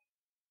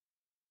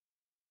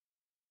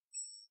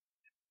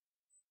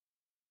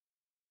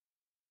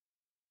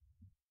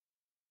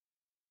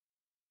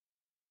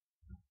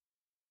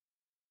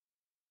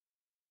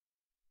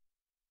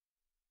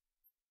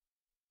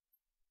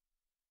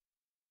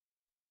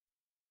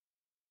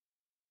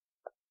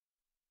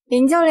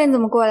林教练怎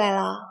么过来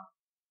了？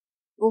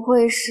不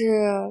会是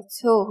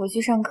催我回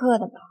去上课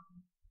的吧？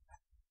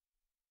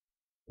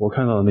我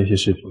看到了那些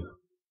视频。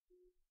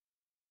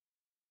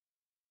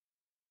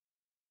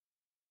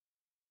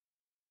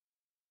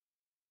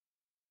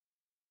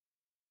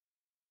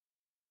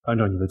按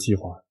照你的计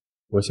划，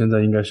我现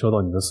在应该收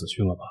到你的死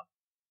讯了吧？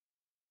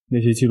那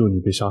些记录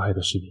你被杀害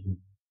的视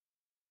频，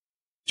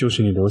就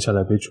是你留下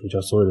来给楚家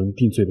所有人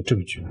定罪的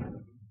证据。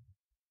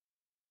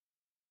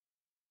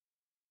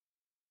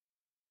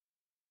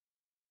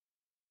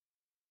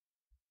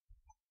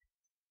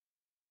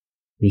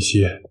云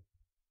溪，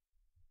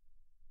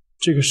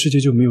这个世界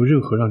就没有任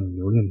何让你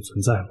留恋的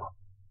存在吗？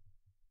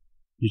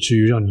以至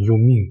于让你用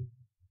命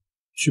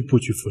去布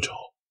局复仇。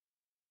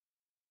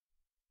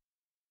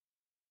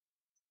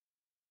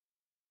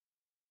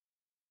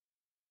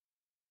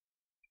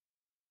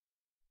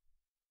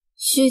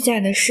虚假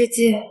的世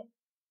界，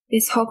被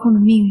操控的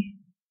命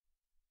运，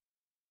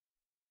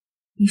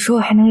你说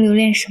我还能留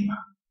恋什么？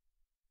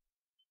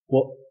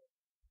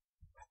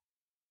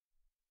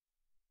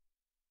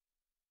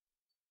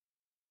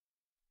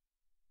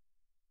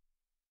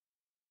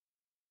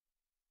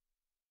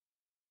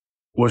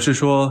我是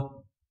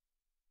说，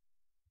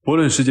不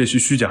论世界是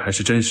虚假还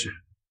是真实，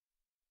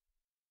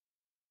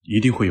一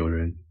定会有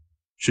人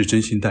是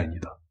真心待你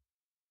的。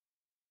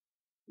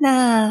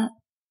那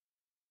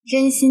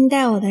真心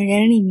待我的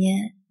人里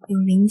面有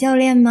林教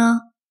练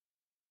吗？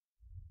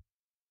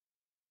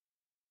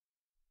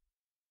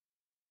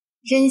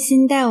真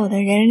心待我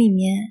的人里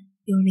面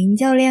有林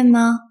教练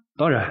吗？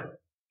当然，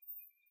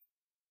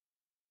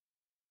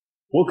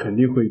我肯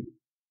定会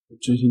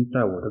真心待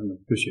我的每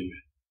个学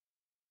员。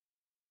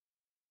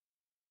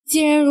既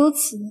然如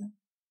此，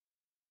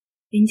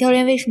林教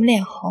练为什么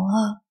脸红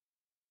啊？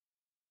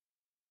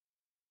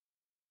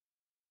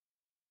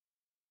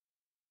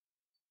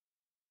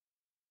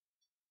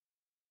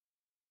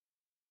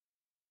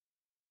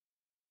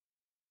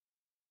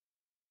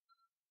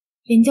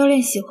林教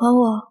练喜欢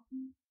我？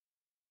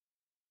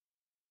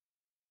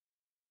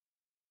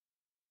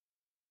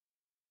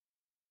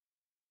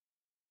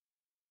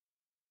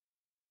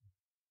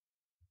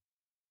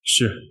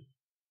是，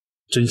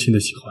真心的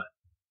喜欢。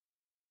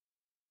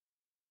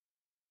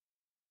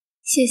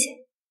谢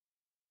谢，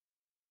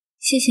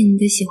谢谢你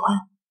的喜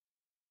欢，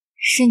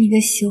是你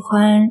的喜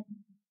欢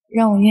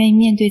让我愿意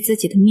面对自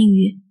己的命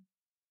运。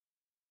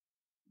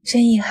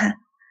真遗憾，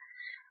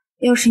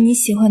要是你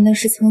喜欢的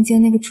是曾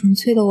经那个纯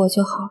粹的我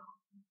就好，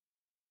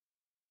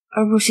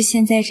而不是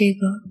现在这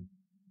个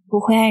不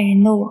会爱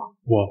人的我。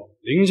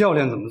林教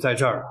练怎么在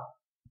这儿啊？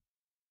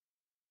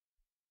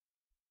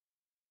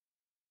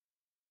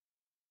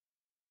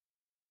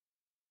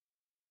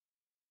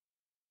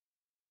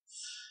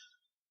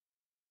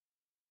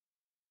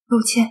抱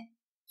歉，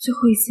最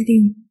后一次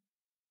令你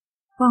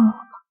忘了我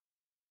吧，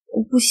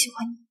我不喜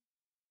欢你。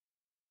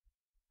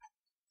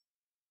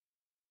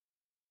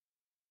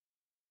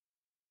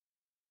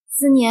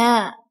思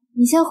年，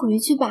你先回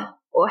去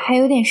吧，我还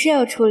有点事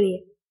要处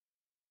理。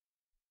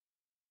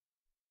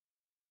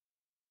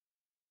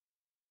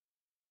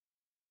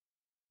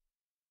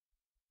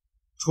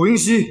楚英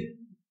熙，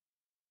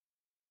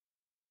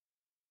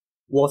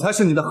我才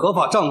是你的合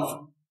法丈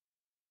夫，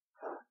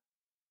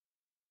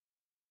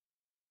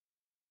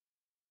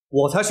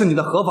我才是你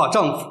的合法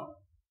丈夫。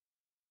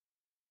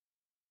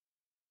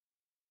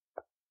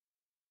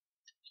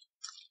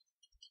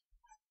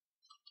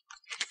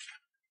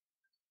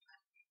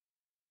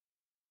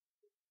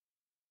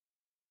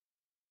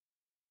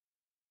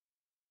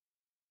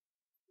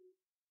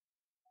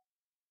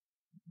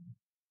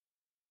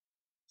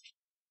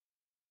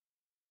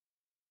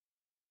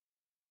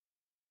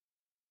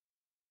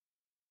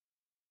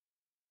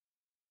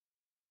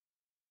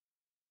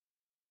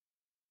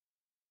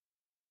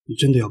你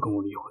真的要跟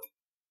我离婚？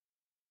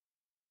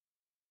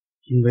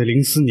因为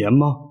林思年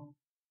吗？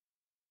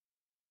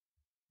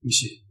云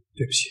溪，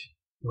对不起，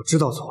我知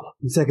道错了，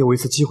你再给我一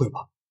次机会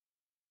吧。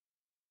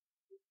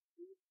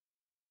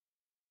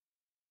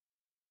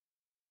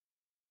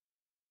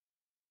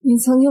你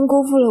曾经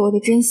辜负了我的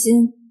真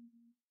心，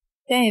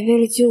但也为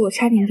了救我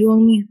差点丢了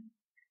命。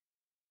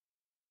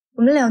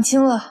我们两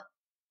清了，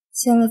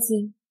签了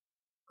字，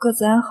各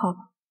自安好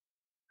吧。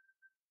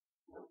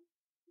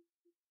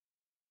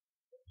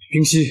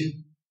冰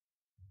溪，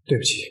对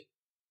不起，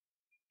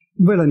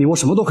为了你，我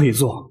什么都可以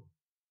做。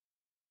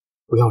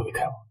不要离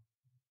开我，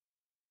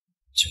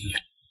求你。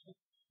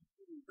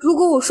如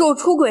果我说我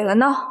出轨了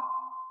呢？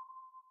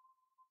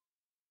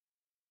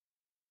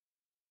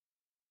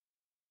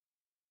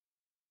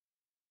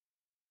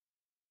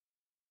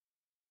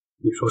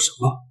你说什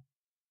么？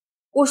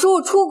我说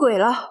我出轨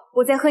了，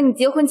我在和你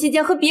结婚期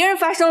间和别人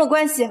发生了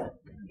关系。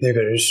那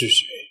个人是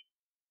谁？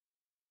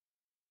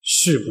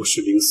是不是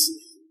林思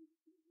年？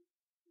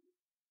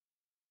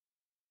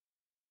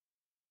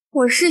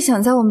我是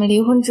想在我们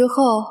离婚之后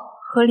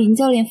和林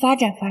教练发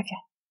展发展，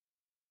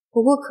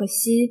不过可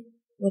惜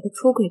我的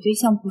出轨对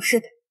象不是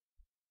他。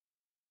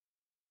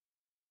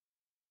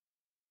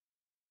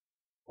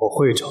我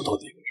会找到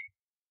那个人，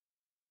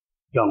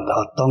让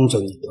他当着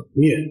你的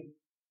面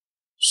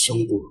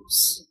生不如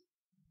死。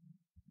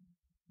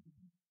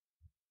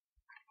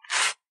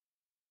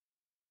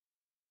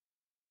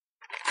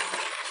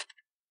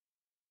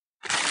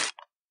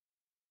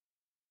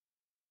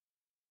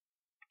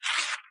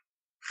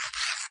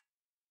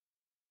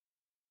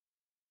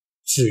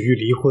至于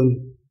离婚，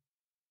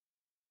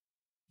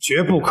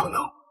绝不可能。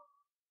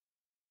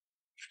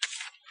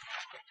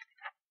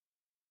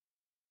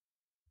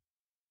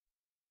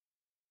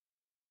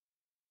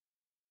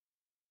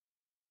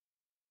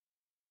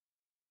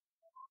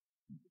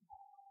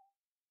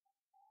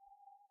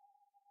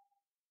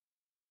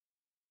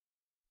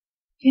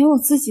连我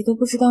自己都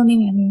不知道那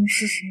两个人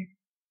是谁，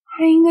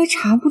他应该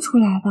查不出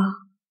来吧？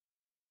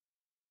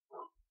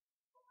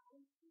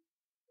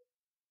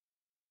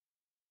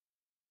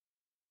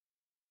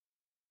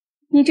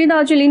你知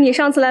道距离你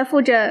上次来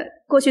复诊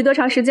过去多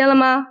长时间了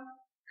吗？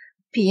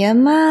别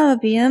骂了，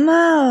别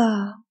骂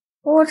了，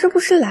我这不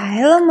是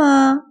来了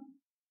吗？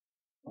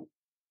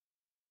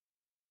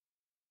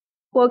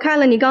我看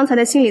了你刚才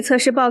的心理测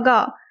试报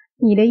告，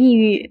你的抑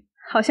郁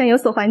好像有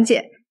所缓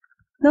解。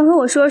能和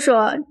我说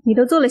说你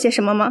都做了些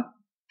什么吗？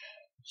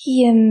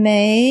也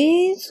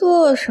没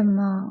做什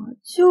么，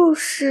就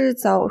是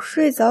早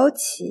睡早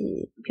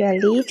起，远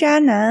离渣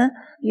男，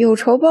有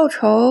仇报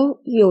仇，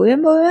有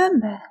怨报怨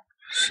呗。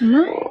什么？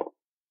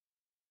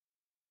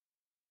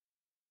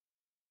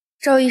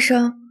赵医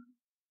生，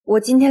我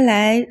今天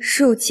来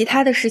是有其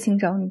他的事情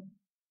找你。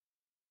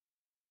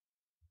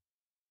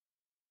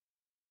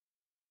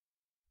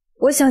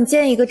我想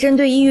建一个针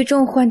对抑郁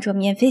症患者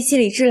免费心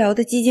理治疗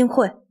的基金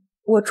会，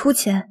我出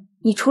钱，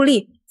你出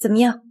力，怎么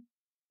样？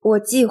我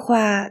计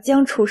划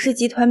将楚氏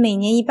集团每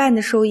年1半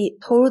的收益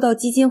投入到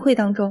基金会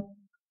当中。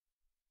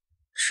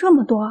这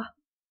么多啊？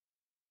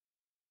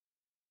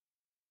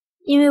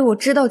因为我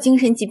知道精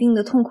神疾病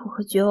的痛苦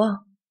和绝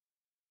望，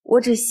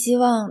我只希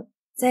望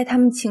在他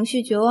们情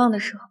绪绝望的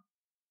时候，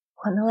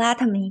我能拉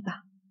他们一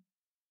把。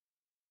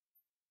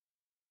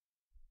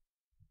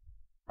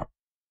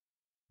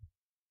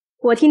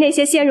我替那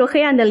些陷入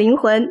黑暗的灵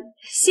魂，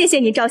谢谢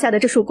你照下的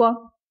这束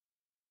光。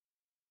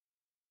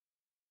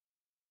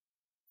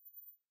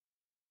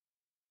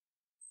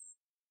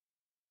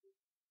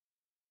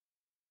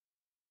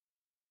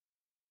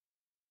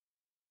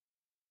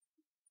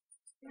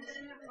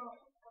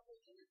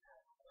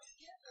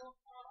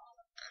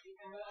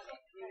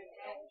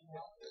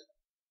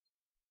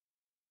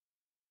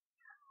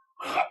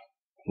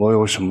我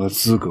有什么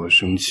资格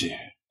生气？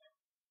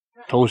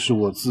都是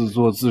我自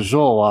作自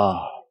受啊！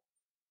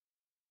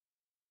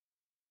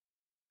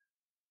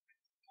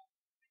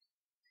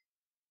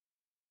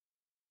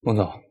孟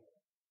总，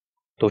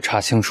都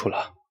查清楚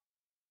了。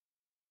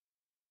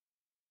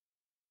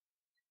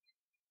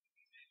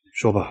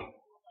说吧，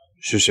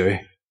是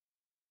谁？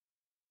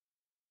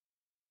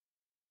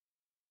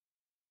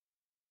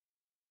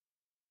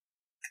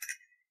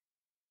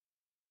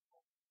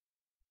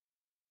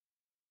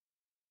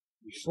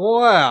你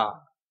说呀，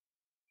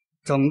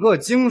整个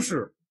京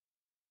市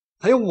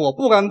还有我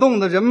不敢动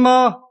的人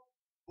吗？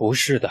不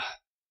是的，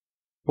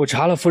我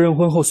查了夫人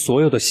婚后所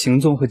有的行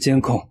踪和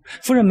监控，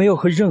夫人没有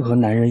和任何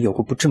男人有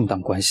过不正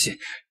当关系，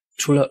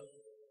除了……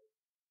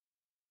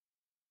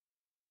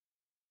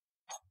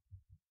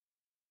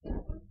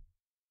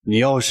你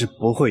要是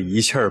不会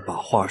一气儿把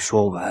话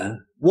说完，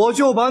我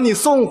就把你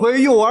送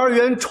回幼儿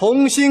园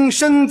重新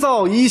深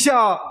造一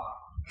下。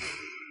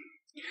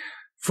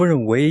夫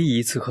人唯一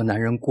一次和男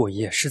人过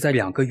夜是在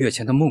2个月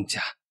前的孟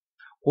家，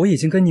我已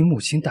经跟你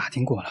母亲打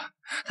听过了，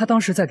她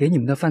当时在给你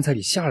们的饭菜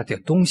里下了点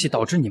东西，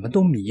导致你们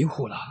都迷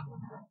糊了。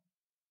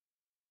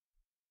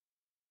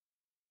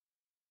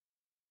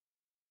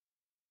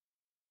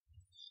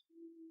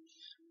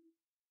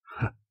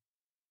哼，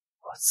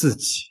我自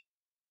己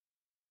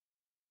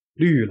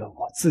绿了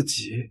我自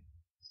己。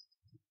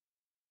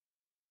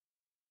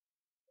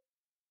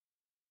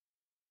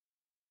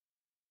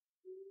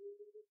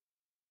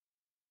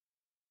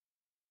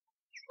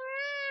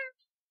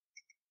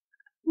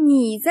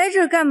你在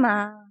这干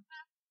嘛？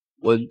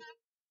我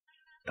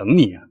等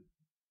你啊。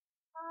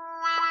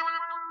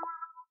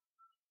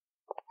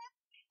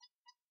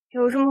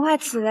有什么话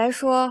起来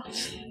说。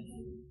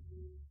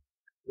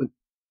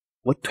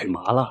我腿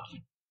麻了。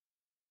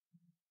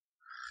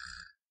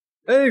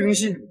哎，云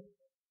溪，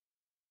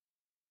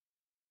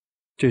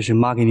这是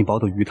妈给你煲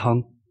的鱼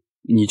汤，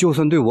你就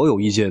算对我有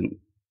意见，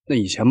那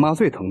以前妈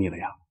最疼你了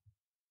呀。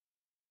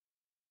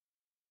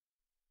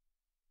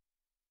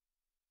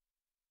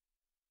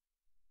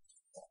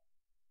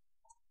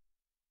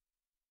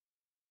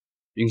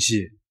云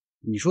溪，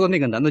你说的那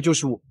个男的就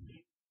是我。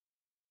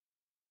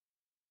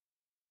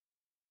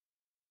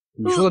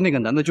你说的那个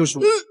男的就是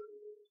我。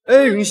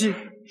哎，云溪，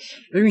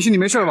哎，云溪，你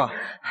没事吧？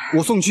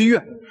我送你去医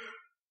院。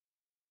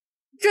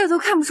这都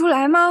看不出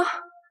来吗？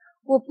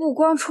我不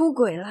光出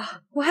轨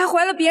了，我还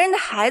怀了别人的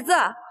孩子。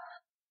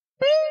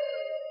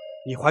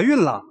你怀孕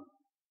了？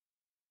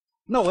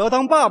那我要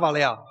当爸爸了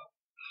呀！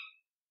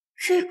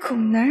这狗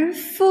男人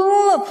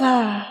疯了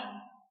吧？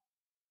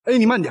哎，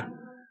你慢点，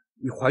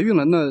你怀孕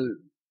了，那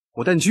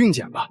我带你去孕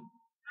检吧。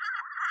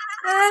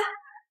哎，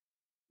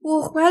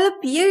我怀了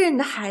别人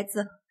的孩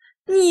子，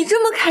你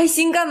这么开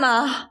心干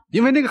嘛？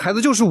因为那个孩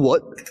子就是我。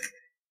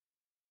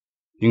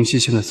云溪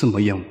现在这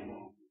么厌我，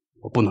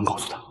我不能告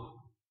诉他。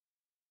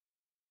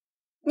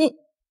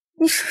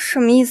你是什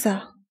么意思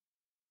啊？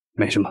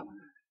没什么，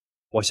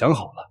我想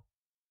好了，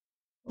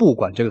不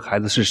管这个孩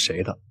子是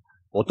谁的，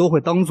我都会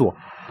当做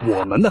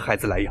我们的孩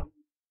子来养。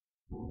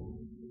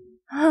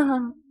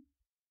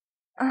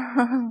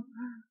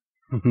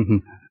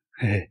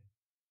嘿，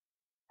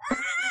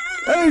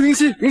哎，云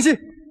溪，云溪，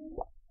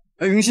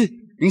哎，云溪，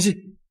云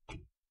溪，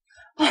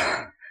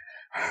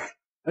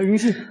哎，云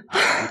溪，你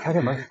开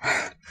开门。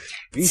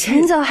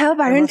前脚还要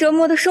把人折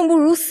磨得生不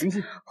如死，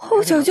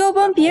后脚就要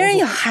帮别人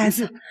养孩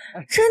子，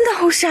真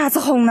当我傻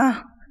子哄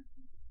呢？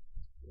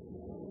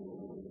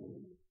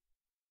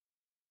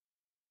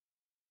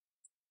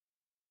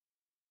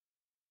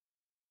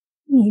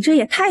你这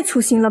也太粗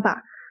心了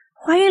吧！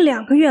怀孕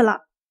2个月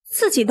了，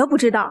自己都不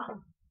知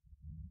道。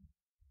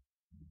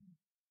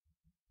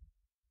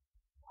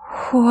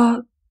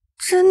我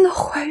真的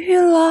怀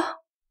孕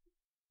了？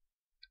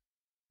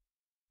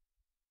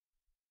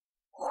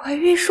怀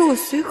孕是我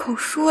随口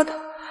说的，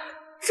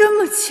这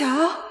么巧？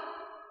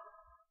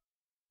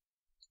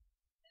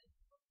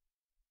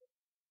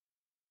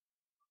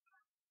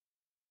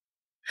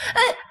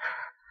哎，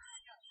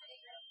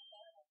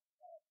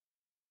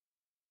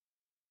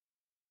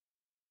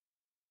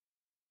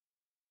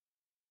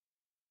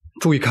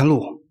注意看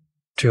路，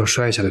这要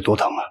摔一下得多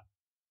疼啊！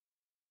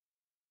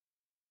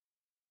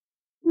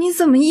你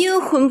怎么阴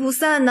魂不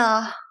散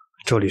呢？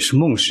这里是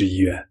孟氏医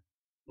院，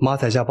妈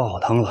在家煲好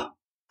汤了，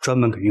专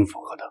门给孕妇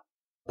喝的，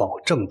保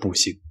证不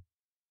腥。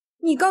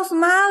你告诉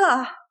妈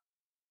了？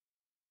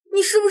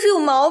你是不是有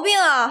毛病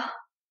啊？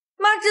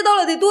妈知道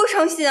了得多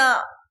伤心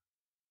啊！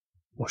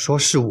我说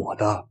是我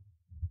的，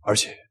而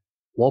且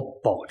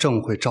我保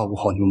证会照顾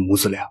好你们母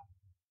子俩。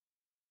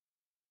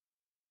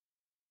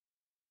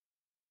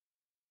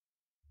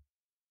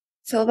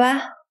走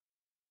吧。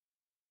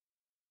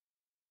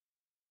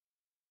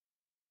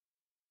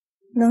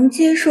能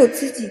接受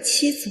自己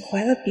妻子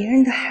怀了别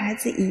人的孩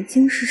子已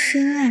经是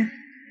深爱，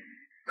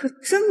可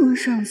这么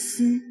上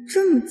心，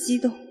这么激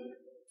动，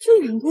就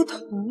脸都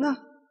疼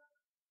了。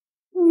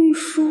玉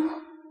书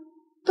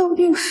到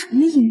底有什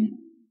么阴谋？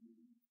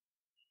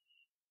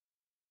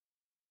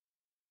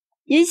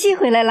云溪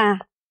回来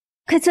啦，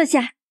快坐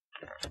下。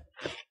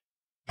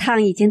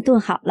汤已经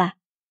炖好了，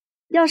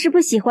要是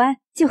不喜欢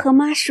就和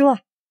妈说。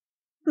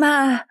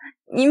妈，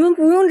你们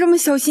不用这么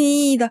小心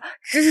翼翼的，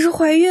只是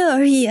怀孕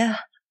而已。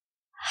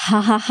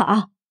好好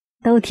好，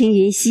都听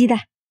云溪的。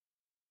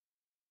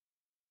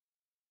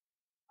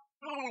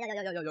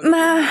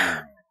妈，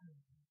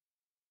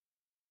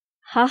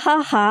好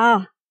好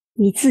好，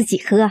你自己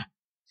喝。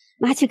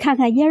妈去看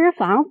看婴儿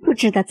房布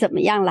置的怎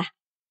么样了。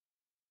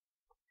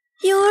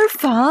婴儿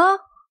房？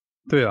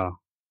对啊，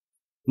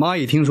妈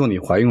一听说你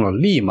怀孕了，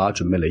立马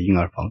准备了婴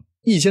儿房，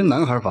一间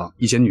男孩房，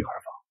一间女孩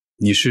房。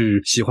你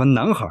是喜欢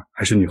男孩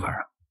还是女孩啊？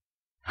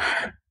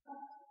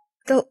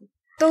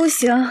都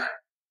行。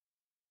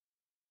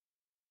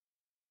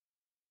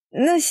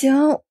那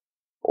行，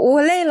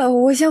我累了，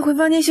我先回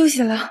房间休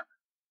息了。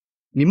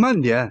你慢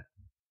点，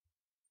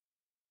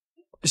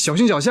小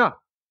心脚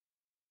下。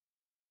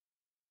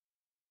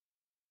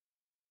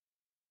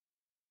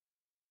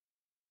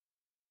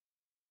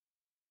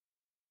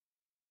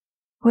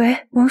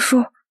喂，王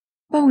叔，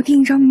帮我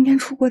订一张明天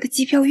出国的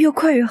机票，越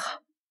快越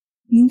好。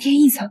明天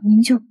一早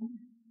您就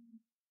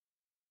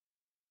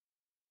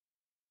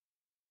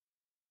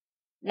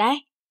来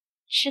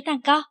吃蛋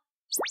糕。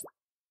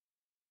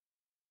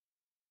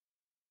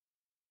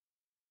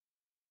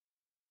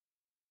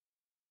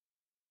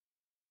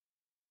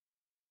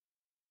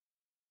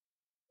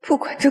不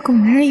管这狗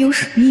男人有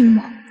什么阴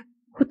谋，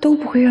我都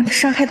不会让他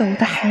伤害到我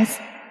的孩子。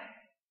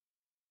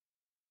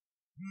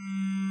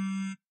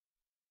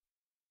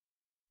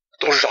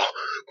董事长，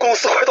公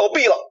司快倒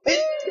闭了，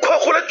你快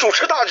回来主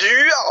持大局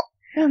啊！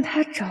让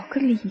他找个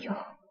理由，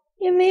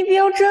也没必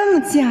要这么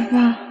假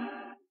吧？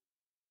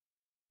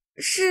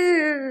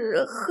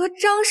是和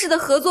张氏的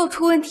合作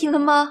出问题了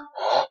吗？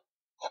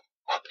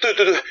对，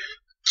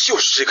就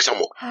是这个项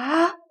目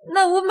啊！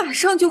那我马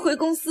上就回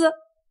公司。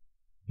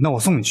那我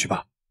送你去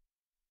吧。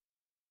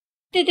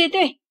对，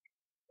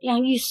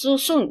让玉苏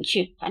送你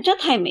去，反正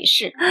他也没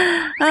事。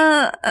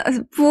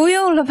不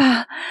用了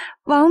吧，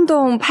王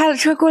董派了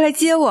车过来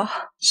接我。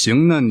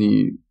行，那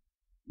你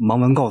忙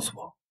完告诉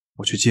我，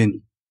我去接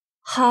你。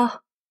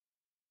好。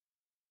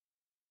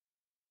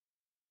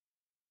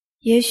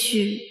也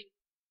许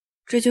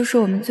这就是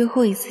我们最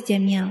后一次见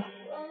面了。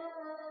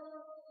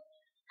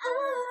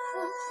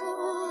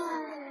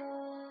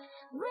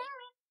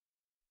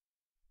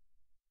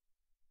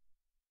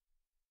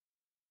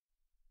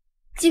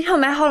机票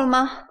买好了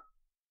吗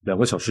？2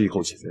个小时以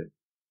后起飞。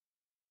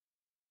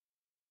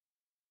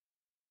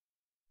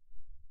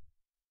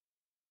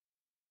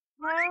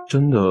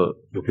真的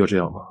有必要这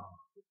样吗？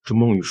这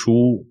孟雨书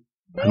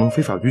还能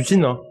非法拘禁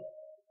呢？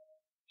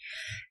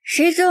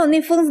谁知道那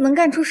疯子能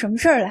干出什么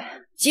事儿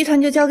来？集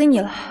团就交给你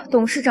了，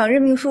董事长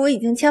任命书我已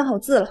经签好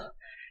字了，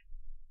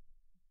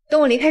等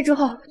我离开之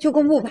后就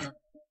公布吧。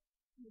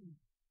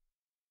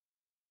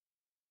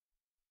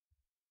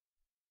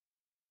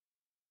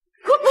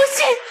我不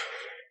信，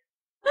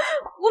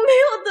我没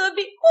有得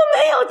病，我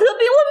没有得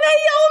病，我没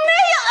有。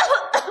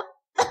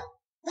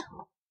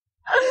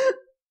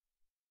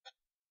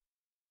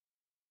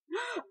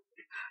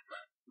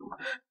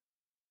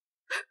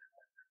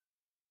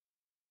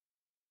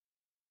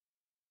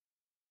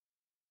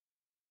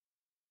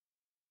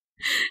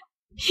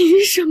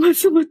凭什么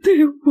这么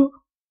对我？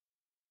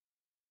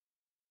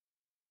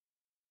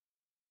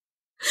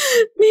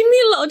明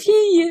明老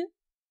天爷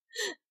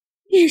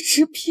一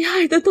直偏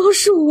爱的都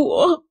是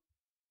我。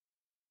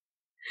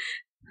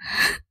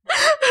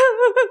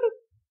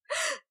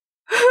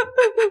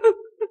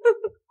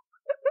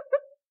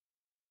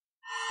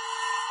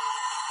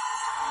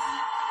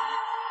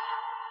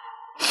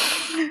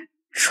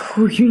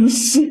楚云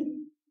溪，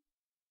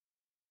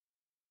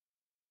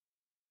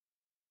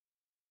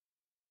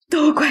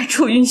都怪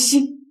楚云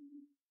溪，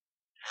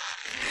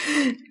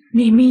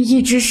明明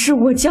一直是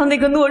我将那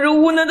个懦弱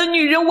无能的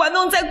女人玩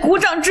弄在股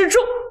掌之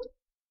中，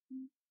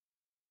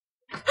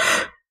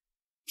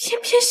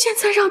偏现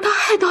在让他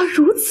害到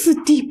如此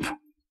地步。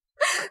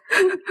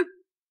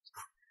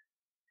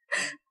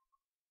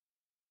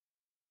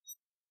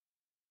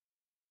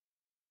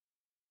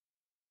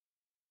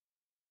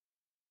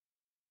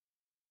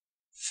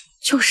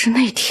就是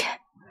那天，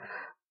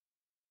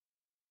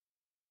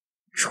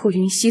楚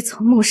云溪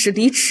从孟氏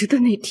离职的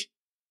那天，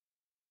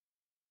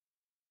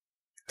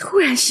突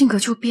然性格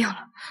就变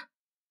了。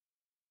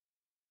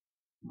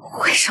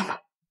为什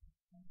么？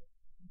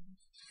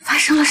发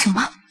生了什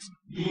么？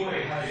因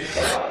为他觉得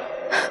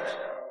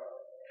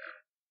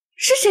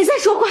是谁在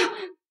说话？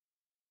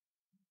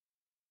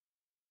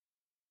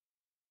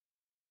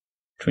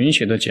楚云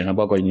写的检查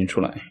报告已经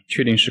出来，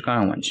确定是肝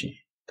癌晚期，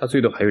他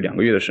最多还有2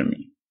个月的生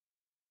命。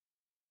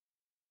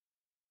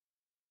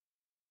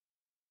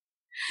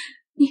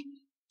你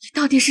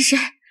到底是谁？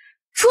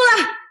出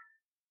来！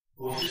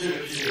我是这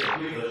个世界的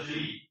规则之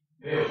力，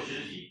没有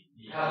实体，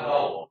你看不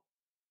到我。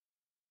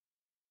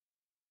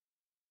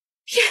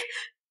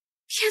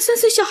骗3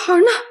岁小孩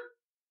呢？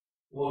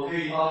我可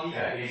以帮你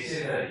改变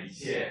现在的一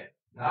切，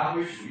拿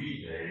回属于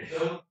你的人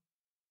生。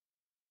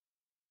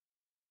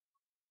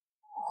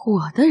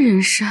我的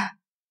人生？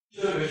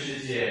这个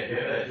世界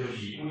原本就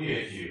是一部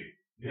劣剧，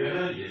原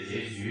本你的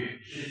结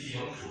局是继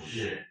承楚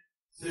氏，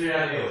虽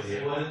然没有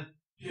结婚，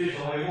却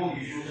成为孟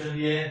玉书身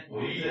边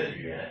唯一的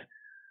女人。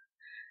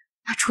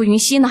那楚云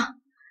溪呢？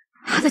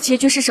她的结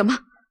局是什么？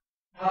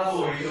她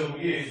作为这部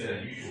劣剧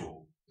的女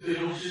主，最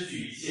终失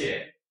去一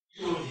切，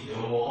受尽折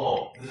磨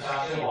后自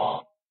杀身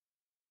亡。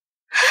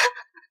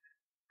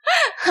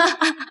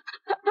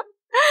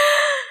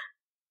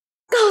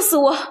告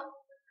诉我，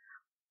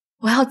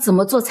我要怎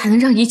么做才能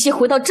让一切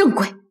回到正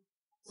轨？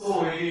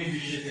作为劣剧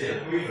世界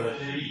的规则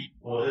之力，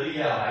我的力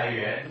量来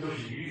源就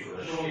是女主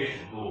的受虐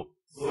程度，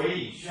所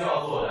以你需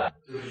要做的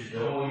就是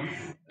折磨女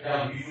主，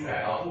让女主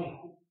感到痛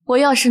苦。我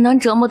要是能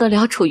折磨得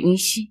了楚云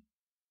溪，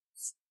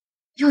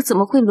又怎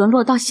么会沦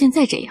落到现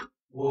在这样？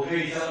我可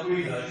以将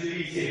规则之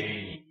力借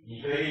给你，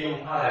你可以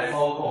用它来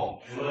操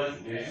控除了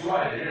主角之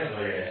外的任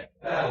何人，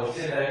但我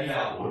现在力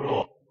量薄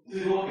弱，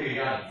最多可以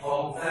让你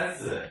操控3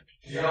次，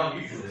只要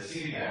女主的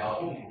心里感到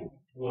痛苦，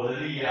我的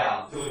力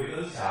量就会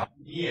增强，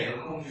你也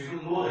能控制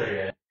更多的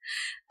人。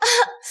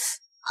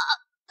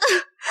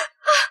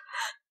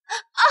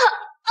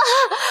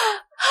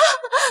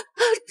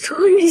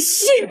楚云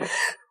溪，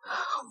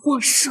我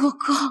说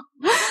过，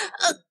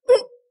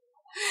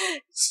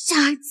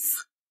下一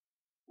次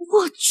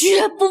我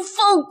绝不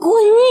放过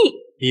你。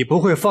你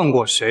不会放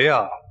过谁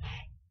啊？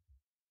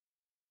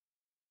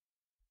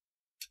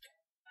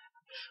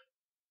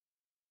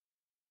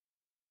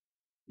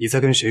你在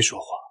跟谁说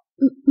话？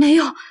没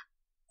有，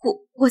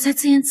我在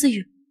自言自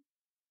语。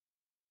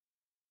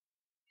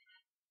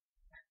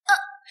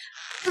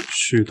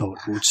事到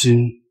如今，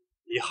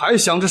你还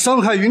想着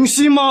伤害云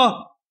溪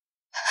吗？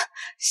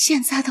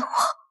现在的我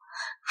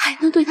还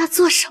能对他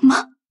做什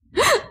么？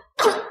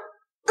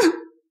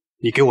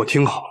你给我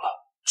听好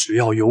了，只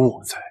要有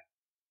我在，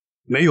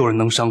没有人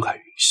能伤害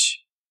云溪。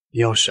你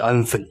要是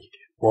安分一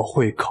点，我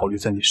会考虑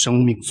在你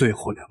生命最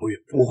后2个月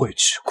不会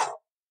吃苦，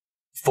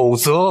否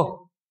则……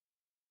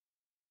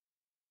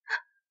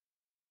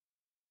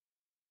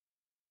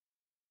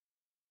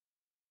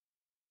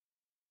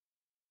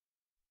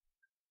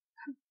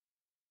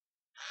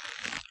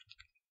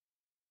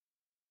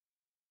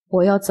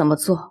我要怎么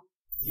做？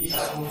你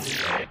想控制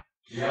谁，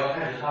只要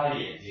看着他的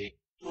眼睛，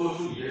说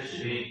出你的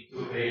指令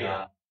就可以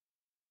了。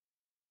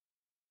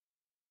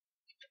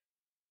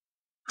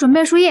准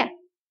备输液。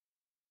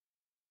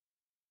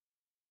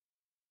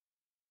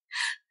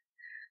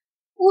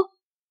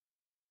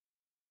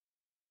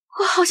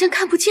我好像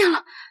看不见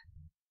了，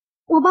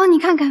我帮你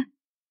看看。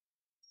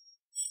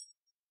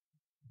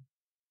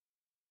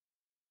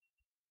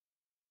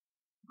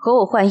和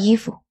我换衣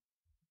服，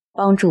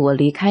帮助我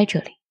离开这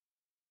里。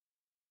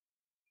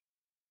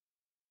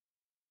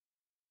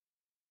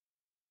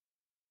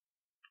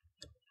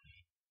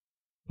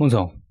孟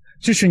总，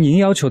这是您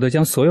要求的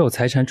将所有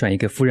财产转移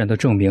给夫人的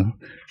证明，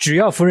只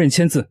要夫人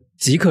签字，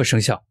即刻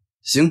生效。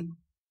行，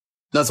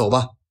那走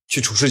吧，去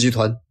楚氏集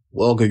团，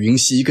我要给云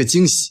溪一个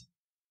惊喜。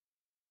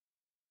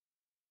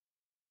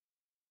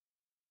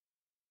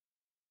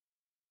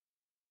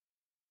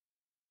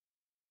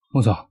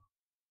孟总，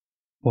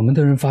我们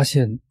的人发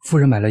现夫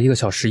人买了1个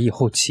小时以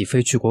后起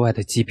飞去国外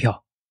的机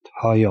票，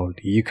她要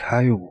离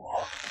开我。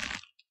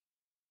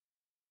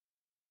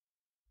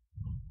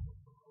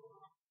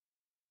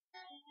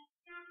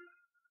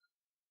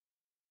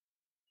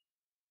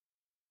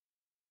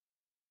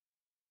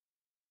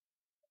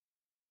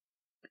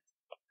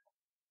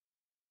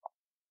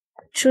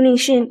楚女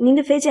士，您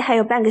的飞机还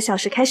有半个小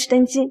时开始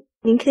登机，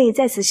您可以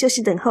在此休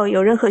息等候，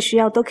有任何需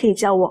要都可以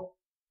叫我。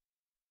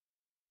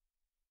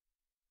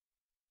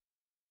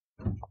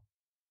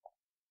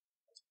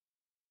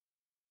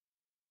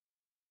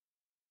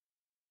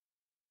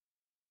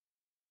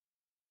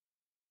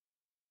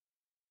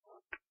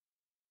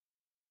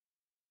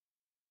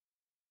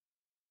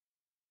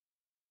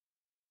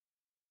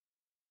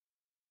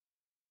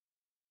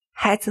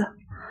孩子，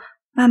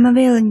妈妈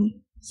为了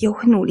你也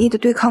会努力的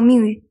对抗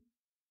命运。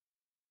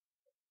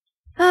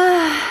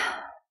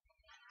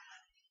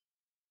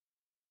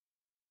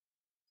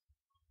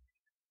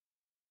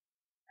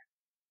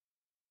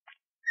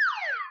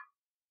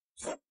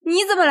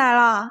你怎么来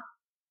了？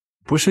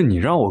不是你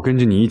让我跟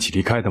着你一起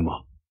离开的吗？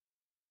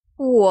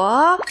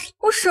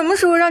我什么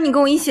时候让你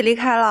跟我一起离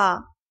开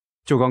了？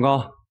就刚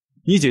刚，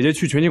你姐姐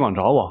去拳击馆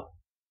找我，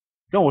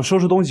让我收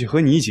拾东西和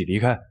你一起离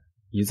开。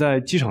你在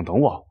机场等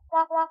我。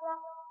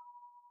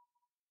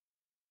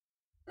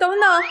等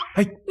等，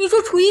哎，你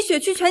说楚一雪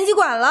去拳击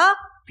馆了？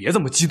别这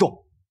么激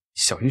动，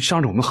小心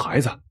伤着我们孩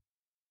子。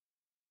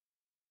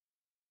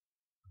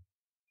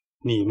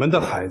你们的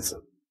孩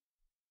子？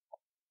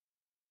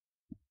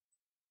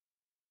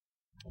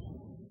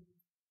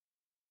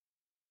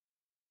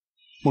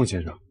孟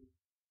先生，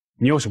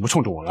你有什么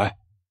冲着我来？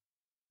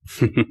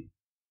哼哼，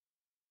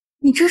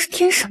你这是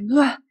添什么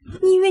乱？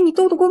你以为你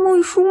斗得过孟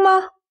玉书吗？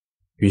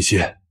云溪，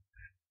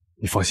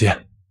你放心，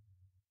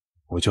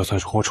我就算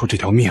是豁出这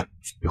条命，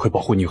也会保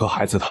护你和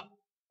孩子的。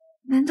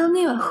难道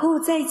那晚和我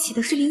在一起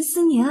的是林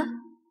思年？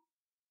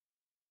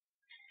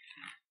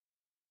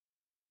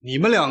你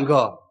们两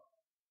个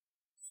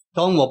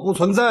当我不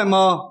存在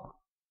吗？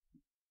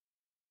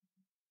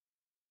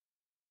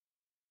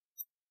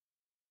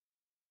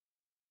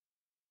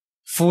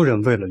夫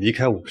人为了离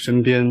开我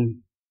身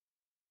边，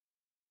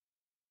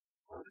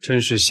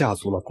真是下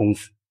足了功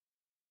夫。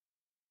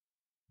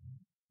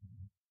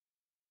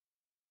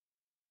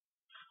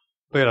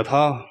为了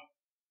他，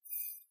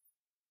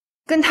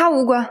跟他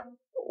无关。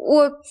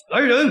我来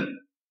人！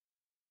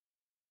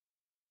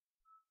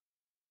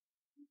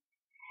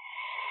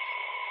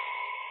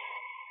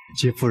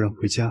接夫人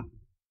回家。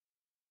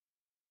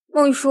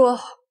孟玉书，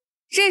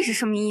这是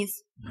什么意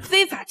思？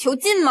非法囚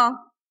禁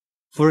吗？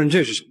夫人，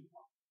这是什么？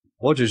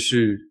我只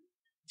是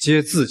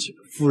接自己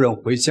的夫人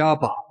回家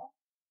罢了。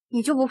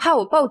你就不怕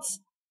我报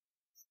警？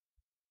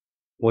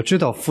我知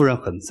道夫人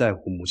很在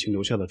乎母亲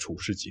留下的楚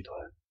氏集团，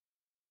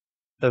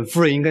但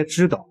夫人应该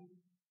知道，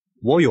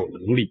我有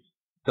能力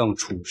让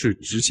楚氏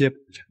直接破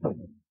产。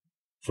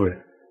夫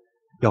人，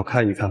要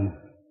看一看吗？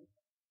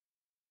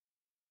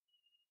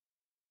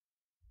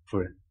夫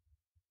人，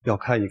要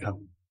看一看吗？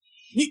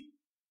你，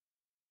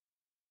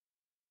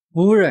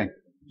夫人，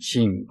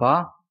请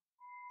吧。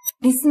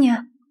林思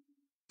年，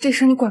这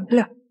事你管不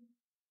了，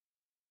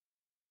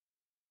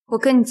我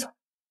跟你走。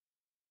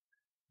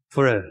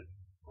夫人，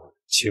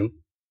请。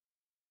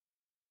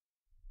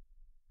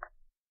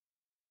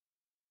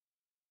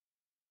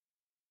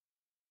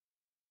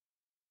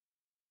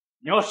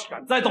你要是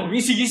敢再动云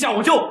溪一下，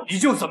你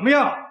就怎么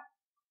样？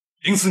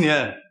林思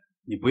年，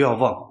你不要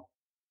忘了，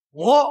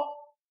我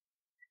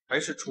还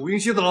是楚云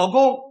溪的老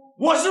公，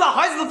我是他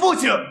孩子的父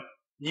亲。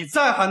你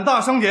再喊大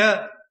声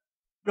点，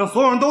让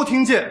所有人都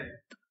听见。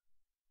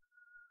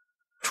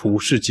楚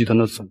氏集团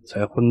的总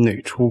裁婚内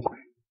出轨，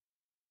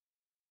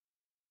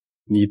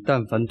你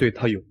但凡对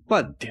他有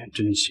半点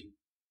真心，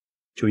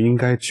就应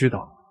该知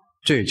道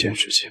这件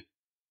事情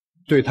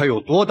对他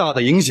有多大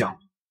的影响。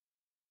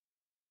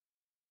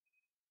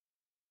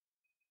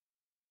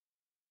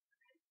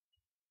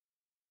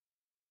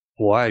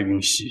我爱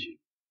云溪，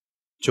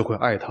就会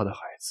爱他的孩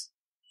子。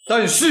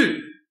但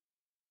是，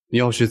你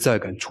要是再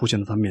敢出现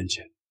在他面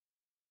前，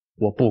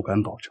我不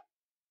敢保证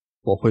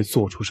我会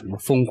做出什么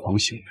疯狂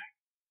行为。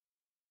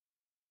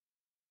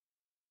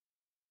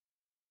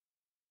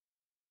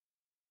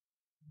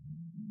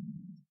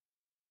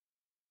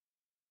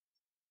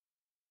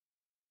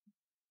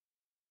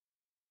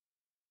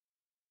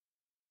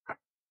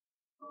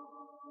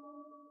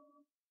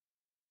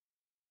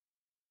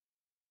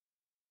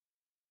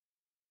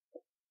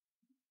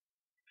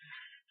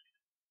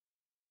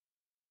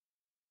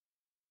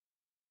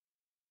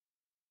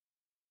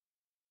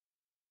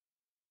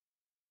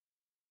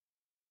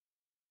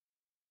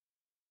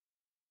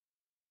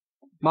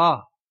妈，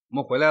我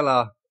们回来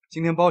了。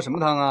今天煲什么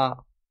汤啊？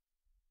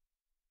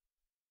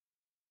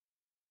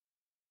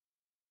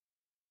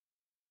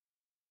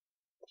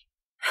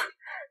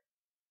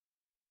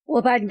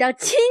我把你当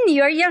亲女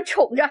儿一样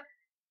宠着，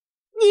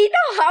你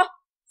倒好，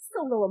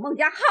送了我孟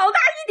家好大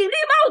一顶绿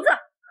帽子，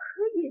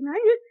和野男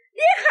人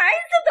连孩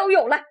子都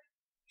有了，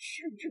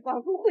甚至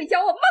仿佛混淆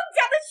我孟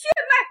家的血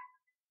脉。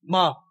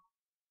妈，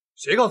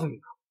谁告诉你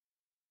的？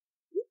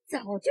你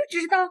早就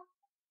知道。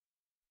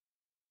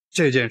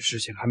这件事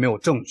情还没有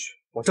证据，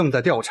我正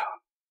在调查。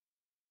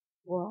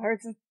我儿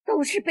子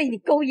都是被你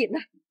勾引的，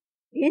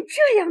连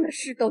这样的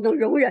事都能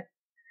容忍，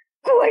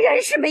果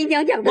然是没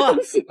娘养的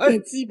东西，连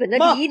基本的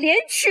礼仪廉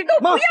耻都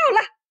不要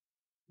了。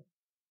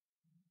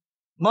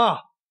妈，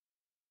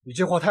你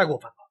这话太过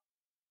分了，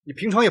你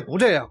平常也不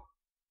这样。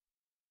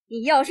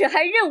你要是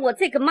还认我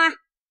这个妈，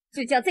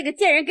就将这个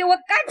贱人给我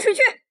赶出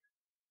去。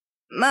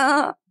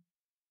妈，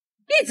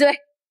闭嘴！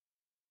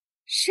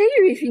谁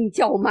允许你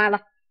叫我妈了？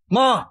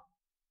妈，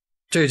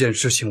这件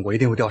事情我一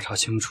定会调查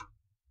清楚。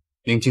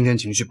您今天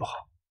情绪不好，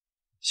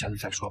下次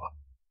再说吧。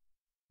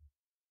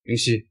云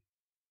溪，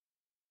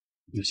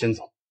你先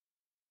走。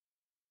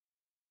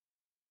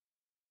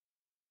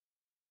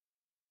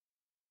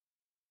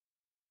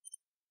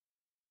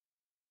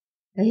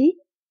哎，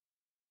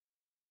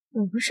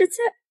我不是在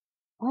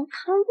熬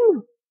汤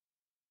吗？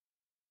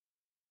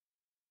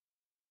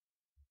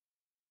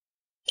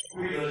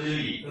规则之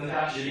力，增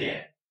加指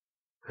点。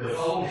可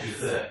操控10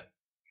次。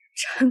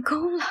成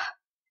功了，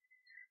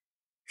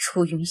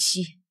楚云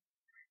溪，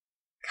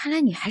看来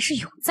你还是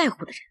有在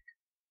乎的人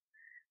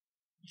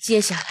的。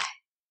接下来，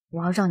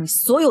我要让你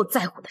所有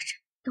在乎的人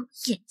都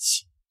厌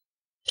弃。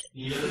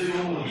你的最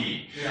终目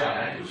的是让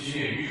男主去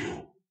虐女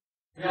主，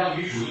让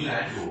女主因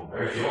男主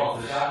而绝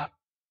望自杀。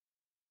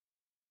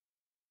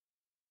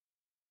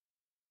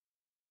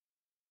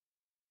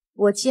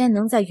我既然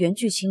能在原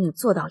剧情里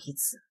做到1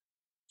次，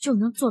就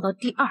能做到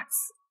第2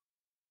次。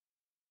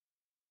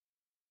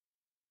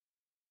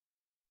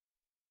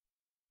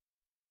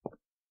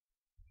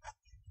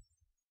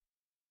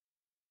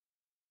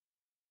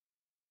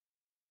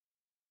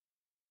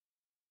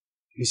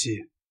云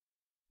溪，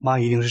妈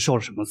一定是受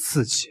了什么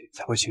刺激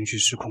才会情绪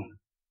失控的。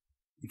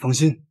你放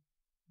心，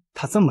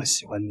她这么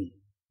喜欢你，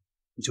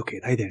你就给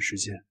她一点时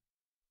间，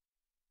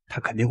她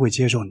肯定会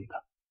接受你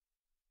的。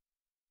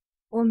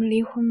我们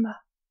离婚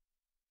吧。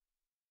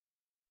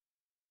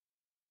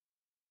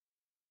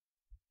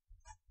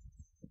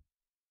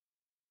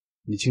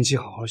你近期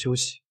好好休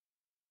息，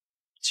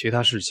其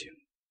他事情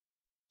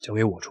交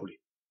给我处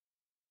理。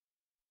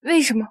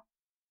为什么？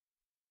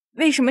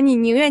为什么你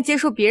宁愿接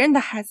受别人的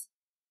孩子，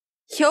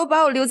也要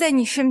把我留在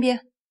你身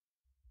边？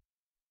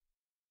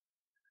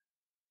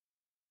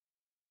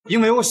因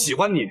为我喜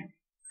欢你。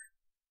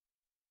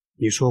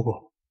你说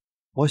过，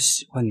我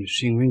喜欢你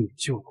是因为你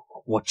救了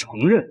我。我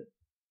承认，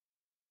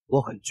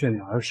我很眷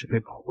恋儿时被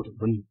保护的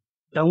温暖，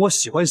但我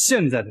喜欢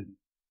现在的你，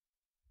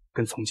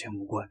跟从前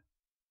无关。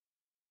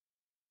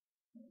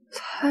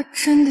他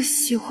真的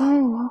喜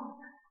欢我？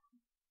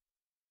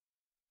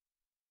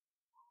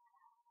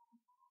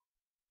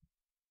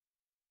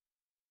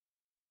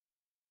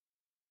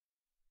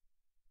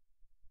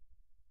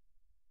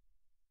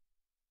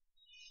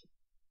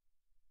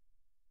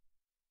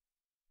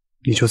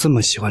你就这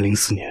么喜欢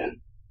04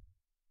年，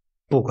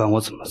不管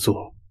我怎么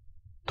做，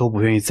都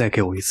不愿意再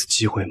给我一次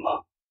机会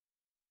吗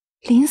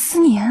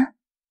？04年？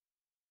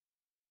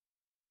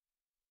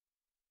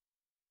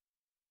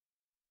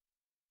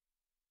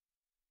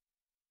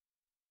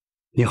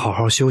你好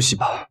好休息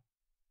吧。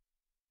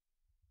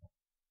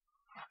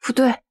不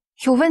对，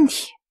有问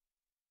题。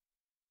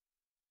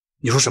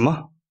你说什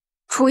么？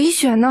楚一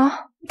雪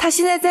呢？他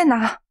现在在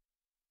哪？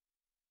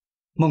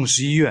梦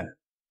石医院。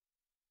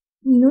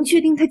你能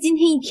确定他今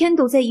天一天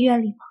都在医院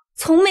里吗？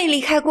从没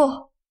离开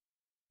过。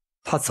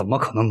他怎么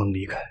可能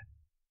离开？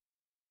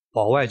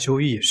保外就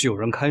医也是有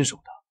人看守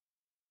的。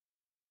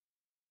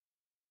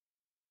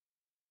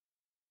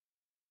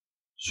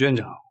徐院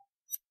长，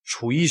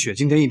楚一雪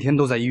今天一天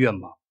都在医院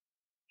吗？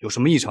有什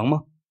么异常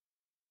吗？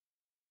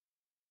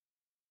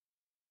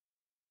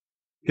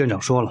院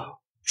长说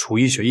了，楚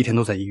一雪一天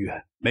都在医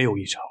院，没有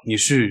异常。你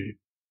是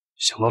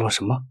想到了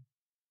什么？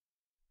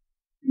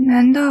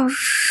难道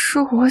是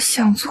我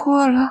想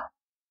错了？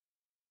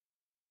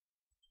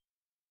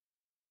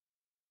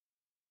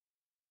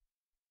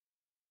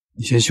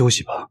你先休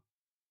息吧，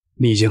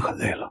你已经很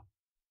累了，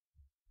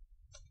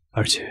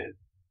而且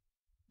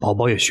宝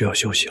宝也需要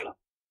休息了。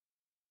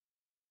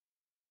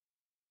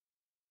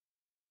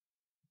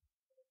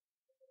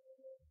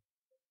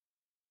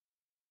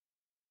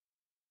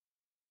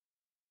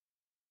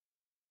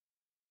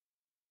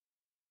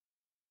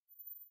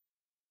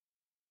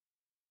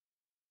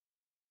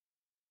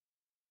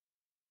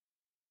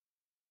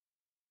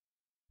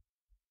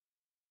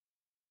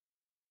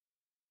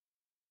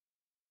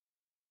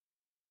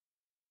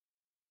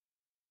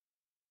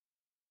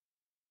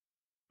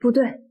不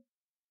对，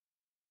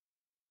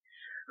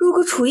如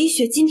果楚一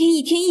雪今天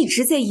一天一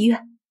直在医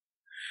院，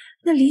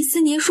那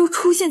04年说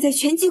出现在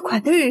全集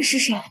款的人是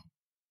谁？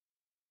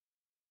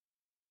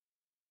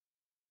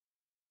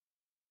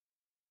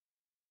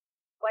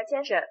王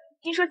先生，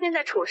听说现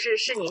在楚氏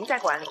是您在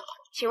管理，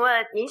请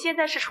问您现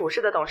在是楚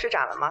氏的董事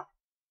长了吗？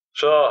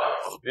是啊，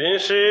云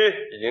溪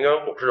已经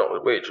将董事长的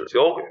位置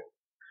交给我。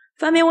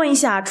方便问一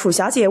下，楚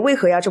小姐为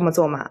何要这么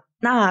做吗？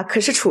那可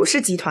是楚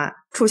氏集团，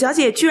楚小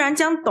姐居然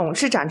将董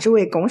事长之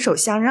位拱手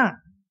相让。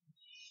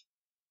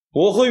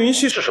我和云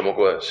溪是什么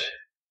关系？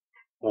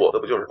我的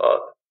不就是他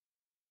的？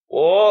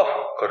我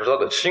可是他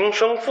的亲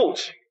生父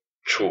亲。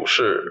楚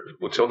氏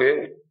不交给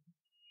我，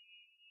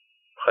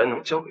还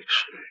能交给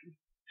谁？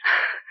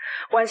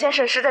王先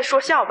生是在说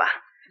笑吧？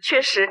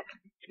确实，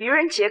愚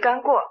人节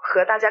刚过，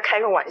和大家开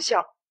个玩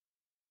笑。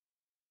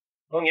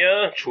当年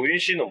楚云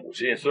溪的母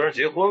亲虽然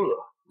结婚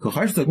了，可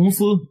还是在公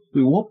司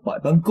对我百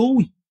般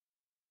勾引。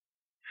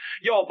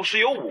要不是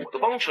有我的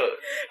帮衬，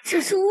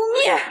这是污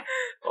蔑。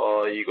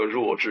她一个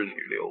弱智女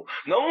流，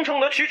能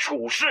撑得起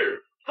楚氏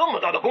这么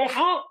大的公司？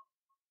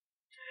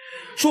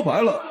说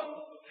白了，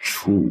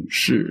楚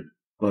氏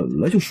本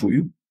来就属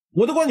于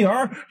我的乖女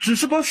儿，只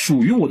是把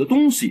属于我的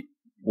东西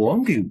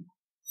还给我。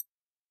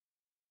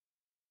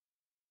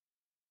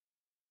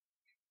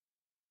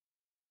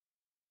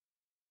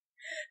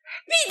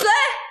闭嘴！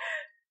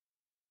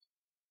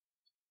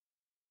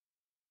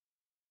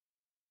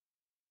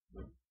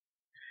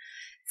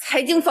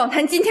财经访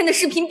谈今天的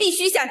视频必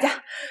须下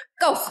架，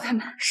告诉他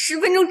们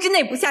10分钟之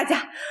内不下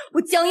架，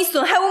我将以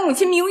损害我母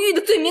亲名誉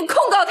的罪名控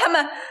告他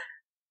们。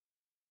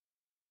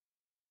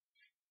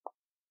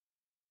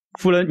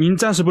夫人，您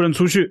暂时不能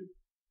出去。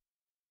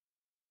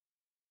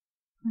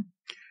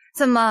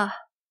怎么，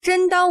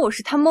真当我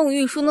是他孟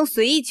玉书能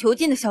随意囚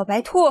禁的小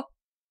白兔？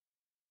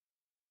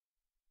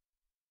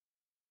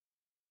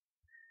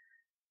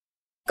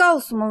告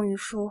诉孟玉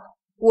书，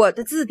我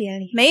的字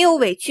典里没有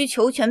委曲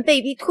求全、被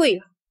逼退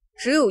让，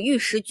只有玉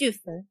石俱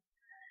焚。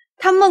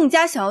他孟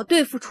家想要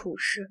对付楚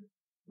氏，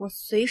我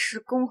随时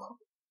恭候。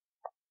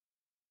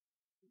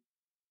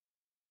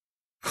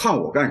看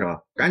我干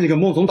啥？赶紧给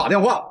孟总打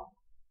电话！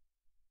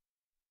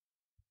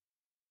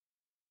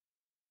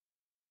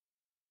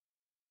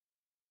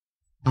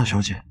那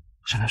小姐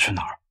现在去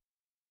哪儿？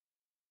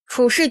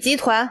楚氏集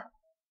团。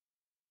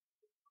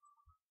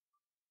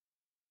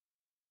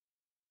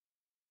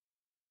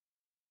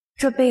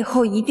这背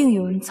后一定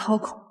有人操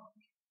控。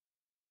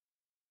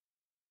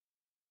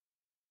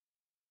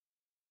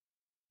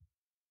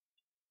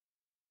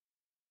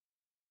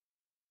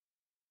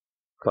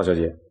高小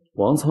姐，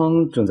王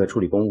仓正在处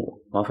理公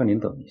务，麻烦您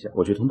等一下，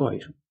我去通报一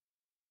声。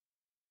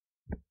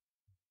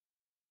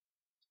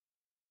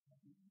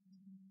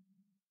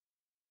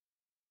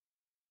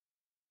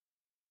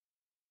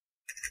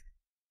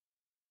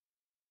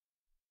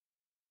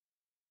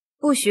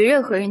不许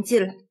任何人进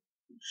来。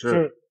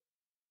是。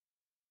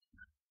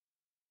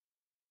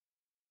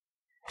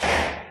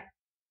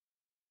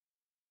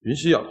云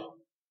溪丫头，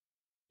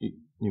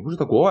你不是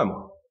在国外吗？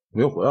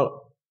没有回来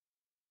了？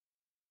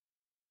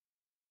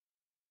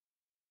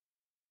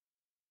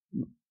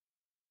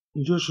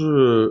你这是？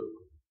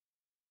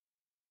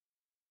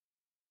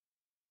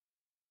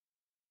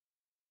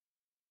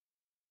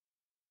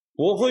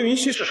我和云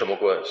溪是什么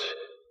关系？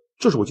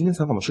这是我今天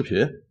采访的视频，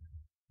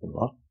怎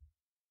么了？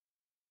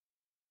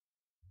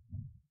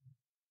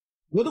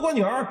我的乖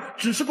女儿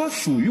只是把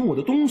属于我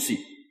的东西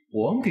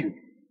还给你。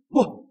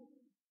不，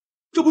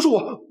这不是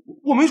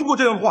我没说过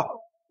这样的话，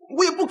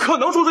我也不可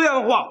能说这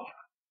样的话。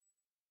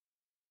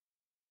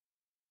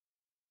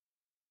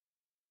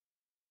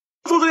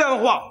说这样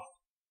的话，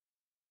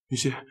云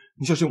溪，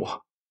你相信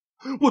我，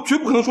我绝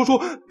不可能说出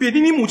贬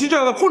低你母亲这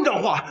样的混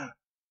账话。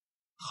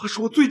她是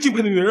我最敬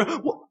佩的女人，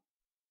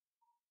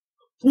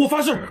我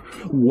发誓，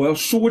我要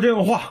说过这样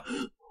的话，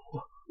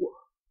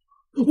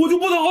我就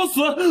不得好死！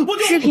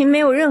视频没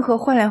有任何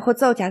换脸或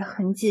造假的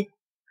痕迹。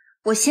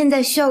我现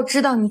在需要知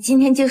道你今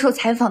天接受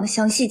采访的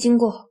详细经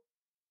过。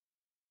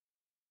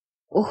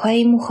我怀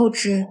疑幕后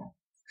之人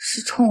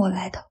是冲我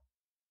来的。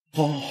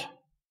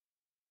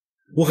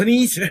我和你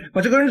一起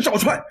把这个人找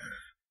出来，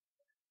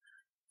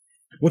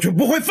我绝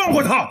不会放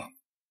过他。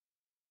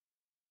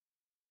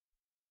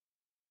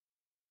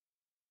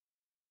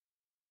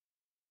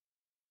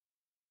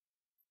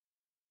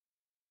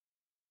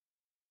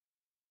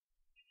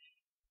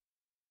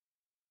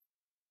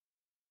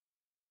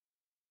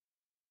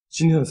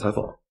今天的采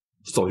访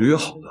是早就约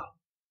好的，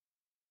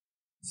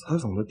采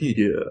访的地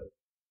点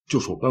就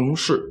是我办公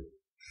室。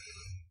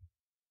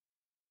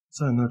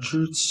在那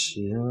之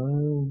前，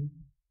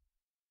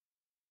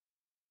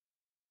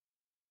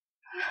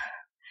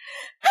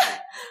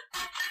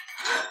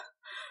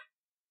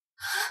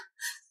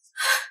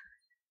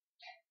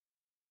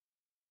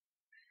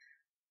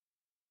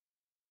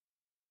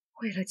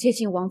为了接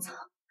近王仓，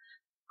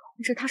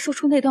控制他说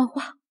出那段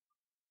话，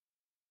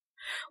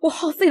我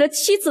耗费了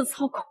7次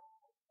操控。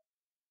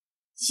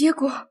结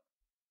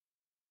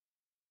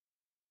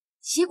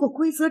果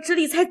规则之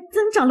力才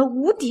增长了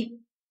5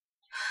点。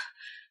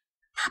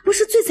他不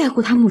是最在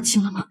乎他母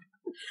亲了吗？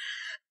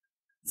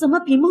怎么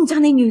比孟家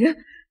那女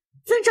人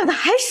增长的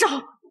还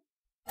少？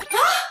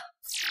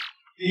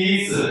第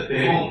一次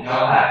被父母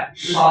伤害，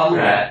事发突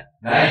然，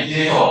难以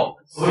接受，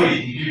所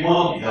以情绪波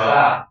动比较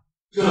大。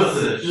这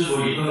次之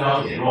所以增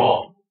长减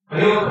弱，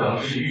很有可能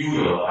是女主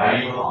有了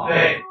怀疑和防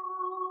备。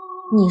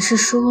你是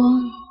说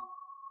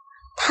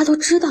他都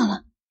知道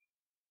了？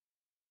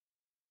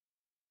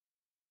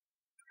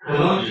可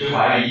能只是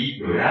怀疑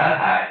有人安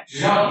排，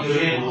只要你这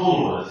边不透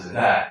露我的存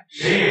在，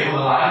谁也不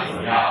能拿你怎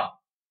么样。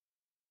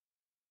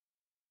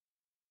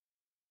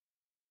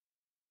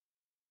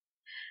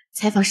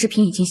采访视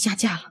频已经下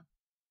架了，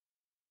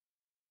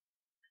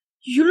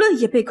舆论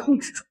也被控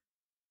制住。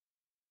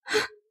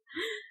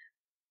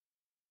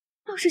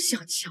倒是小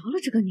瞧了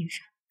这个女人。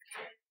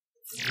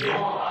别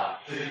忘了，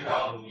这最主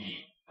要目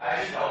的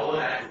还是掌握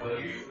男主和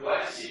女主的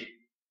关系。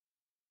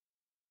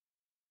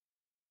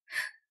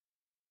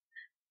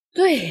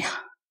对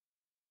呀，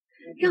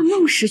让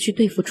孟氏去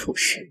对付楚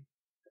氏，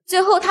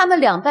最后他们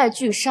两败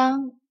俱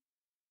伤，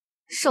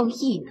受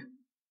益的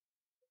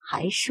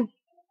还是我。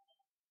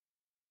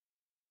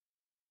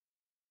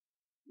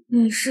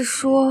你是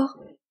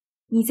说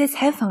你在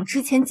采访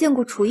之前见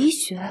过楚一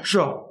雪？是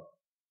啊，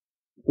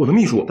我的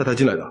秘书带他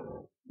进来的。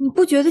你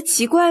不觉得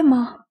奇怪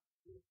吗？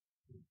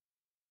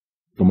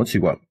怎么奇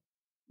怪了？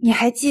你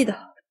还记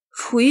得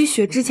楚一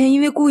雪之前因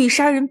为故意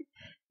杀人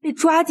被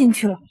抓进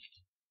去了？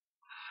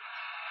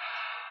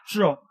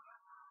是啊，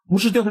不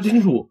是调查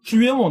清楚是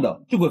冤枉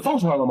的就给放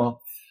出来了吗？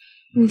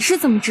你是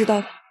怎么知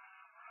道的？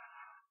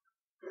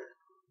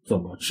怎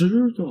么知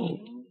道？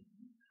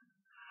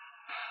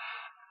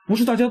不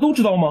是大家都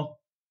知道吗？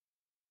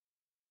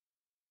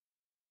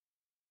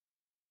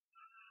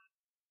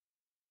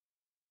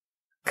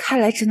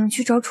来只能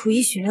去找楚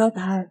医学要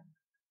答案。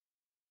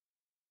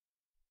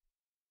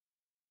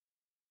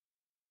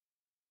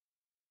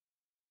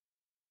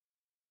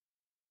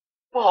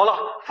不好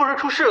了，夫人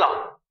出事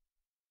了！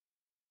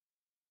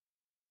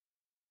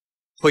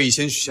会议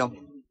先取消。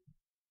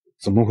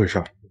怎么回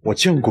事？我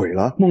见鬼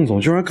了！孟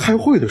总居然开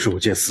会的时候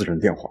接私人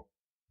电话。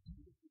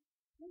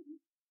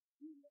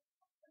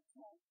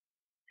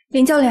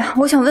林教练，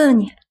我想问问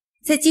你，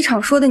在机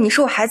场说的你是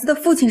我孩子的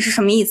父亲是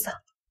什么意思？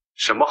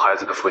什么孩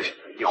子的父亲？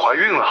你怀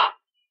孕了？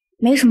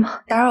没什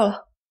么，打扰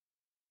了。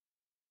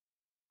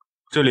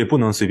这里不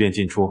能随便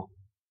进出。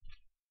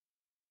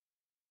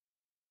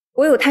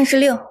我有探视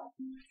令。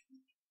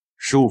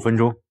15分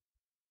钟。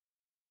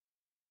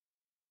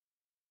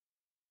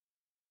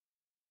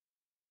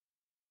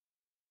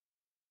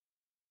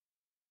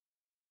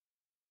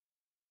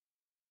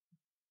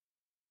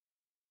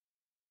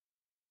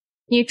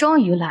你终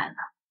于来了。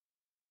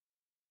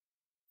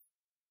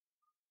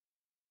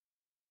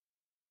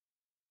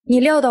你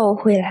料到我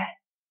会来，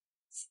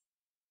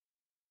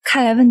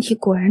看来问题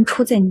果然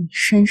出在你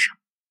身上。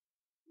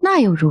那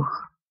又如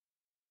何？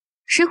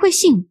谁会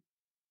信你？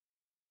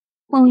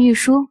孟玉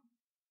书，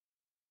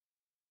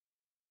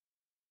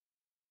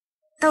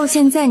到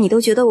现在你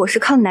都觉得我是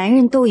靠男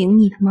人斗赢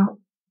你的吗？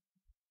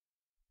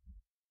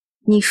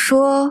你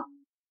说，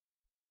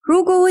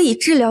如果我以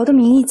治疗的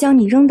名义将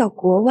你扔到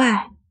国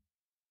外，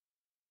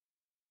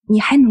你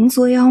还能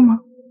作妖吗？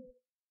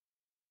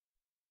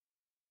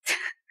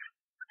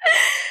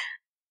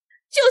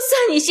就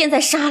算你现在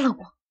杀了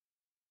我，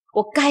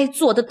我该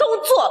做的都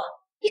做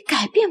了，也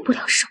改变不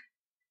了什么，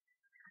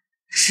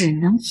只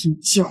能迎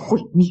接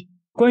毁灭。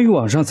关于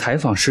网上采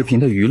访视频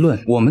的舆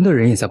论，我们的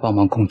人也在帮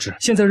忙控制。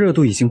现在热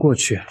度已经过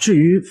去。至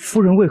于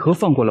夫人为何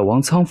放过了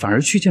王仓，反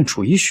而去见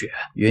楚一雪，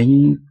原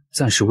因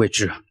暂时未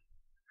知。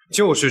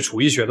就是楚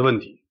一雪的问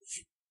题。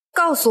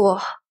告诉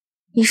我，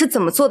你是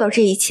怎么做到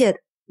这一切的？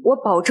我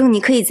保证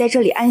你可以在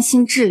这里安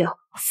心治疗，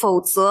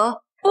否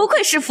则……不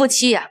愧是夫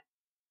妻呀，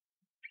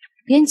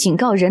连警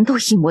告人都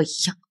一模一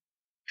样。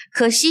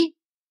可惜，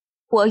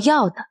我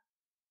要的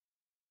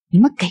你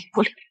们给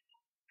不了，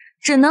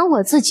只能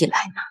我自己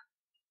来拿。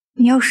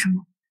你要什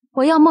么？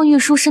我要孟玉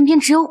书身边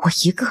只有我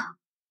一个。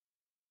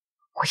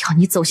我要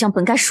你走向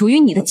本该属于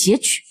你的结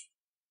局，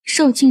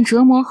受尽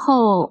折磨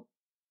后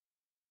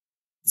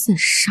自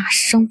杀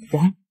身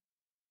亡。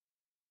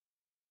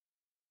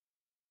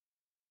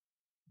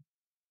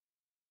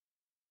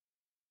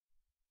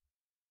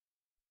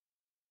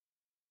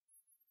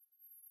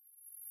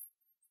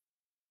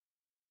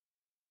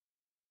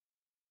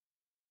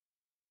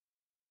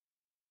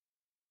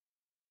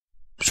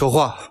说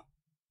话。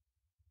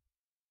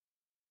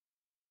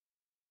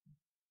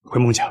回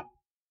孟家，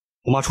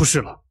我妈出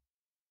事了。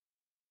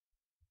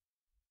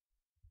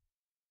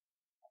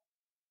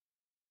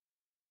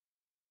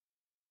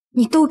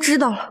你都知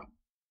道了。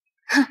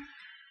哼，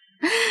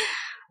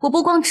我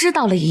不光知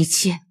道了一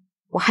切，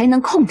我还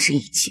能控制一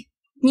切。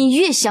你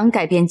越想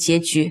改变结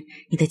局，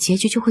你的结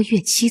局就会越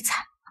凄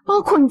惨，包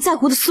括你在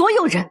乎的所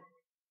有人，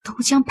都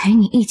将陪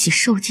你一起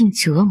受尽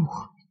折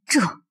磨。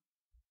这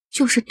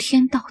就是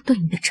天道对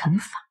你的惩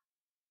罚。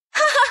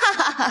哈哈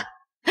哈哈哈！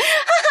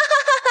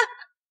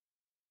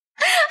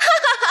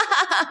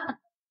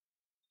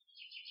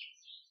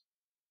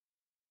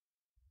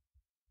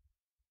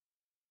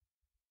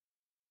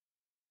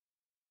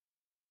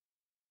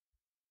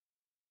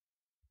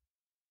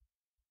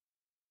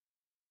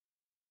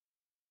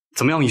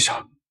怎么样，医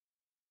生？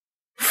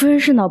夫人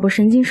是脑部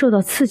神经受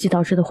到刺激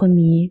导致的昏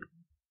迷，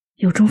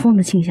有中风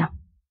的倾向。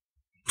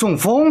中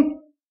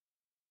风？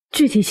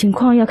具体情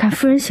况要看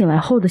夫人醒来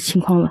后的情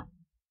况了。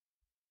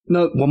那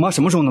我妈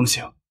什么时候能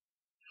醒？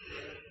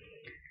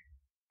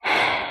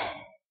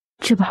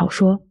这不好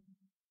说。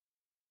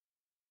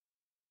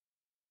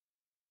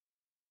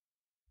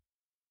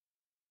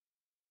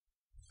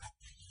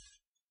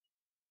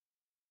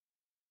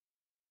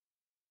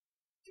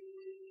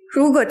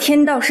如果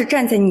天道是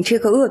站在你这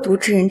个恶毒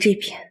之人这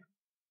边，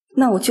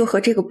那我就和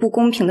这个不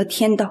公平的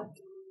天道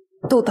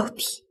斗到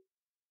底。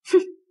哼，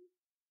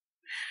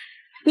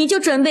你就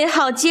准备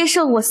好接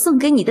受我送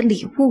给你的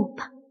礼物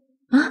吧。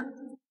啊！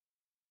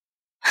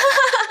哈哈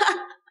哈哈！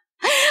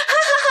哈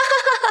哈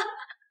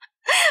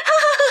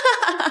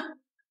哈哈！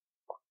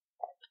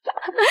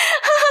哈哈哈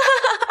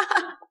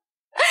哈！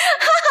哈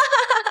哈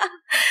哈哈！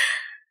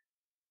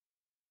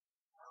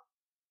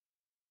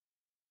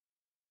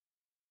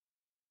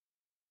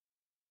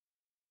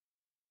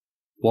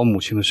我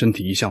母亲的身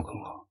体一向很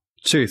好，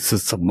这次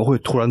怎么会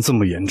突然这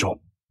么严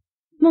重？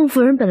孟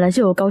夫人本来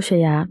就有高血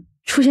压，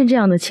出现这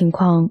样的情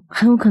况，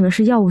很有可能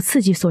是药物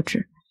刺激所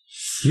致。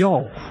药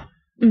物？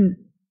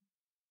嗯。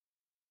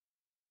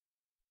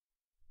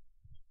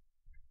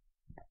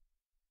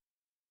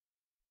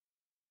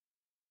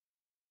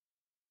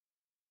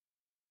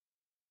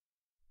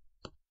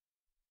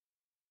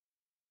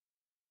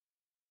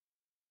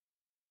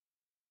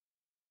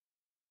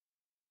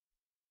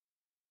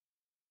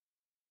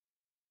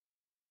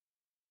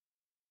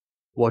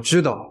我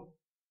知道，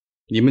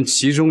你们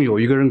其中有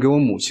一个人给我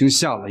母亲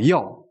下了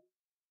药，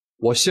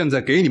我现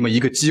在给你们一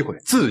个机会，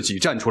自己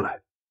站出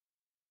来。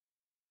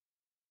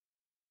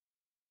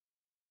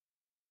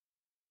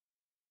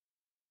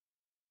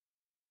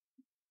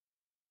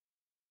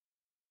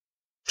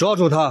抓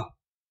住他！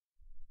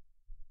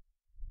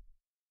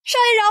少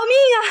爷饶命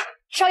啊！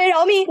少爷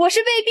饶命！我是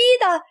被逼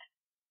的。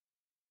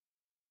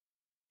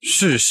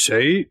是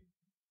谁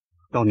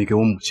让你给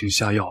我母亲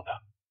下药的？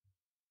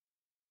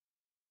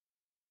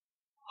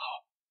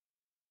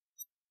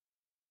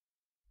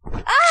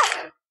啊！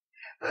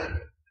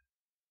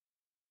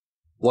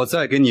我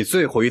再给你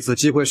最后一次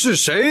机会，是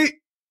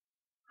谁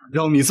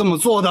让你这么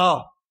做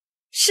的？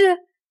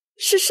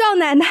是少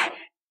奶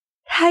奶。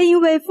她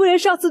因为夫人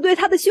上次对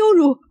她的羞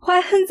辱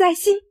怀恨在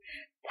心，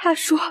她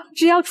说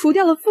只要除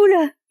掉了夫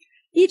人，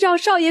依照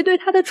少爷对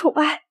她的宠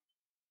爱，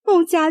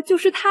孟家就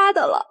是她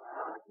的了。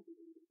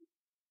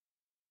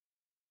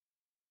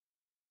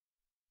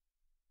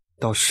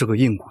倒是个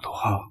硬骨头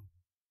哈！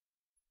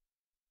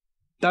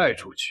带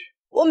出去！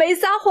我没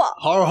撒谎，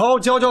好好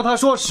教教他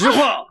说实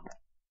话。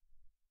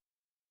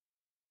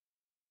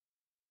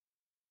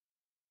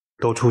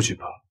都出去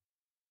吧。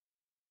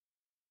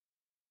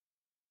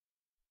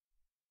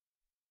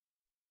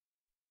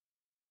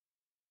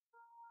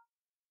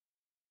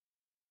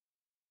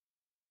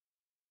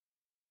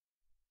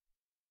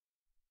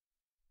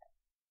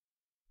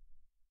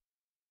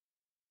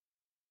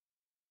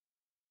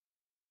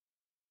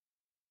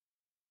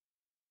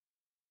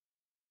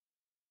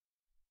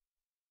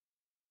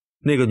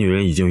那个女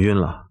人已经晕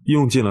了，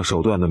用尽了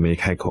手段都没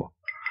开口。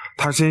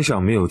她身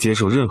上没有接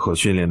受任何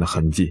训练的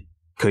痕迹，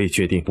可以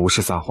确定不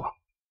是撒谎。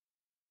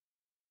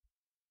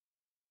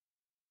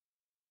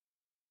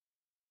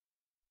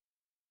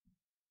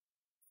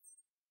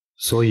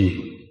所以，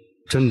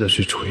真的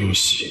是楚云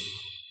熙。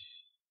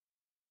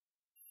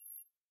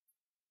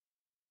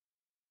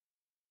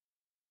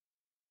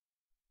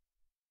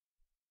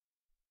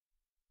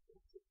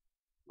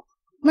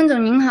孟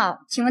总您好，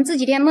请问这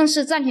几天孟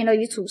氏暂停了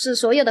与楚氏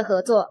所有的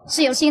合作，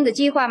是有新的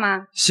计划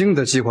吗？新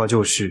的计划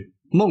就是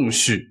孟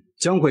氏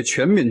将会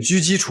全面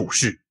狙击楚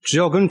氏，只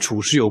要跟楚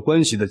氏有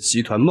关系的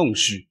集团孟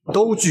氏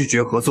都拒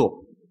绝合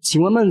作。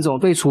请问孟总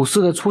对楚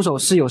氏的出手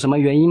是有什么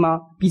原因吗？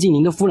毕竟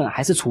您的夫人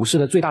还是楚氏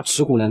的最大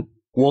持股人。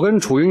我跟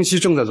楚云熙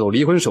正在走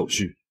离婚手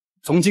续，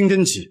从今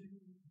天起，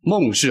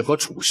孟氏和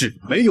楚氏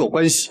没有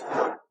关系。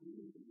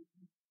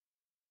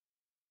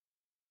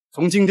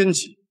从今天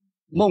起，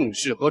孟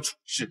氏和楚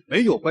氏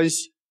没有关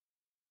系。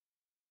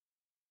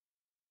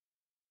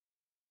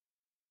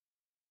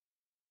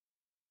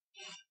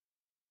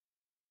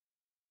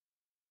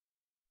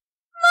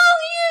孟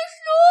玉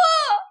书，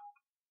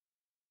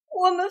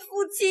我们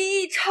夫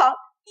妻一场，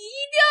你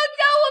一定要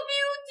将我逼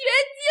入绝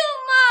境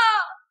吗？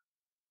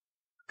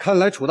看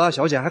来楚大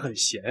小姐还很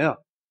闲啊，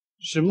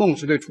是孟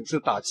氏对楚氏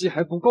的打击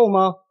还不够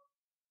吗？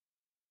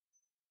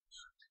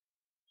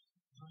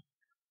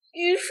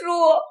玉书，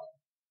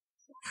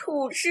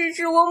楚氏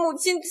是我母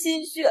亲的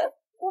心血，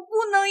我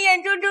不能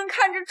眼睁睁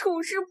看着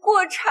楚氏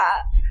破产，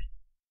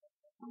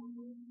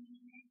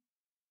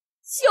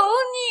求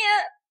你！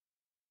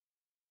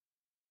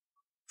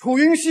楚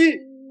云熙，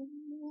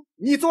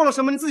你做了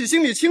什么你自己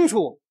心里清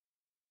楚。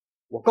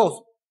我告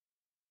诉你，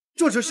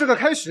这只是个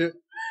开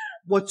始，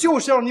我就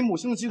是要让你母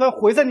亲的集团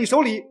毁在你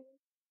手里。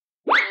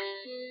孟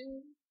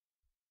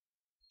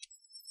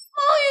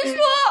玉书，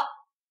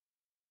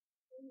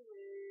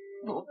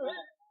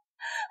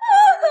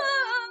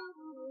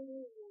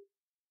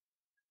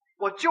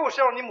我就是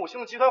要让你母亲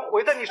的集团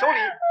毁在你手里。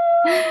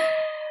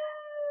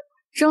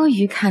终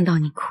于看到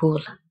你哭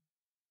了，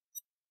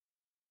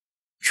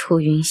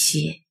楚云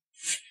熙，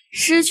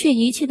失去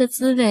一切的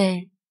滋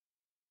味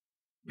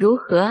如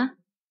何？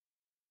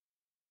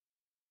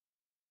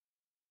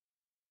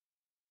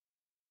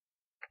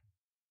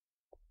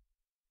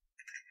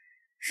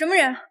什么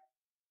人？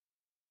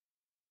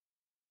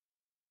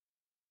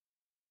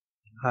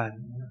嗨，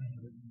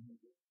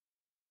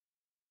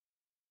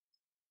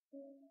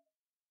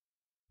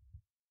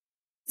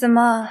怎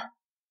么，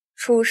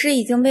楚氏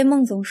已经被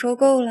孟总收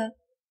购了？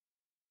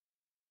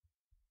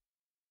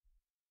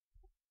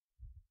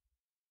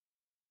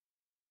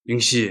云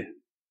熙，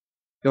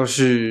要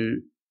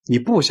是你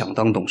不想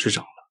当董事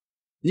长了，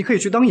你可以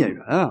去当演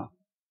员啊，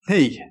那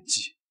演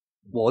技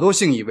我都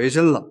信以为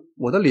真了，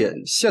我的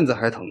脸现在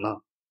还疼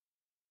呢。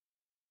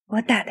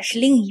我打的是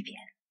另一边。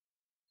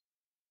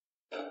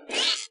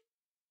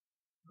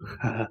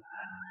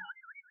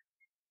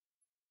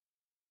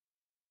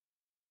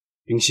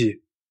云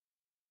熙，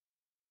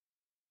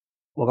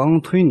我刚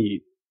刚推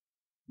你，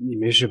你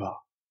没事吧？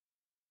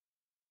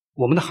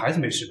我们的孩子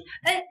没事吧？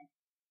哎，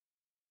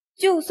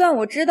就算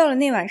我知道了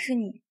那晚是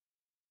你，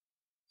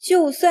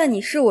就算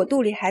你是我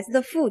肚里孩子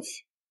的父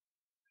亲，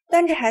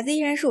但这孩子依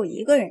然是我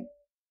一个人。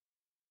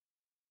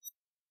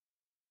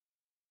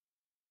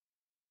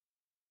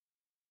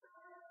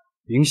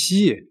云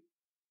熙，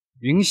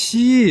云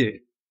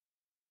熙，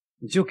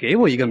你就给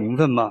我一个名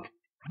分吧。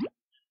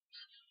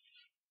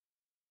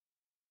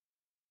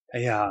哎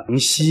呀，云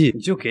熙，你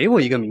就给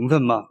我一个名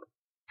分吧。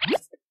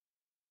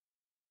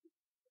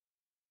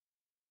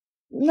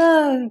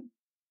那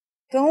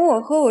等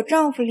我和我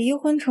丈夫离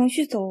婚程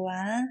序走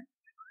完，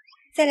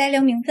再来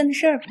聊名分的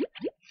事儿吧。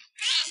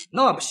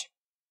那不行，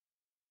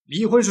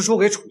离婚是说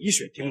给楚一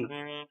雪听的，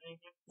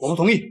我不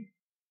同意。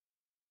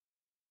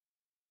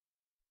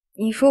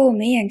你说我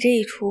们演这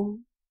一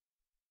出，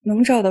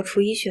能找到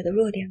楚一雪的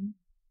弱点吗？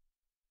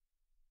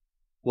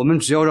我们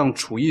只要让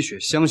楚一雪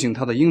相信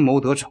她的阴谋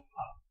得逞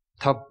了，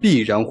她必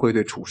然会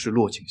对楚氏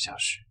落井下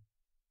石。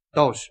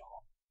到时候，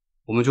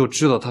我们就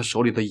知道她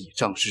手里的倚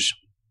仗是什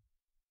么。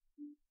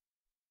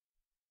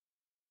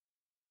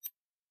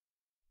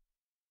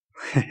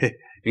嘿嘿，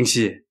云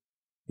溪，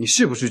你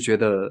是不是觉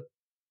得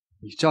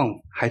你丈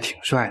夫还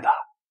挺帅的？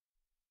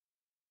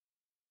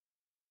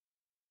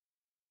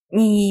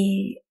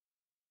你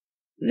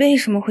为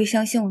什么会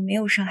相信我没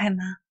有伤害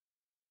妈？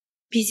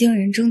毕竟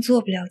人证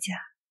做不了假。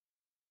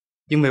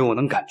因为我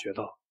能感觉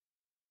到，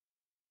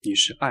你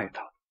是爱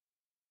她的，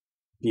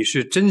你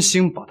是真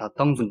心把她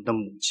当做你的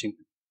母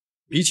亲。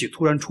比起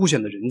突然出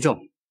现的人证，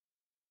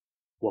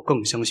我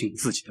更相信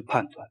自己的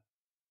判断，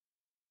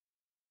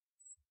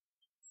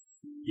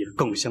也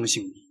更相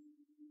信你。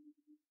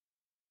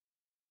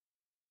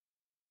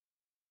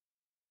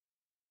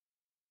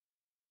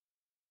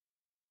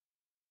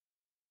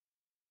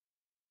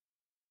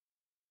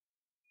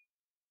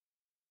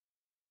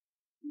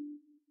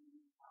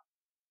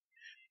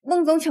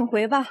孟总，请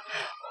回吧，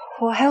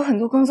我还有很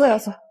多工作要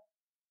做。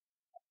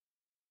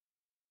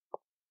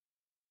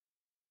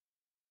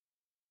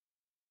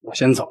我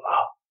先走了啊。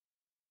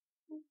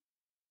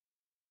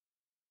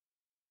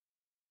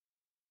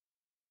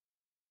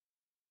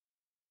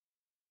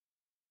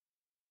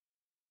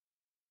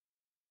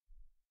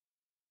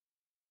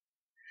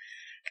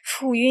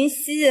楚云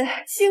溪，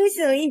清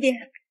醒一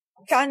点，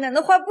渣男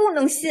的话不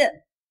能信。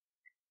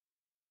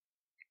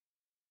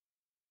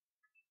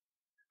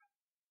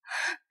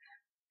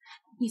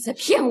你在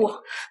骗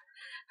我！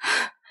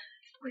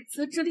规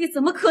则之力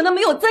怎么可能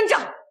没有增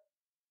长？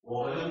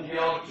我们的目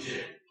标一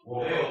致，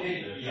我没有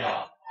骗你的必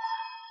要。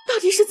到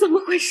底是怎么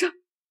回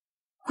事？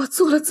我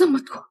做了这么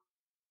多，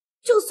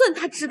就算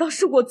他知道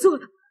是我做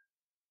的，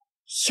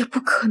也不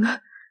可能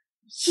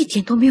一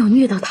点都没有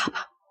虐到他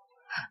吧？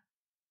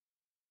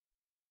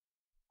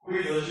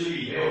规则之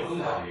力没有增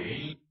长的原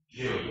因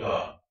只有一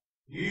个，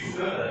女主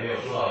根本没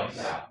有受到影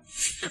响。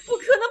不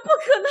可能，不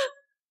可能！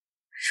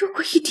如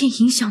果一点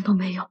影响都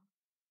没有，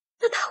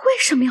那他为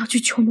什么要去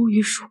求孟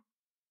玉书，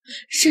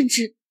甚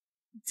至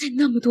在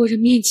那么多人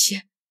面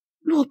前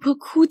落魄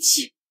哭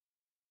泣？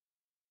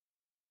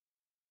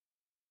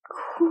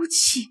哭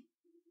泣？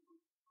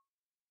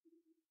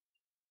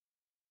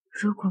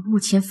如果目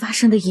前发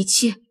生的一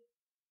切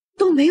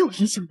都没有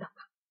影响到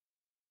他，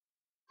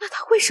那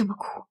他为什么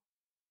哭？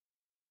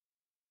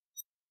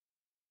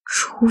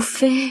除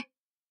非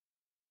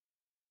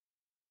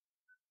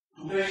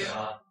什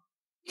么？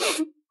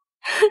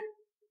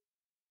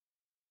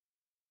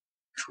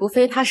除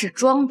非他是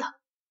装的。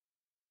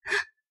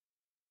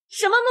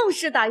什么孟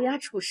氏打压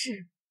楚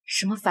氏，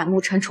什么反目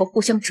成仇，互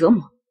相折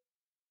磨，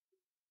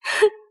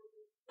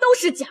都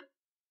是假。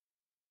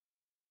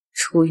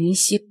楚云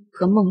溪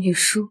和孟玉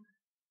书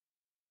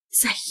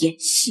在演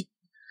戏。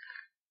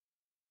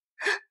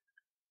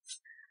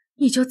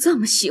你就这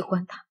么喜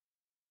欢他？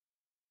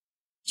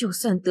就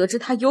算得知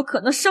他有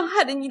可能伤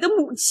害了你的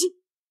母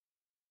亲，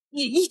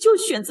也依旧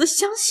选择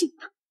相信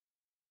他。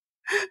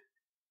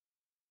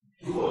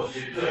如果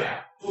是这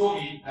样，说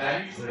明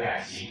男女主的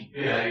感情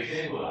越来越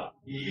深入了，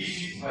你必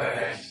须尽快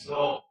在一起行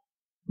动。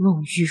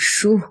孟玉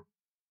书，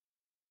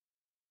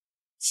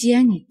既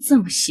然你这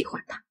么喜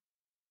欢他，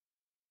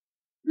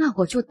那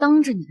我就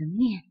当着你的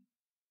面，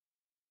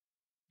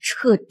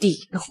彻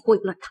底的毁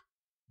了他。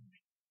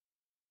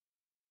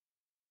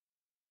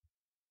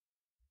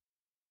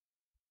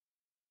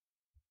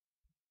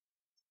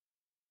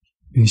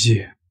云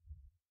溪，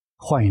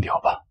换一条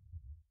吧。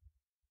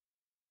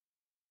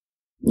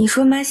你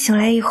说妈醒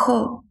来以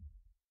后，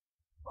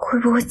会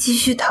不会继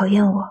续讨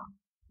厌我？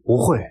不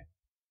会，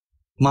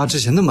妈之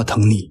前那么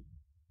疼你，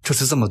这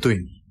次这么对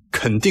你，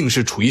肯定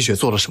是楚一雪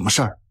做了什么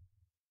事儿。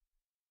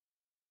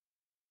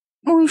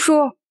孟玉书，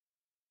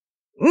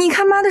你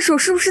看妈的手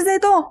是不是在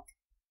动？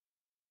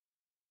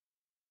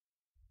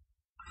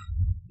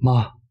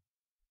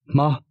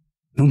妈，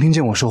能听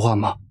见我说话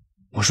吗？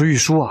我是玉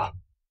书啊。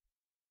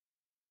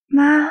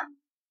妈，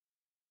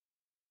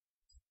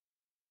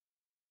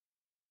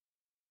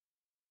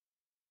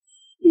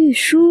玉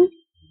书，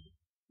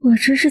我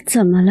这是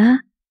怎么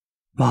了？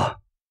妈，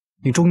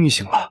你终于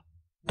醒了，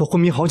都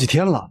昏迷好几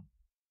天了。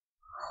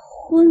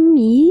昏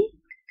迷？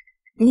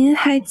您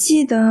还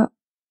记得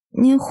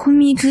您昏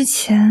迷之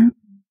前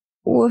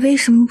我为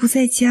什么不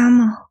在家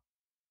吗？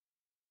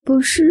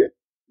不是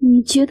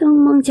你觉得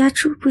孟家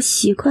住不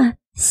习惯，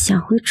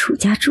想回楚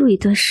家住一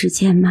段时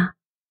间吗？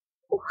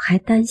我还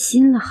担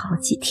心了好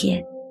几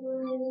天。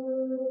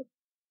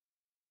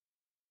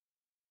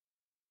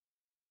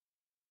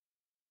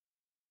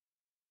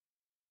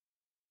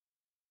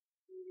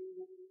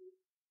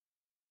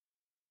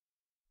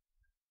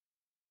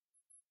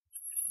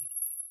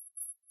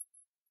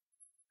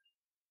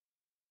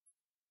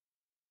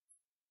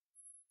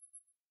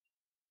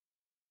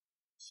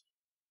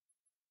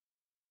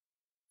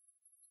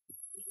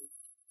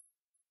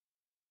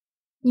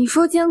你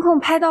说监控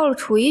拍到了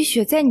楚一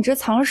雪在你这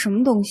藏了什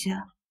么东西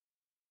啊？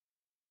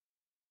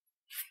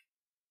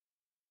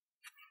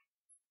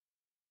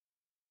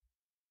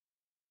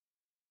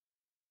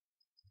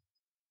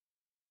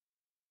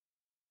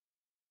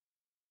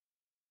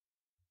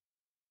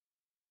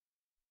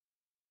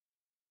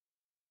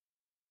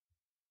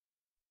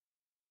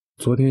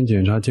昨天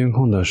检查监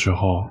控的时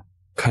候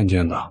看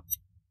见的。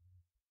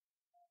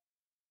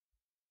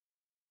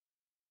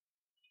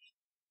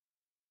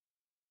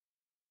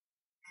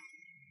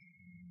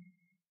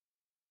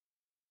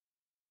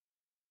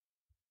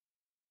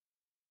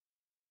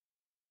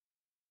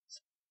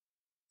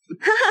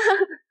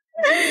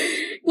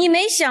你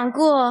没想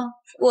过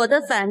我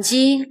的反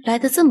击来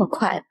得这么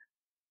快吧？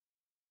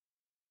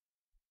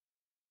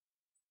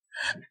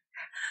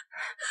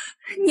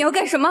你要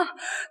干什么？孟玉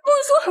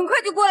书很快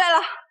就过来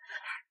了。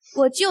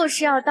我就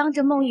是要当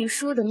着孟玉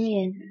书的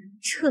面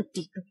彻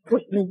底的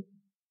毁了你。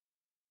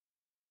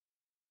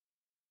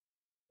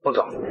孟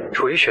总，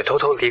楚一雪偷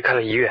偷离开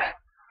了医院。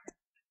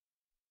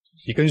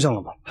你跟上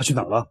了吗？他去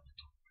哪了？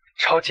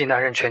超级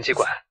男人拳击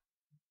馆。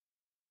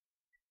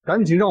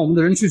赶紧让我们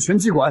的人去拳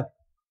击馆。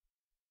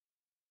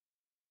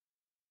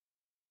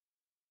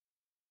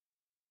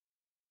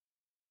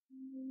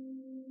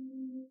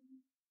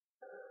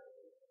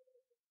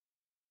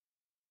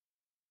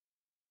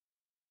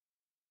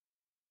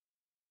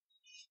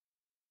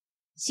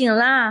醒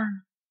啦！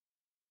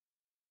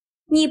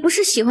你不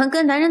是喜欢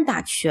跟男人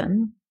打拳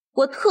吗？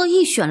我特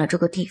意选了这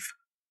个地方，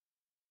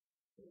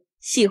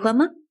喜欢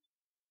吗？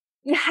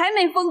你还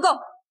没疯够，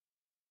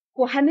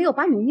我还没有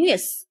把你虐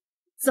死，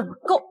怎么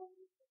够？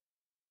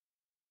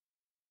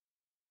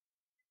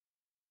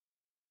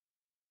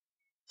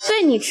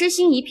对你痴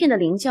心一片的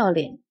林教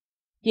练，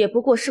也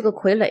不过是个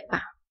傀儡罢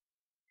了。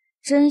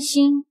真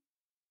心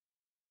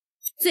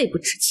最不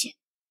值钱。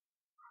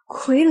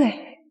傀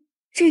儡。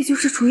这就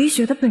是楚一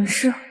雪的本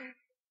事。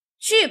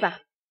去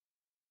吧，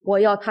我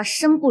要他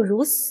生不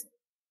如死。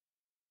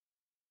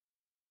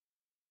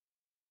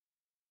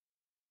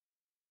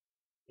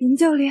林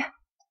教练，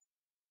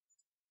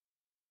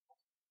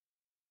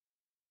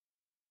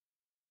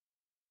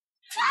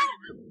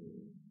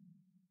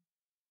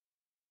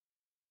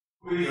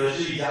规则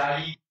是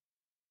1+1。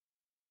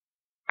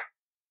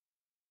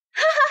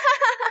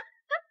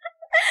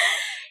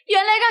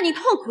原来让你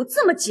痛苦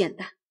这么简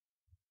单。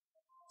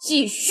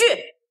继续。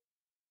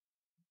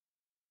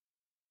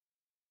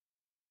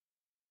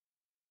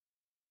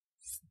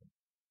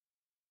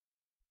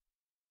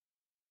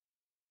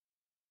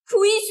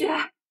楚一雪，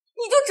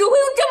你就只会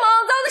用这么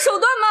肮脏的手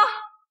段吗？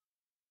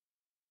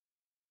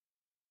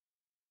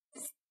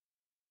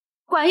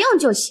管用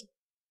就行。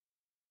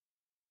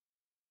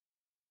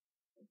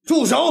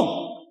住手！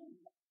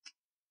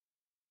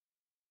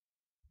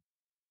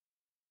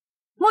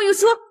孟玉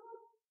书，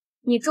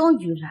你终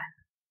于来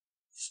了。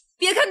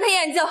别看他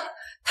眼睛，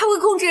他会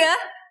控制人。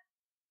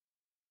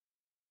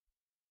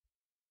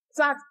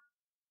抓住！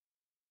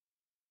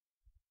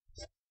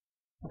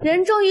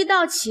人终于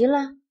到齐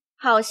了，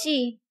好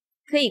戏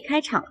可以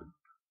开场了。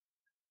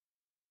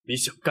你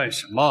想干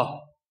什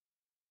么？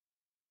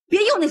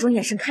别用那种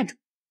眼神看着我，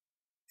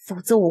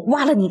否则我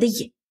挖了你的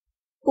眼，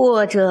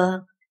或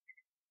者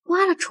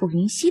挖了楚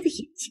云溪的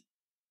眼睛，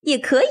也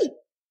可以。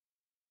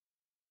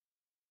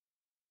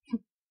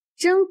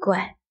真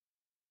乖，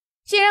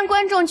既然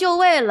观众就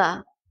位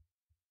了，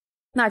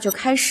那就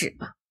开始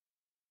吧。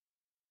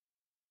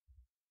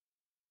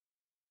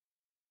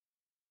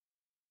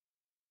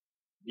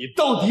你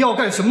到底要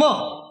干什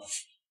么？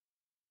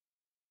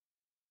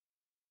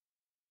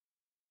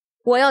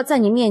我要在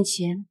你面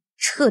前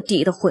彻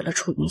底的毁了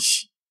楚云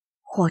溪，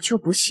我就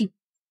不信，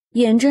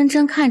眼睁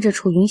睁看着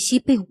楚云溪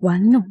被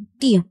玩弄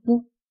玷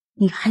污，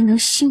你还能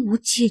心无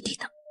芥蒂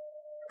的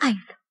爱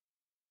了。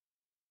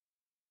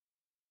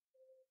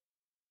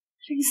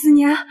林思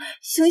年，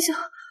醒醒！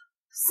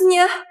思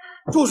年，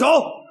住手！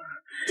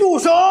住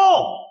手！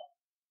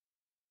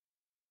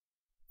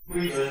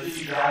规则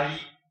是1+1。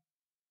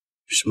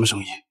什么声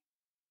音？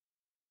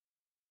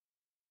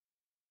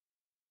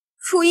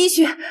楚一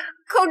雪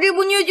靠这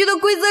部虐剧的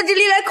规则之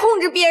力来控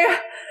制别人，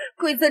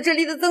规则之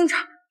力的增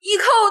长依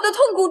靠我的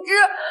痛苦值。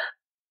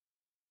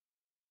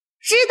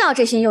知道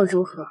这些又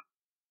如何？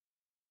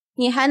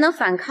你还能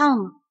反抗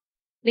吗？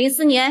林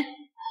思年，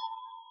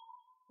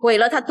毁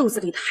了他肚子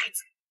里的孩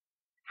子。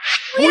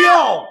不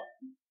要！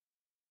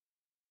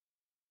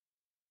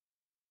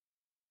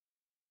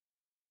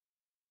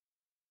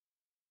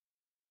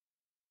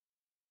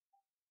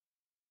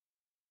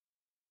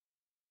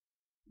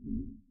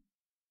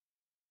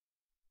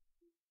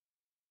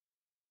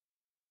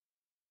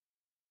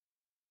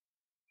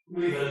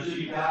规则是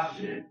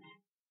1+10。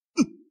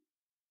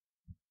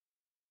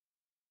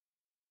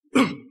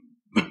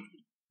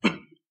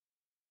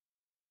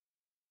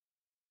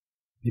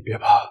你别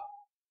怕，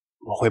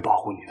我会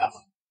保护你的。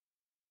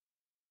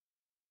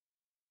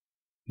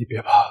你别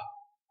怕，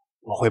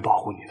我会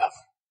保护你的。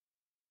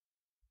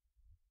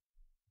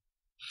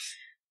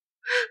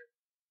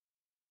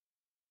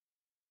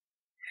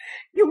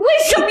你为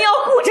什么要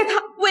护着他？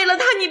为了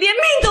他，你连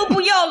命都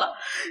不要了。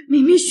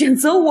明明选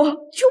择我，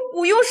就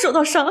不用受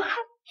到伤害。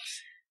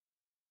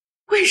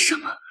为什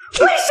么？为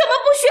什么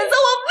不选择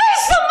我？为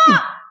什么？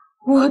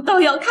我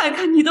倒要看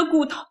看你的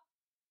骨头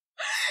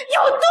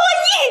有多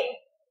硬！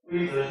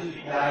规则是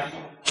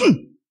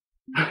1+1。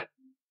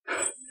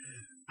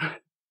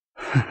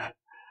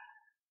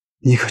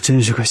你可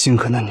真是个心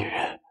狠的女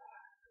人，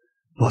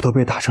我都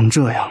被打成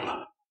这样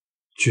了，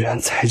居然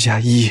才加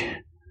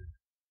1。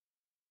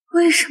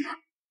为什么？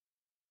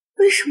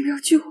为什么要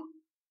救我？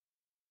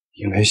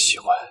因为喜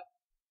欢，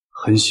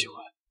很喜欢，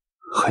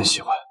很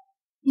喜欢。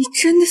你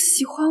真的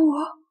喜欢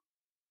我？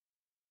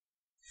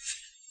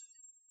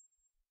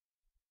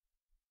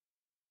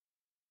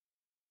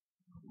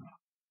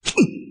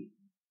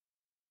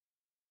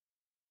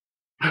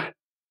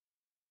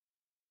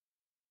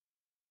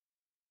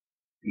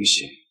云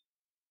溪，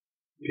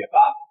别怕。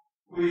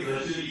规则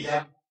是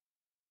1+。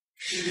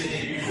世界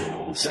女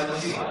主相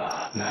信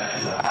了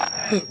男主的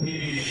爱，命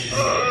运世界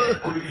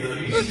规则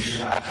运行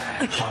失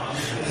败，尝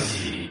试重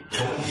启，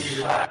重启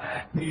失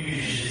败，命运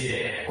世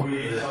界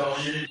规则消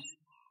失，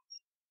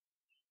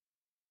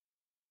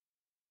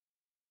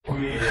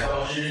规则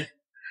消失。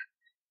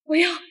我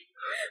要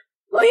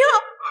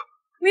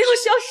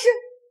消失！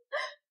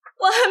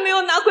我还没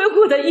有拿回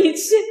我的一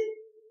切，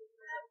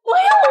我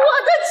要我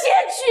的结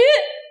局！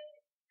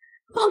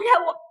放开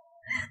我！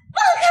放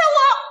开我！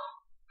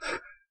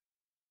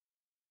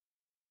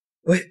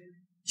喂，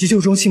急救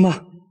中心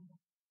吗？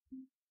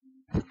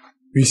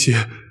云溪，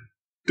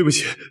对不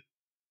起，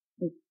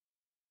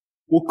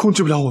我控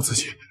制不了我自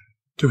己，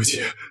对不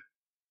起。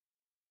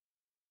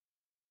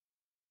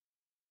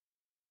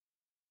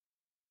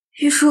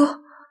玉叔，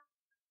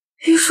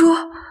玉叔，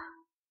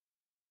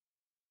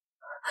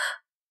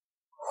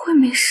会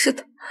没事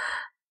的，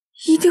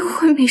一定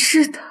会没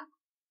事的。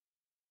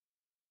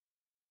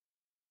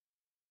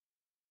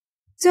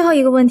最后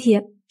一个问题，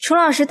楚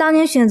老师当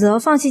年选择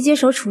放弃接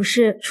手处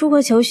事，出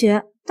国求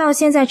学，到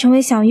现在成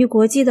为享誉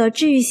国际的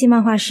治愈系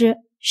漫画师，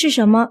是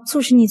什么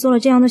促使你做了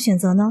这样的选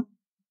择呢？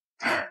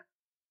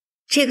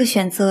这个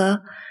选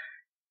择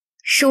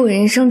是我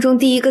人生中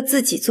第一个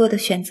自己做的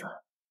选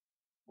择。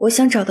我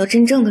想找到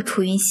真正的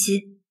楚云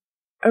熙，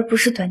而不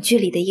是短剧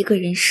里的一个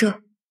人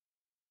设。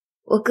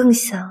我更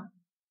想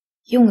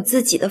用我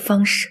自己的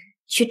方式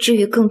去治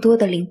愈更多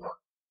的灵魂。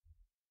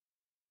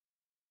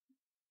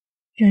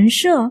人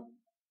设？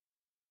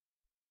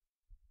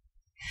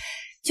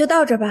就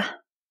到这吧。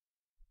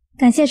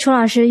感谢楚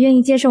老师愿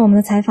意接受我们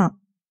的采访。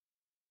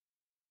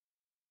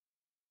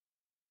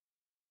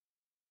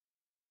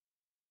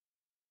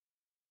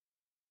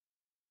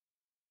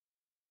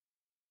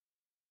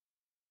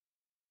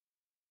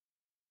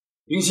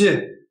云溪，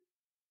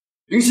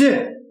云溪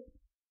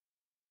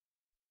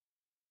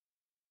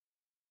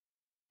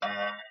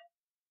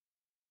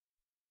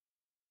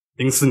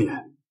，04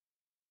年，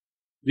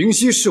云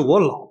溪是我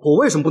老婆，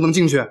为什么不能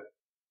进去？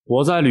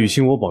我在履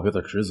行我保镖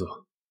的职责，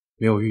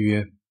没有预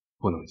约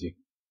不能进。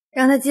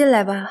让他进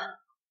来吧。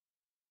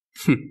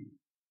哼，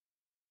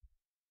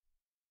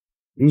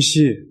云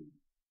溪，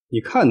你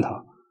看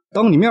他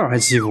当你面还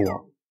欺负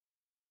我。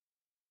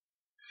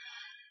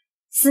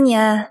4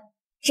年，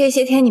这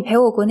些天你陪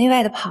我国内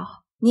外的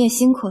跑，你也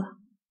辛苦了，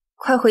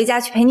快回家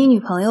去陪你女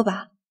朋友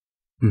吧。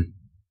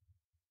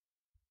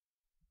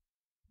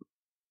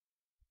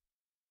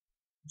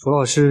楚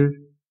老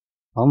师，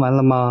忙完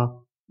了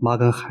吗？妈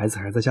跟孩子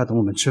还在家等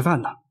我们吃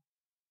饭呢。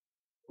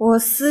我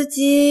司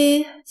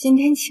机今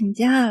天请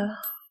假了。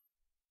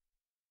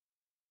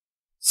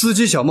司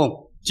机小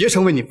梦，竭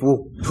诚为你服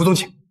务，楚总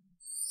请。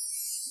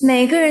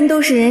每个人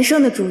都是人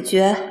生的主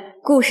角，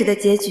故事的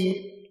结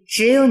局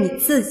只有你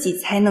自己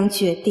才能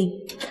决定。